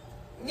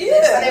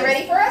 Yeah. Are they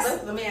ready for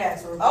us? Let me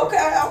ask her. Okay.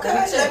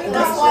 Let me know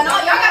What's going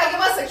on? Y'all gotta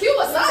give us a cue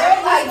or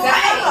something. Like,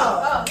 dang.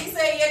 Oh, he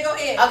said, yeah, go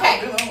ahead.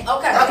 Okay. We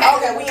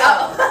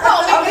on.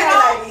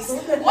 Ladies.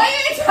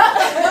 Wait.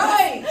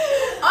 Right.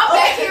 I'm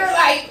back here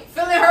like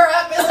filling her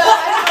up and stuff.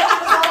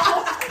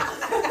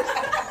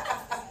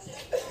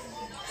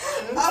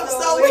 I'm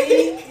so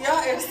weak. Y'all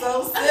are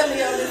so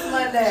silly on this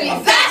Monday.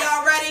 Okay,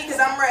 y'all ready?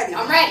 Because I'm ready.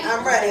 I'm ready.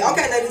 I'm ready.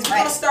 Okay, ladies, we're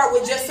going to start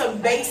with just some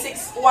basic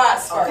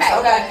squats first.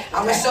 Okay.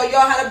 I'm going to show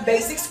y'all how to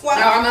basic squat.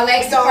 No, my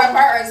legs too far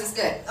apart, or is this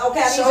good?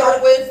 Okay,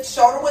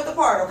 shoulder width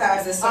apart, okay?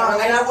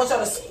 And I want y'all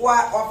to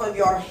squat off of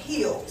your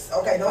heels.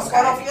 Okay, don't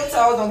squat off of your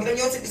toes. Don't get on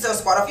your tippy toes.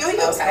 Squat off your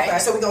heels. Okay,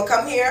 so we're going to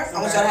come here.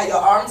 I want y'all to have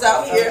your arms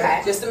out here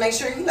just to make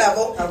sure you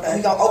level. Okay.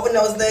 We're going to open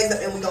those legs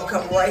up and we're going to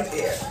come right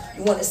there.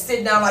 You want to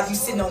sit down like you're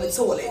sitting on the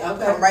toilet.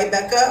 Okay. Come right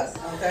back up.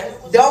 Okay.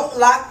 Don't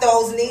lock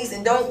those knees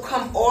and don't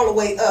come all the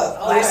way up.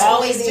 Oh, I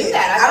always do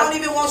that. I don't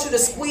even want you to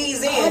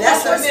squeeze in. Oh,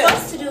 that's a myth. We're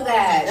supposed to do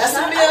that. That's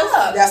a myth.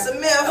 That's a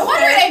myth. No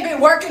wonder it ain't been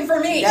working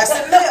for me. That's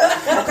a myth.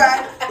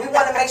 Okay. We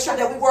want to make sure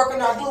that we work on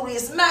our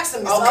gluteus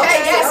maximus.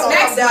 Okay. Yes. So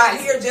come down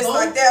here just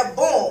like that.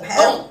 Boom.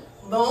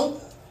 Boom.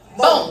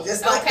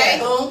 Just like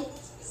that. Boom.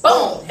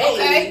 Hey.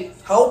 Okay.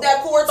 Hold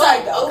that core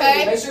tight though.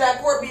 Okay. Make sure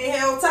that core being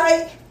held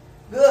tight.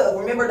 Good.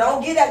 Remember, don't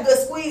get that good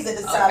squeeze at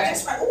the side.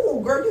 Just like, ooh,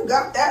 girl, you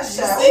got that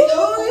shot. You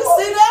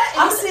see that?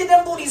 I'm seeing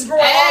them booties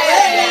growing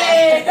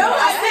already. No,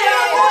 I see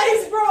them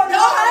booties growing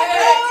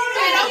already.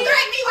 Don't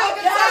threaten me with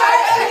it.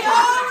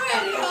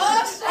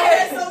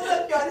 Okay, so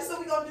look, y'all, this is what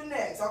we're going to do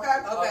next,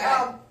 okay?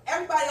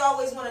 Everybody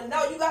always want to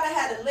know, you got to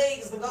have the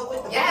legs to go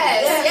with the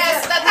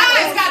Yes, the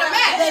thighs got to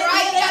match,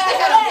 right? You got to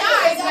have the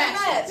thighs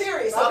match.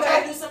 Period. So we're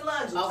going to do some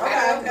lunges.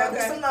 Okay.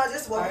 Do some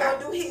lunges. What we're going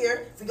to do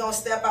here, we're going to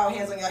step out,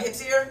 hands on your hips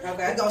here.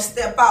 Okay. We're going to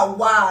step out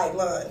wide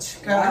lunge.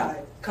 Okay.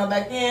 Come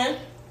back in.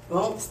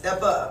 Boom.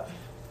 Step up.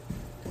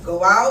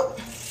 Go out.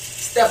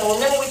 Step up.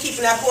 Remember, we're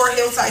keeping that core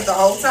heel tight the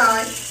whole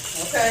time.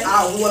 Okay.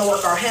 We want to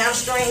work our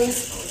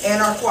hamstrings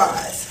and our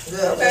quads.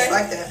 Good. Okay. Just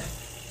like that.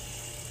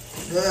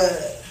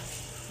 Good.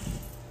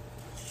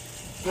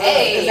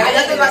 Hey, I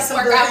nothing like some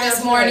workout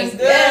this morning.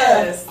 Good.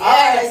 Yes. All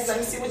right, so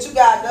let me see what you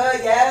got.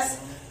 Good, yes.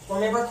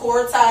 Remember,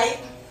 core tight.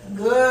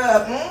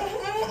 Good.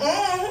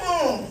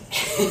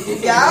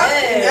 Yeah,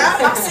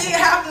 I see it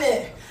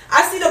happening.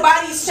 I see the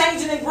body's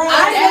changing and growing.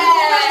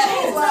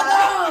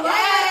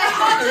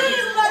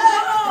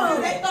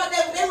 They thought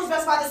they was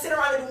just about to sit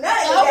around and do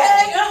nothing.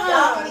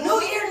 Okay. New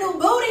year, new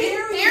booty.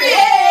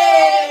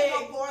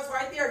 Period. Pause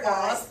right there,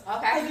 guys.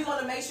 Okay. And we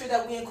want to make sure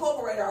that we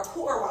incorporate our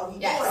core while we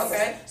do it.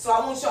 Okay. So I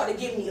want y'all to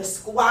give me a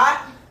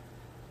squat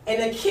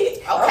and a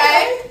kick.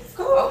 Okay.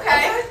 Cool.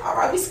 Okay. All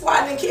right, we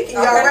squatting and kicking.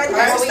 Y'all ready? All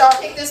right, so we're going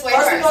to kick this way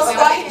first. We're going to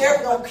squat here.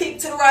 We're going to kick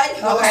to the right.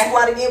 We're going to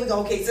squat again. We're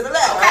going to kick to the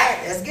left.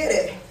 Okay. Let's get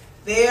it.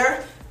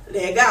 There.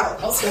 Leg out.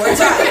 Core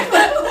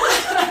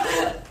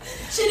tight.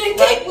 She didn't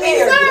kick me.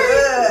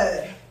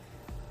 Good.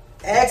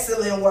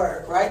 Excellent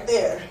work. Right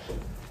there.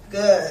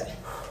 Good.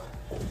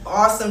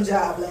 Awesome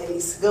job,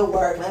 ladies. Good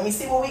work. Let me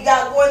see what we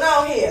got going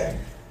on here.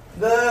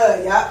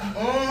 Good. Yep.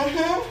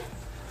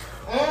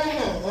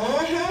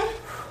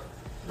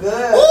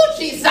 Good. Ooh,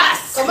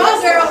 Jesus. Come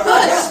on, girl.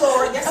 Push. Yes,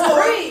 Lord. Yes,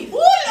 Lord. Breathe.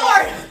 Ooh,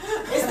 Lord.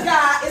 It's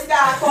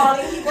God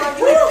calling. Keep on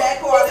doing that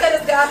calling. He said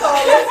it's God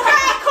calling. It's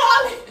God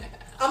calling.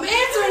 I'm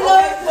answering,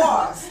 Lord.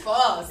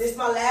 Pause. This is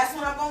my last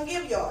one I'm going to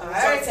give y'all. All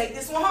right. So take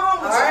this one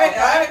home with y'all. All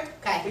right.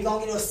 Okay. We're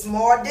going to get a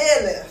small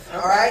deadlift.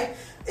 All right.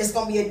 It's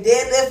going to be a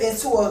deadlift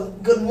into a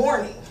good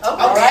morning. Okay.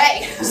 All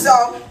right.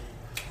 So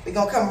we're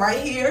going to come right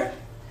here.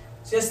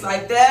 Just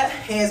like that.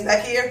 Hands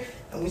back here.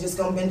 And we're just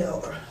going to bend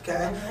over.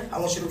 Okay. I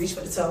want you to reach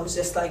for the toes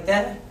just like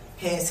that.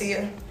 Hands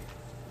here.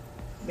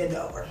 Bend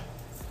over.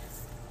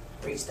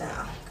 Reach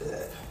down.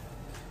 Good.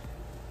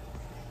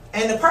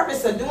 And the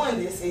purpose of doing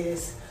this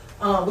is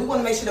we want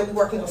to make sure that we're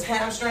working those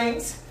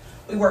hamstrings.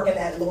 We're working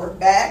that lower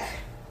back.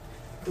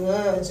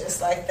 Good,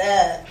 just like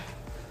that.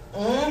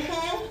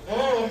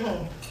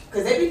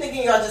 Because they be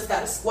thinking y'all just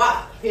got to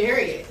squat.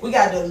 Period. We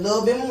got to do a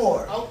little bit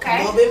more.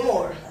 Okay. A little bit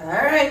more. All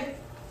right.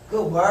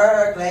 Good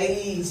work,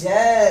 ladies.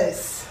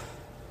 Yes.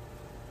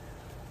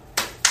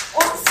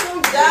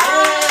 Awesome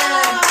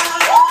job.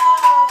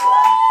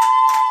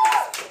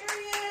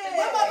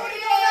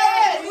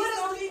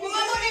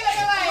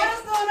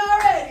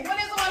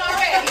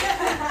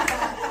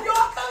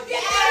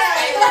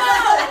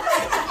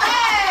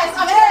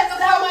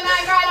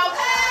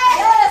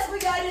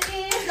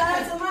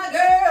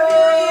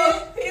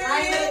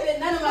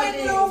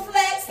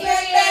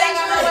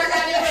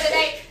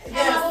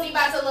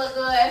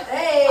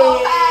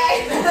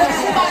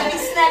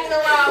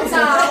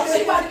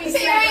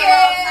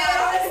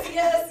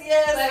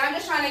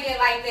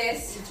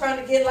 Trying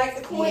to get like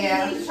the queen.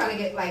 Yeah, I'm just trying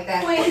to get like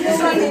that. Queen, just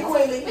trying to get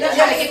queenly. Just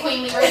trying to get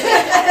queenly right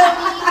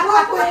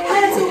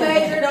there. Too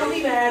major. Don't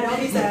be mad. Don't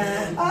be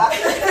sad.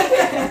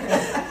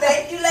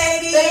 Thank you,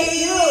 ladies. Thank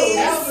you.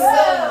 Thank you.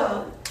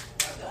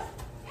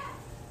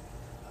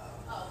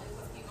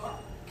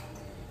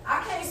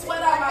 I can't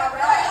sweat out my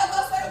rabbit. I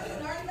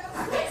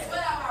can't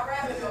sweat out my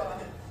rabbit,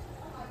 y'all.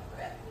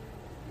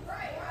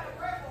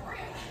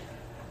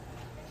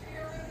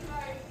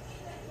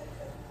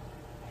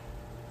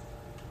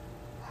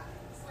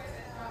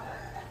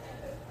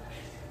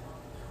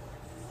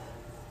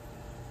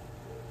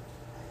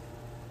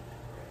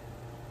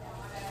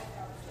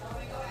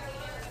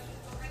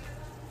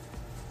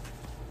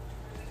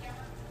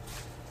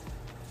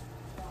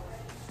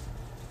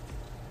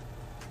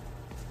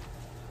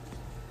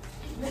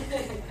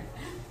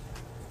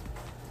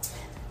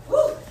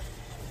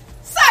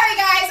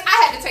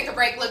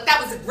 break. Look, that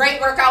was a great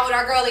workout with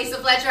our girl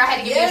Lisa Fletcher. I had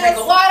to give you a drink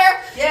of water.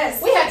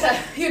 Yes. We had to,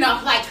 get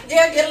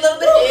a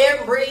little bit of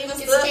air, breathe and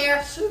stuff.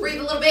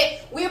 Breathe a little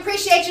bit. We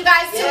appreciate you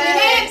guys tuning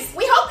in.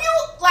 We hope you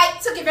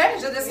took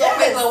advantage of this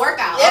little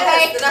workout. Yes.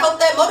 Okay. And I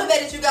hope that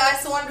motivated you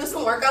guys to want to do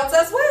some workouts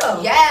as well.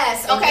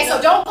 Yes. Okay,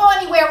 so don't go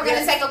anywhere. We're going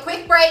to take a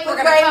quick break. We're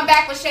going to come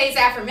back with Shay's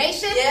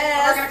affirmation.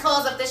 Yes. We're going to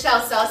close up the show.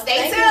 So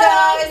stay tuned.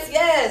 Thank you guys.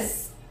 Yes.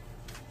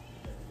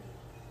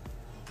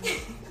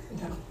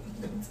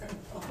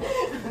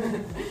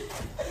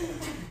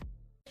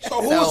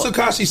 So who is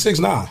Tekashi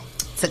 6ix9ine?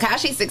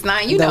 Tekashi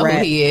 6ix9ine, you know who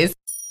he is.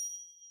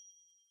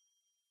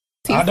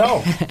 I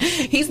don't.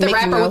 He's the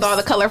rapper with all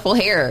the colorful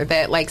hair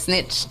that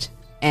snitched.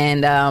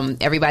 And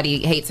everybody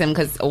hates him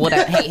because, not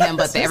hate him,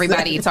 but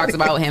everybody talks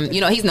about him.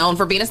 He's known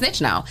for being a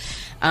snitch now.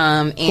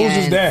 And who's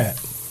his dad?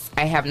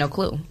 I have no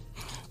clue.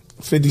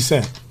 50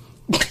 Cent.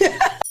 50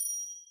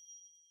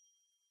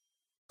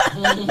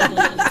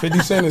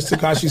 Cent is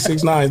Tekashi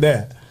 6ix9ine's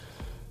dad.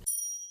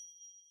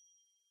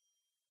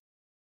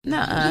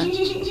 Nuh-uh.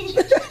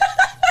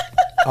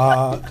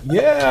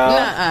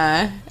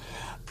 Yeah.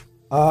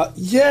 Nuh-uh.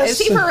 Yes. Is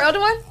he for real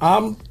doing?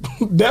 I'm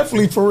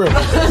definitely for real.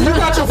 You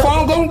got your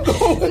phone going?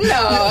 No,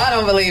 I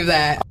don't believe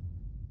that.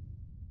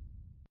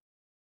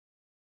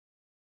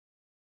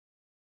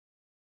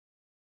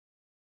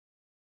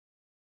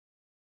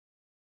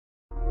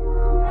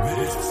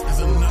 This is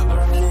another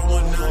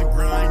 419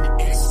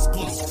 Grind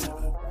exclusive.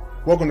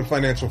 Welcome to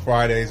Financial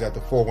Fridays at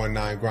the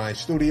 419 Grind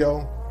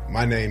Studio.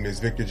 My name is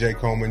Victor J.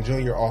 Coleman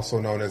Jr., also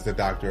known as the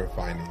Doctor of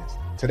Finance.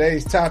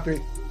 Today's topic,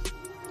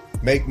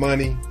 make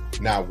money,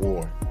 not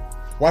war.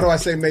 Why do I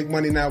say make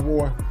money, not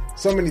war?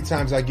 So many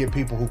times I get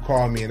people who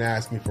call me and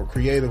ask me for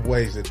creative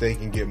ways that they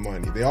can get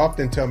money. They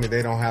often tell me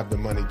they don't have the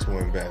money to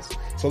invest.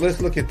 So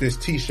let's look at this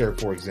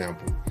t-shirt, for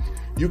example.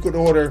 You could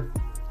order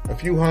a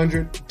few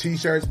hundred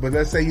t-shirts, but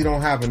let's say you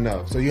don't have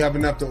enough. So you have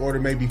enough to order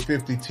maybe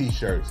 50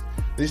 t-shirts.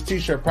 This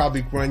t-shirt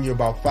probably run you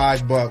about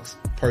 $5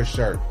 per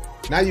shirt.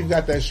 Now you've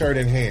got that shirt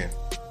in hand.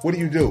 What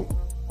do?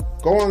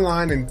 Go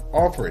online and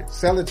offer it.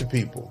 Sell it to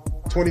people.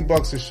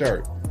 $20 a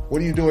shirt. What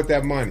do you do with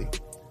that money?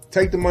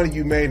 Take the money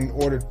you made and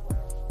order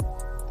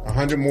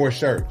 100 more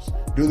shirts.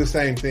 Do the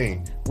same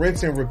thing.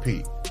 Rinse and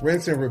repeat.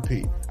 Rinse and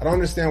repeat. I don't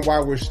understand why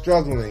we're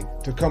struggling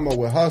to come up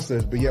with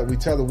hustlers, but yet we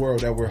tell the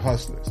world that we're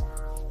hustlers.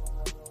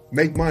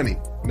 Make money,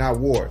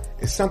 not war.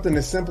 It's something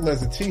as simple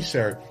as a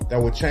t-shirt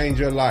that will change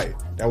your life,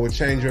 that will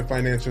change your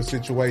financial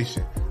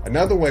situation.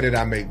 Another way that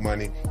I make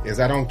money is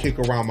I don't kick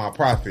around my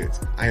profits.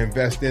 I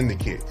invest in the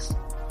kicks.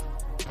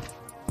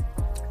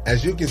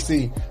 As you can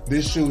see,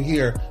 this shoe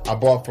here I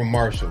bought from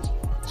Marshalls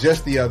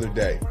just the other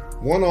day.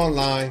 Went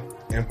online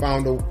and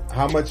found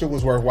how much it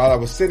was worth while I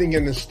was sitting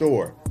in the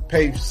store.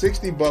 Paid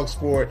 $60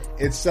 for it.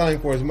 It's selling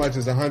for as much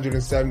as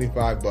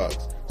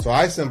 $175. So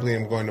I simply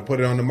am going to put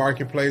it on the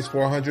marketplace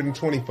for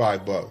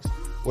 $125.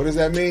 What does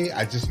that mean?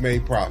 I just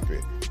made profit.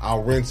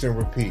 I'll rinse and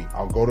repeat.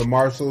 I'll go to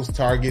Marshalls,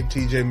 Target,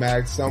 TJ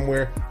Maxx,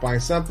 somewhere,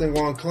 find something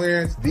on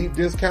clearance, deep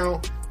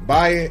discount,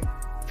 buy it,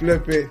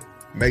 flip it,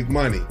 make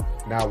money,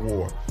 not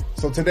war.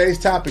 So today's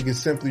topic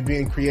is simply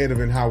being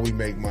creative in how we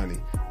make money.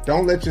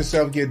 Don't let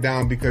yourself get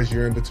down because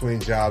you're in between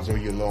jobs or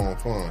you're low on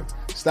funds.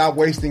 Stop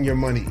wasting your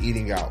money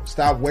eating out.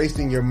 Stop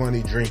wasting your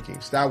money drinking.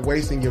 Stop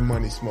wasting your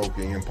money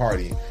smoking and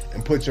partying,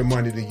 and put your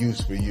money to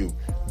use for you.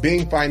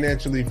 Being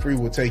financially free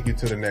will take you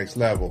to the next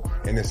level.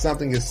 And if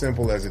something as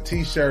simple as a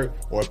t-shirt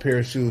or a pair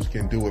of shoes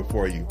can do it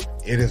for you.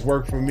 It has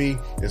worked for me.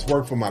 It's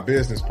worked for my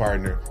business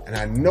partner. And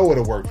I know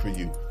it'll work for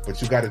you.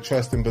 But you got to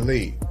trust and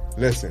believe.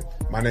 Listen,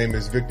 my name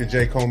is Victor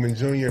J. Coleman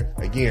Jr.,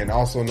 again,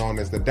 also known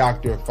as the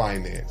Doctor of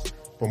Finance.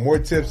 For more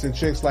tips and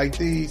tricks like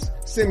these,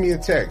 send me a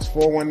text,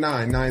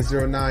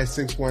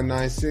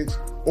 419-909-6196,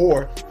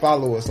 or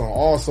follow us on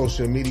all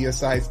social media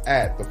sites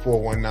at the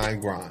 419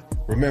 Grind.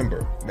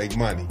 Remember, make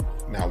money,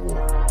 not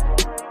war.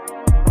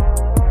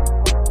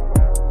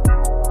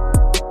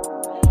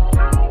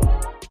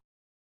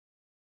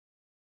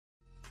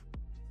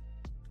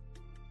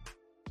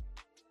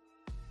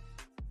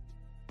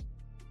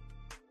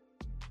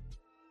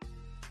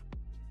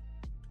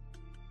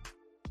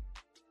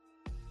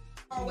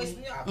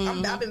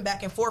 I've been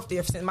back and forth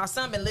there since my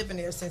son been living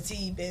there since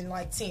he been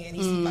like 10.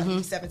 He's about to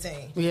be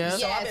 17. Yeah.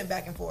 So I've been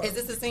back and forth. Is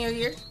this the senior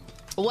year?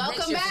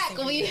 Welcome back.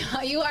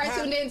 You are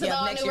tuned in to the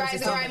All New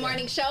Rising Grind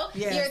Morning Show.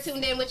 Yes. You're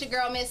tuned in with your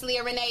girl, Miss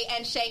Leah Renee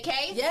and Shay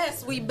K.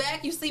 Yes, we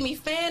back. You see me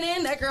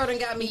fanning. That girl done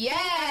got me.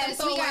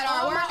 Yes, we got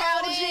our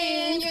workout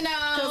in, you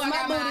know. Because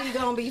my booty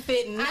gonna be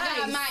fitting nice. I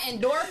got my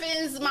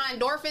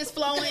endorphins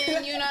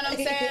flowing, you know what I'm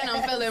saying?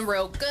 I'm feeling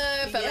real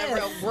good, feeling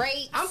real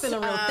great. I'm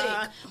feeling real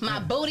thick. My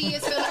booty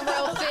is feeling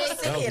real thick.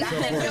 I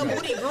think your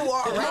booty grew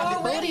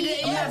already.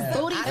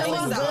 Booty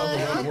feeling good.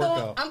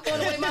 I'm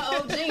throwing away my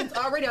old jeans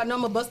already. I know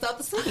I'm gonna bust out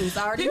the seams.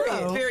 I already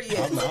know.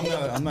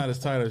 I'm not as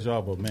tired as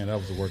y'all, but man, that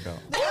was a workout.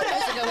 That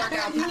was a good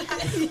workout.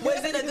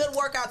 Was it a good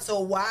workout to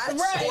watch or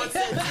to do?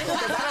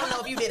 Because I don't know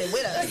if you did it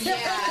with us. Yeah.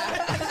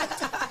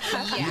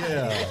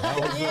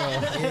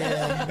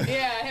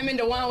 Yeah, him and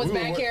Dewan was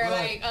back here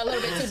right. like a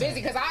little bit too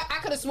busy because I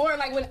could have sworn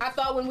like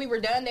when we were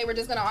done they were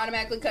just gonna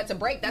automatically cut to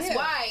break. That's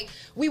why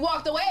we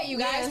walked away. You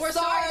guys, we're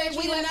sorry that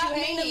we did not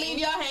mean to leave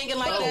y'all hanging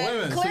like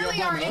that.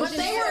 Clearly, our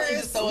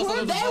engineers they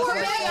were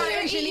back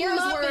here eating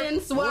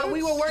muffins while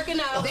we were working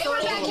out. They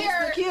were back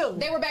here.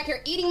 They were back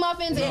here eating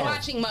muffins and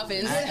watching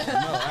muffins.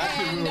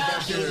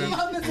 Actually, we were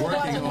back here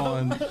working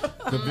on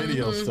the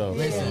video stuff.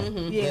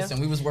 Listen,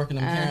 we was working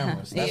them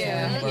cameras. That's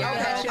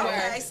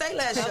Okay, say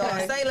less,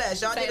 y'all. Say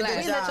less. Y'all did a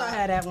good job. Y'all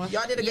had that one.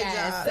 Y'all did a good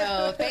job.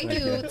 So thank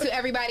you to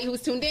everybody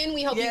who's tuned in.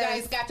 We hope you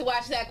guys got to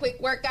watch that quick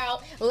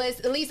workout.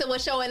 Lisa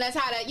was showing us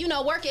how to,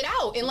 work it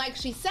out. And like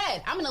she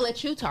said, I'm going to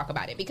let you talk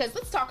about it because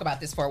let's talk about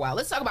this for a while.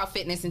 Let's talk about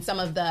fitness and some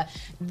of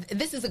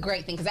this is a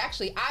great thing because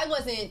actually I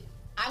wasn't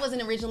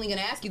originally going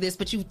to ask you this,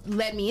 but you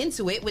led me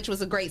into it, which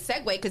was a great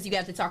segue because you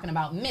got to talking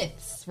about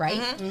myths,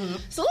 right?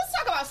 So let's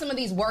talk about some of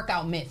these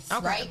workout myths,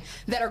 right?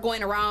 That are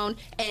going around.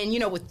 And,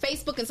 with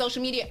Facebook and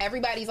social media,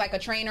 everybody's like a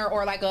trainer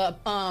or like a,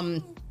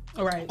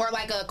 Right. Or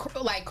like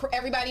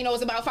everybody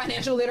knows about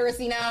financial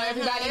literacy now.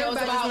 Everybody knows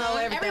about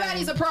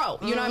everybody's a pro.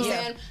 You know what I'm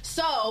saying?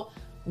 So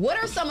what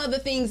are some of the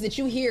things that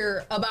you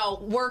hear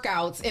about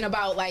workouts and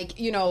about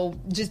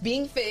just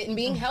being fit and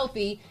being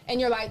healthy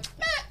and you're like,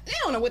 man, they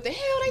don't know what the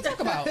hell they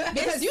talk about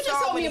because you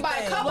just told me about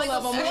a couple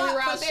of them when we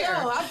were out there.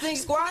 I think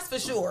squats for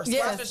sure.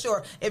 Squats for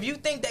sure. If you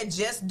think that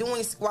just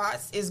doing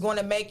squats is going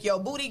to make your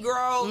booty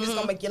grow, it's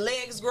going to make your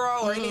legs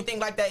grow or anything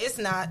like that, it's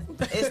not.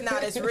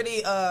 It's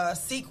really a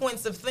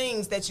sequence of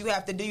things that you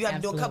have to do. You have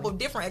to do a couple of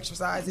different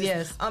exercises.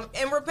 Yes. And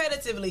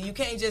repetitively. You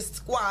can't just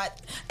squat.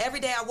 Every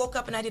day I woke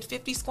up and I did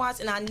 50 squats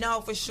and I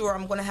know for sure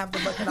I'm going to have the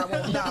butt that I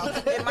want down.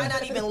 It might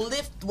not even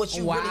lift what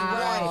you really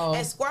want.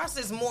 And squats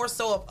is more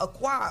so of a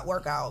quad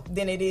workout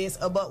than it is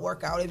a butt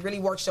workout. It really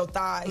works your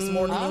thighs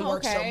more than it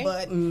works your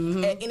butt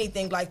and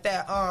anything like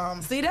that.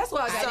 See, that's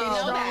why I didn't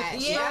know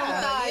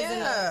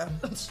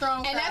that.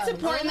 Strong thighs. And that's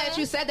important that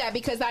you said that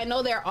because I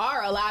know there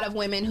are a lot of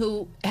women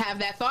who have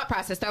that thought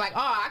process. They're like,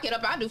 I get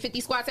up, I do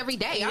 50 squats every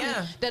day.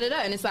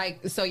 And it's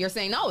like, so you're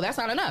saying, no, that's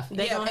not enough.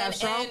 They don't have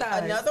strong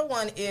thighs. Another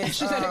one is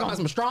she said they're going to have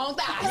some strong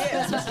thighs.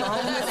 Yeah, some strong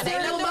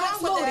thighs.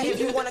 If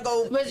you want to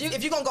go,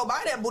 if you're going to go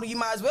buy that booty, you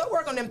might as well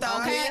work on them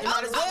thighs. Okay. You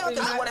might as well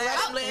because you want to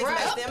have them legs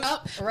match them.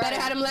 Better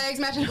have them legs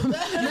matching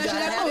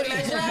that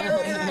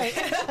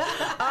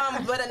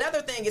booty. But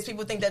another thing is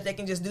people think that they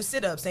can just do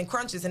sit-ups and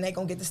crunches and they're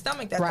going to get the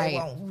stomach that they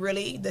want.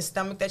 Really, the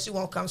stomach that you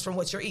want comes from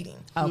what you're eating.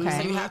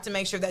 Okay. So you have to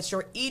make sure that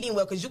you're eating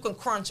well because you can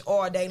crunch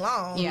all day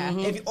long. Yeah.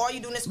 If all you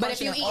doing is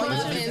crunching, but if you eat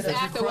muffins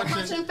after we're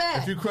crunching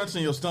fat. If you're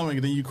crunching your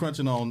stomach, then you're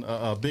crunching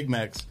on Big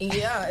Macs.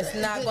 Yeah, it's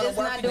not going to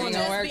work. Not doing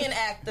just being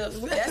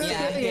active. That's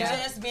it. You're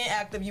just being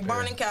active. You're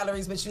burning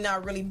calories, but you're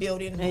not really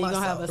building muscle. You're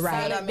going to have a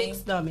solid big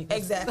stomach.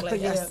 Exactly.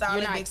 Big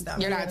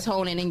stomach. You're not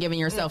toning and giving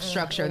yourself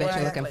structure that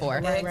you're looking for.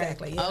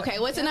 Exactly. Yeah. Okay,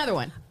 what's another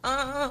one?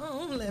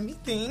 Let me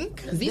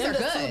think. These are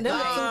good.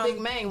 Two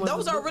big main ones.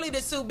 Those are really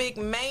the two big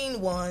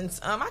main ones.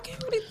 I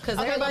can't really because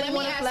everybody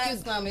want a flat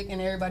stomach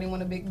and everybody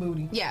want a big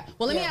booty. Yeah.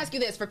 Well, let me ask you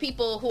this: for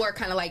people who are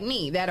kind of like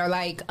me, that are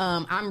like,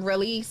 I'm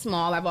really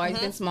small. I've always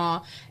been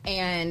small,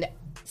 and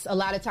a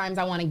lot of times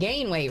I want to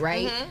gain weight,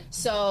 right?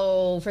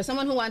 So for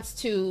someone who wants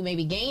to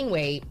maybe gain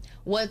weight,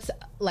 what's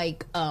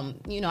like,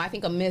 I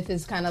think a myth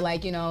is kind of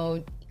like,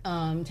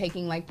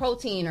 taking like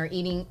protein or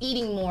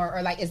eating more,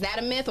 or like, is that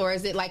a myth or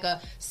is it like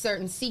a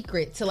certain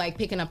secret to like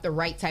picking up the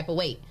right type of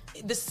weight?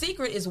 The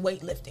secret is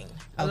weightlifting.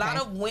 A lot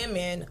of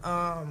women,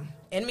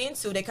 and men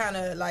too, they kind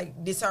of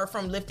like deter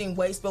from lifting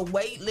weights, but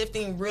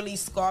weightlifting really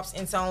sculpts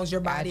and tones your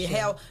body.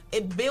 Hell,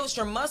 it builds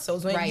your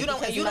muscles. When you don't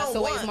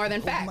weighs more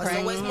than fat.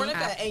 Muscle weighs more than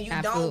fat, and you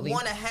don't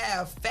want to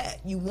have fat.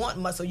 You want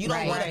muscle. You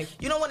don't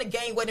want to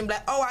gain weight and be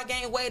like, I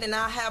gained weight and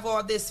I have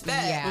all this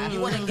fat. Yeah.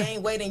 You want to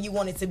gain weight and you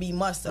want it to be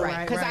muscle.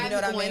 Right.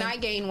 Because when I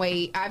gain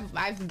weight,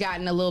 I've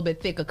gotten a little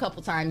bit thick a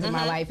couple times in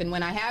my life, and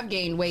when I have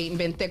gained weight and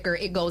been thicker,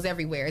 it goes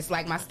everywhere. It's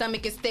like my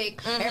stomach is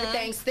thick,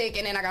 everything's thick,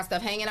 and then I got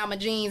stuff hanging out my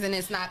jeans, and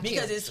it's not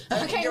because cute.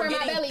 it's I can't you're wear my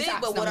getting belly thick,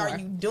 tops but what are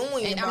you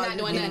doing? And I'm not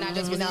doing that. I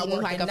just was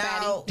eating like a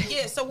fatty.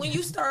 Yeah, so when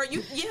you start,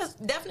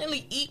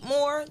 definitely eat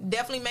more.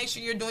 Definitely make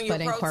sure you're doing your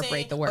protein,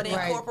 incorporate the workout. But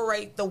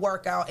incorporate the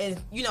workout, and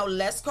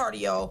less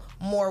cardio,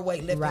 more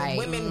weightlifting. Right.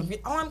 Women,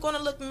 I'm going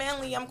to look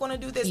manly. I'm going to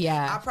do this.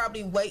 Yeah. I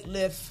probably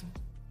weightlift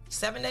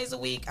 7 days a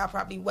week. I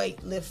probably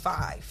weightlift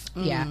 5.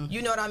 Yeah.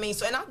 You know what I mean?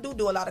 So, and I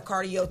do a lot of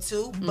cardio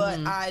too, but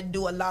I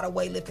do a lot of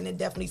weightlifting. It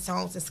definitely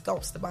tones and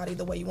sculpts the body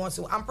the way you want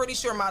to. I'm pretty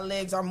sure my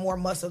legs are more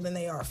muscle than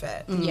they are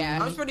fat. Yeah.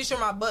 I'm pretty sure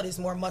my butt is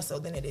more muscle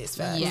than it is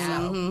fat. Yeah.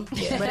 So,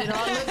 But it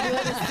all looks good.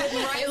 It's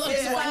sitting right. It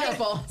looks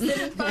wonderful.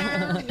 Sitting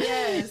firm.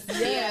 Yes.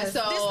 Yeah.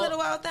 So this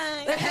little old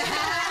thing.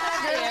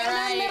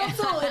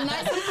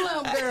 Nice and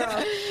plump,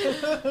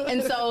 girl.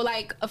 And so,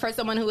 like, for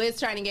someone who is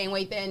trying to gain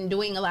weight, then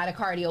doing a lot of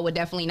cardio would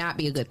definitely not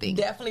be a good thing.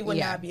 Definitely would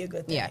not be a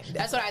good thing. Yeah, definitely.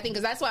 That's what I think,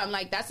 because that's why I'm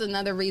like, that's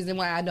another reason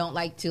why I don't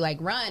like to like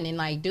run and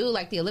like do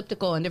like the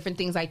elliptical and different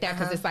things like that,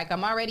 because it's like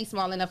I'm already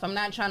small enough. I'm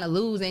not trying to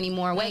lose any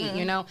more weight.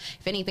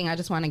 If anything, I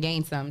just want to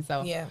gain some.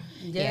 So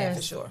yeah,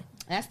 for sure.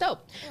 That's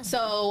dope.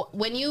 So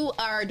when you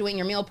are doing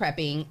your meal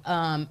prepping,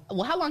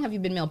 well, how long have you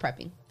been meal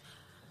prepping?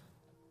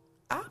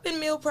 I've been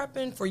meal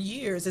prepping for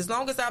years. As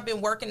long as I've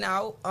been working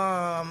out,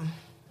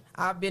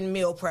 I've been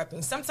meal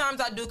prepping.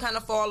 Sometimes I do kind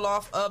of fall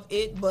off of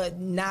it, but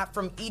not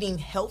from eating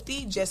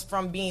healthy, just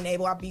from being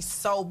able. I'll be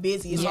so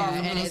busy.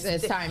 It's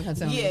it's time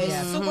consuming. Yeah,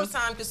 it's super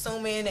time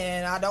consuming,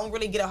 and I don't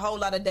really get a whole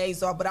lot of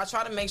days off. But I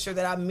try to make sure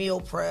that I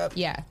meal prep.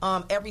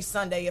 Every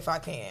Sunday if I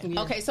can.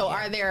 Okay, so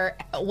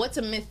what's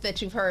a myth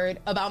that you've heard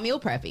about meal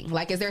prepping?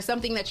 Like, is there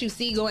something that you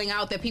see going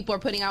out that people are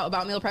putting out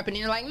about meal prepping, and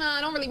you're like, no,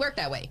 I don't really work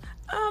that way?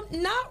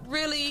 Not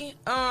really.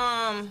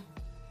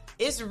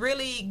 It's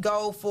really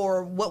go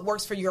for what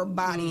works for your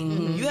body.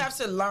 You have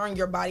to learn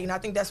your body, and I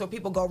think that's where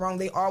people go wrong.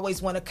 They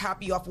always want to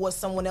copy off what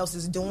someone else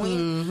is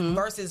doing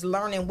versus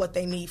learning what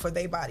they need for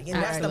their body,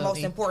 and that's the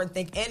most important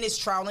thing. And it's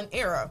trial and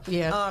error.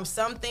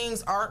 Some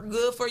things aren't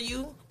good for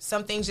you.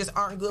 Some things just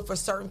aren't good for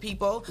certain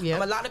people.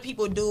 A lot of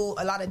people do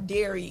a lot of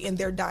dairy in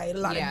their diet, a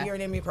lot of dairy in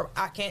their meal.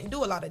 I can't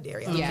do a lot of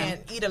dairy.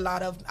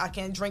 I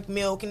can't drink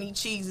milk and eat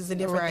cheeses and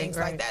different things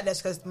like that.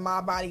 That's because my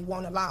body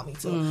won't allow me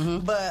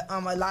to. But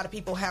a lot of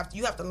people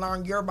you have to learn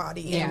your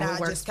body and not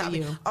just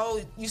copy.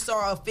 Oh, you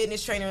saw a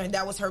fitness trainer and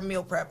that was her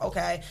meal prep.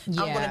 Okay, I'm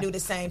going to do the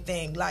same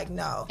thing. Like,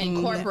 no.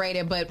 Incorporate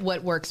it, but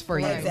what works for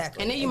you.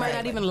 Exactly. And then you might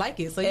not even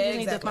like it. So you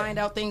need to find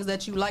out things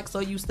that you like so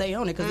you stay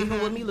on it. Because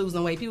even with me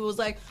losing weight, people was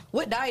like,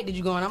 what diet did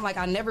you go on? I'm like,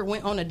 I never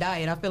went on a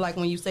diet. I feel like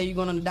when you say you're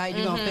going on a diet,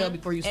 you're going to fail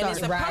before you start.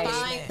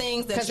 Find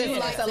things that you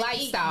like. It's a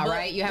lifestyle,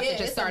 right? You have to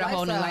just start a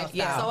whole new lifestyle.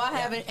 Yeah. So I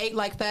haven't ate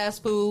like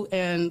fast food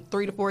in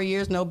 3 to 4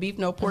 years. No beef,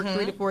 no pork,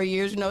 3 to 4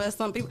 years. You know, that's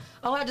some people,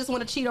 I just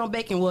want to cheat on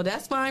bacon. Well,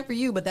 that's fine for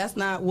you, but that's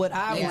not what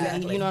I want to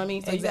eat. You know what I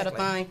mean? So you got to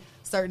find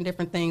certain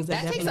different things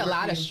that takes a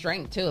lot of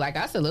strength too. Like,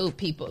 I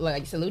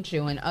salute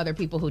you and other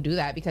people who do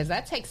that, because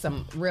that takes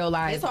some real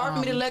life. It's hard for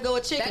me to let go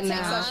of chicken.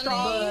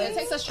 It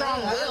takes a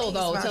strong will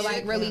though to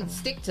like really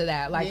stick to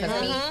that. Like,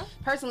 cause me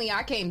personally,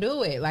 I can't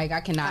do it. Like,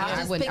 I cannot.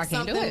 I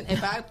can't do it.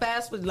 If I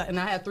fast with, and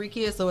I have 3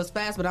 kids, so it's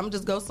fast. But I'm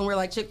just go somewhere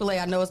like Chick-fil-A.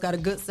 I know it's got a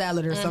good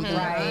salad or something.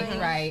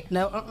 Right.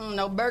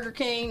 No Burger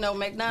King, no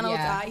McDonald's.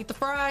 I eat the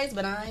fries,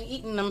 but I ain't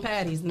eating them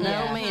patties. No,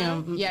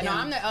 ma'am. No,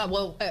 I'm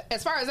the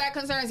as far as that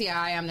concerns,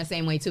 I am the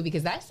same way too,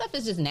 because that stuff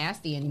is just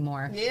nasty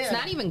anymore. It's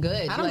not even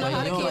good. I don't know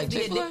how the kids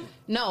did it.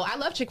 No, I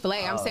love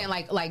Chick-fil-A. I'm saying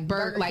like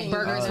burgers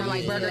from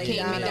like Burger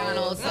King,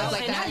 McDonald's, stuff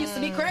like that. I used to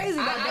be crazy.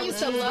 I used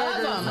to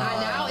love them.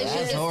 Now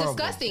it's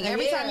disgusting.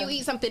 Every time you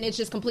eat something, it's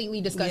just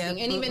completely disgusting.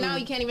 And even now,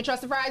 you can't even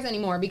trust the fries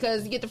anymore,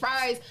 because you get the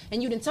fries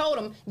and you done told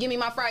them, give me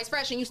my fries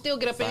fresh, and you still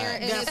get up in here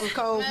and got some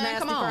cold,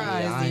 nasty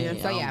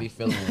fries. I don't be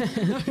feeling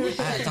it.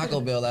 I had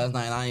Taco Bell last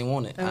night and I didn't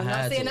want it.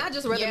 I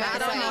just rather I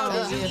don't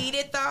know. Did you eat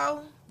it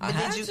though? I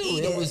had to.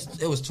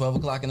 It was 12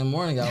 o'clock in the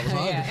morning. I was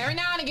hungry. Every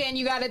now and again,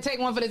 you got to take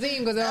one for the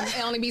team, because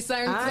it'll only be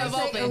certain stuff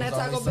open. That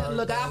Taco Bell,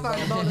 look, I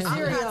found a bowl of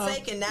cereal. I'm not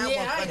taking that one.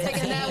 I ain't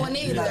taking that one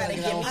either. You gotta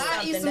give me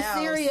I eat some else.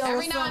 cereal.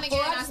 Every now and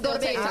again, I still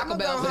take Taco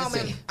Bell. I'm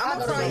gonna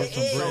fry an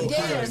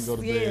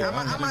egg.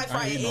 I might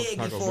fry an egg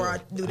before I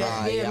do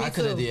that. I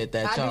could have did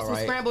that. I do some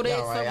scrambled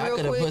eggs. I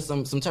could have put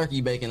some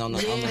turkey bacon on the.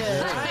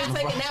 I ain't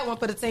taking that one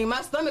for the team.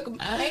 My stomach,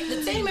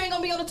 the team ain't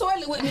gonna be on the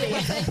toilet with me.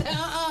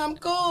 I'm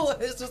cool.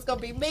 It's just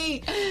gonna be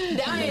me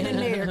dying in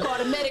there. Call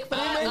the medic for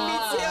that. Let me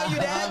tell you,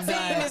 that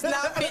team is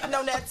not fitting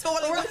on that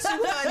toilet with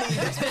you, honey.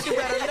 That's what you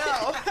better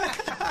know.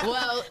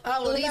 Well,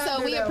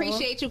 Lisa, we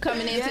appreciate you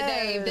coming in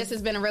today. This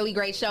has been a really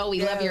great show.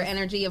 We love your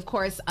energy, of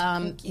course.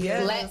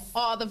 Let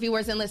all the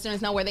viewers and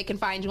listeners know where they can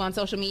find you on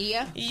social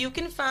media. You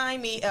can find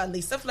me,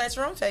 Lisa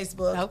Fletcher, on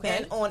Facebook.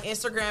 And on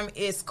Instagram,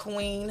 it's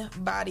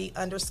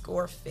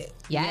QueenBody_fit.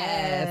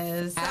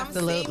 Yes,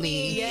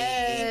 absolutely.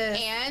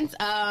 Yes.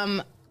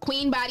 And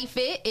Queen Body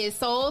Fit is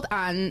sold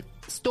on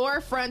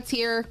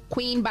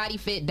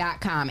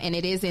storefrontierqueenbodyfit.com, and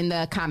it is in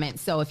the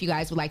comments. So if you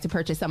guys would like to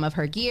purchase some of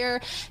her gear,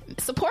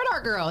 support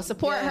our girl,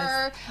 support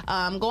her,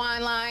 go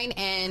online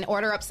and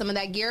order up some of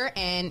that gear,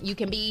 and you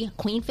can be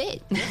Queen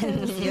Fit.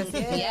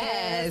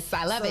 Yes,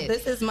 I love it.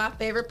 This is my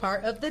favorite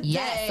part of the day.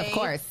 Yes, of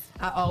course.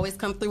 I always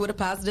come through with a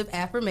positive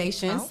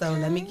affirmation, so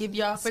let me give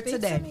y'all for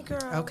today. To me,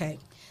 girl. Okay.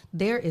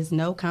 There is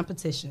no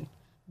competition.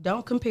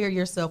 Don't compare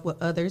yourself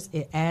with others.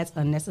 It adds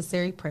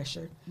unnecessary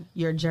pressure.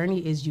 Your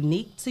journey is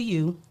unique to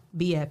you.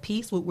 Be at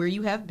peace with where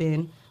you have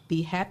been.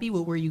 Be happy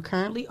with where you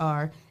currently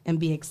are. And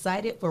be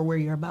excited for where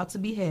you're about to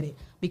be headed.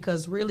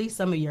 Because really,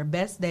 some of your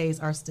best days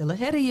are still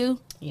ahead of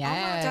you.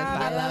 Yes,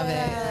 I love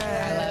it.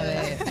 I love it.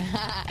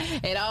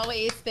 It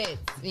always fits,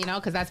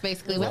 because that's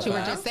basically what you were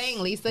just saying,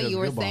 Lisa. You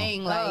were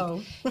saying,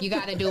 you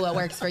got to do what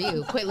works for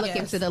you. Quit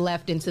looking to the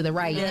left and to the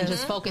right, and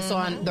just focus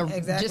on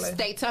just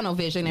stay tunnel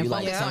vision and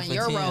focus on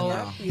your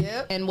road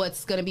and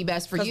what's going to be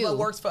best for you. What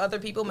works for other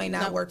people may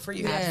not work for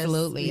you.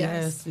 Absolutely.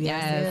 Yes.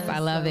 I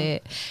love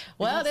it.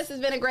 Well, this has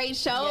been a great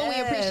show. We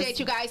appreciate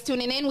you guys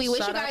tuning in. We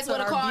wish you guys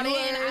would have called in.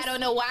 I don't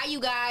know why you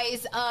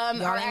guys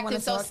are acting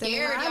so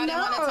scared. Y'all didn't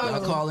want to talk.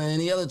 I'll call in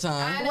any other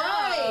time. I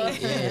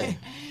know.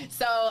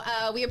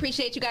 So we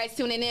appreciate you guys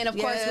tuning in. Of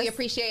course, we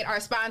appreciate our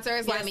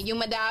sponsors, Lyman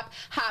Yumadop,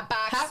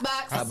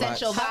 Hotbox,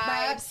 Essential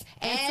Vibes,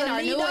 and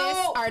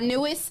our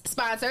newest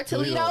sponsor,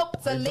 Toledo.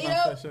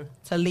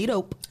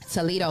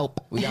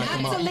 We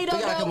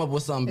gotta come up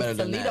with something better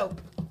than that.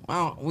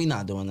 We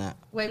not doing that.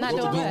 Wait, not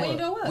doing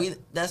what?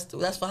 That's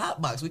for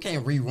Hotbox. We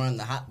can't rerun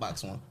the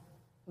Hotbox one.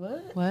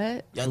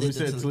 What? Y'all we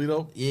said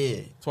Toledo?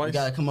 Yeah. Twice? We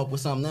gotta come up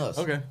with something else.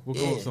 Okay, we'll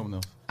come up with something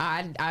else.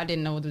 I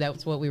didn't know that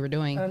was what we were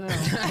doing. I know.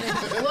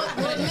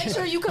 well, make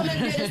sure you come in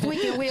here this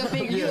week and we'll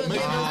figure you out.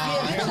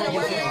 Make sure you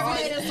work every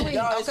day this week.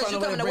 Because you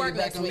coming to work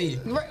next week.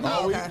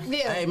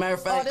 Hey, matter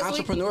of fact,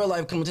 Entrepreneur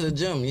Life coming to the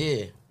gym.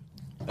 Yeah.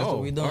 That's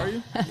what we doing. Are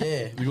you?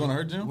 Yeah. You going to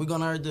her gym? We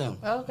going to her gym.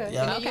 Okay.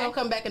 Yeah. And then you gonna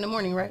come back in the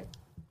morning, right?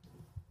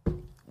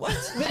 What?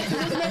 Just make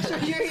sure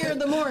you're here in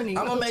the morning.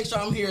 I'm gonna make sure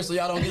I'm here so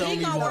y'all don't get on me.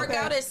 He gonna work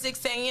out at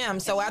 6 a.m.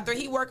 So after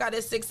he work out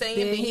at 6 a.m.,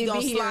 then he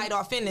gonna slide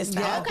off in this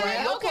time.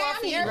 Okay,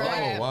 I'm here for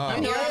it. Oh, wow.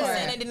 You know what I'm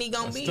saying? And then he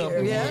gonna be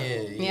here.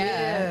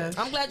 Yeah.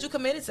 I'm glad you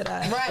committed to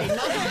that. Right. No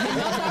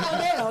Taco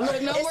Bell. Look,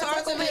 no more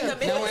Taco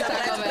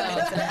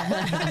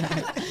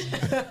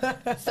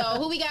Bell. So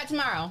who we got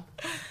tomorrow?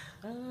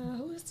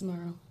 Who is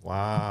tomorrow?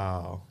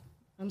 Wow.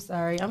 I'm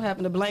sorry. I'm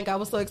having a blank. I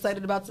was so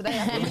excited about today.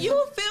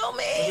 You feel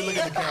me? Look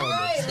at the calendar.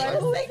 Right, like,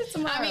 who's it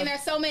tomorrow? I mean,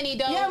 there's so many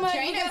dope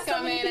trainers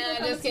coming, and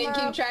I just can't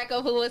keep track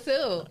of who is who.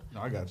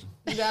 No, I got you.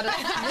 You got it?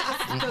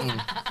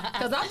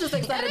 Because I'm just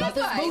excited about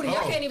this booty. I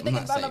can't even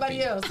think about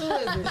nobody else. Who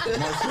is it?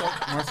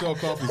 Marcel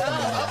Coffee.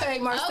 Okay,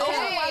 Marcel.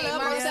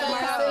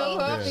 Marcel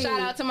Coffee. Yeah.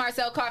 Shout out to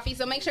Marcel Coffee.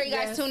 So make sure you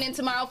guys tune in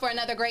tomorrow for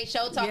another great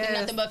show, talking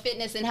nothing but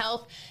fitness and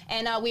health.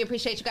 And we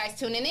appreciate you guys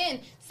tuning in.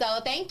 So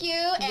thank you.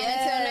 And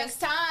until next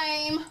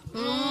time.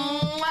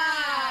 Mwah.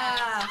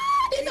 I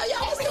didn't know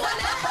y'all was doing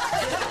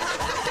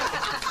that.